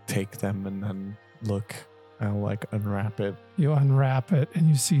will take them and then look. I'll like unwrap it. You unwrap it and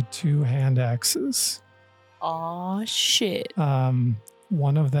you see two hand axes. Aw, shit.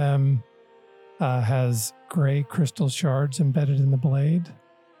 One of them has gray crystal shards embedded in the blade,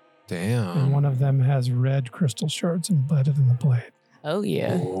 and Damn. one of them has red crystal shards embedded in the blade. Oh,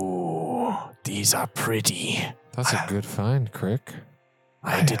 yeah. Ooh, these are pretty. That's a good find, Krik.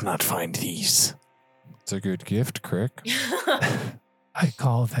 I did not find these. It's a good gift, Krik. I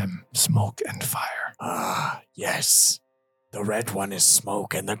call them smoke and fire. Ah, yes. The red one is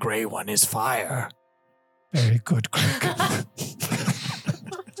smoke and the gray one is fire. Very good, Krik.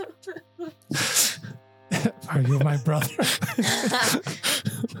 Are you my brother?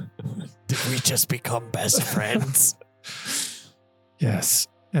 Did we just become best friends? Yes.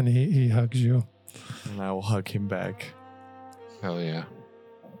 And he hugs you. And I will hug him back. Hell yeah.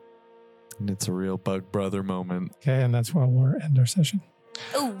 And it's a real bug brother moment. Okay, and that's where we'll end our session.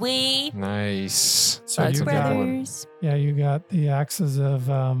 Oh, we. Nice. So That's you a good got, one. yeah, you got the axes of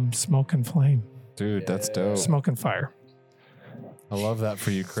smoke and flame, Dude, that's dope. smoke and fire. I love that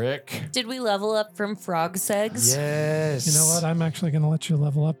for you, Krik. Did we level up from frog segs? Yes. You know what? I'm actually going to let you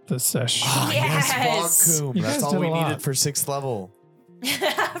level up this session. Ah, Yes. yes, Frog You Coom. That's guys all did we a lot. needed for 6th level.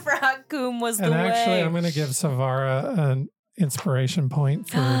 Frog Coom was the And actually, way. I'm going to give Savara an inspiration point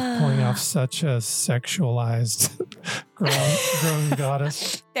for pulling off such a sexualized grown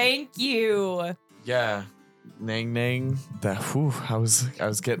goddess. Thank you. Yeah. Nang Nang. I was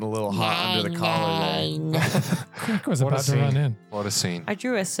getting a little hot under the collar there. Nang. Krik was What a about to run scene. in. What a scene. I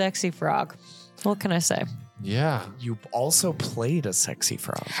drew a sexy frog. What can I say? Yeah. You also played a sexy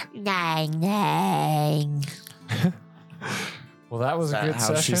frog. Nang, nang. Well, that was Is a that good how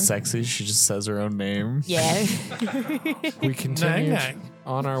session. she's sexy? She just says her own name. Yeah. We continued Nang.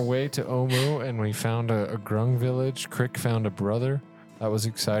 on our way to Omu, and we found a Grung village. Krik found a brother. That was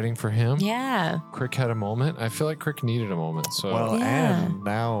exciting for him. Yeah. Krik had a moment. I feel like Krik needed a moment. So Well, Yeah. and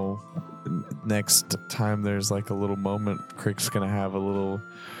now next time there's like a little moment, Krik's gonna have a little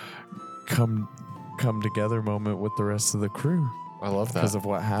come together moment with the rest of the crew I love because that. of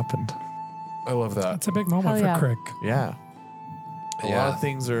what happened. I love that. It's a big moment Hell for yeah. Krik. Yeah. A Yeah.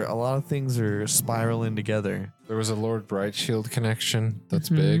 lot of things are spiraling together. There was a Lord Brightshield connection that's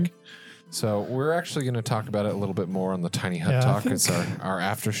Mhm. big. So we're actually going to talk about it a little bit more on the Tiny Hut Yeah, I Talk. think- It's our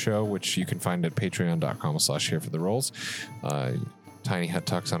after show, which you can find at patreon.com/here for the rolls. Tiny Hut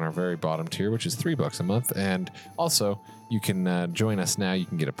Talk's on our very bottom tier, which is $3 a month. And also, you can join us now. You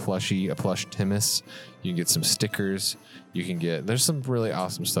can get a plushie, a plush Timus. You can get some stickers. You can get, there's some really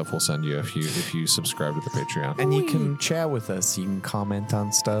awesome stuff we'll send you if you subscribe to the Patreon. And you can chat with us. You can comment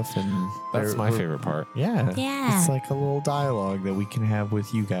on stuff, and That's my favorite part. Yeah. Yeah. It's like a little dialogue that we can have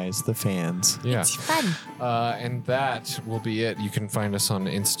with you guys, the fans. Yeah. It's fun. And that will be it. You can find us on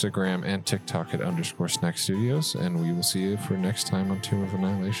Instagram and TikTok at _Snack Studios. And we will see you for next time on Tomb of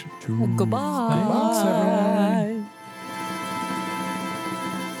Annihilation. Goodbye. Thanks, everyone.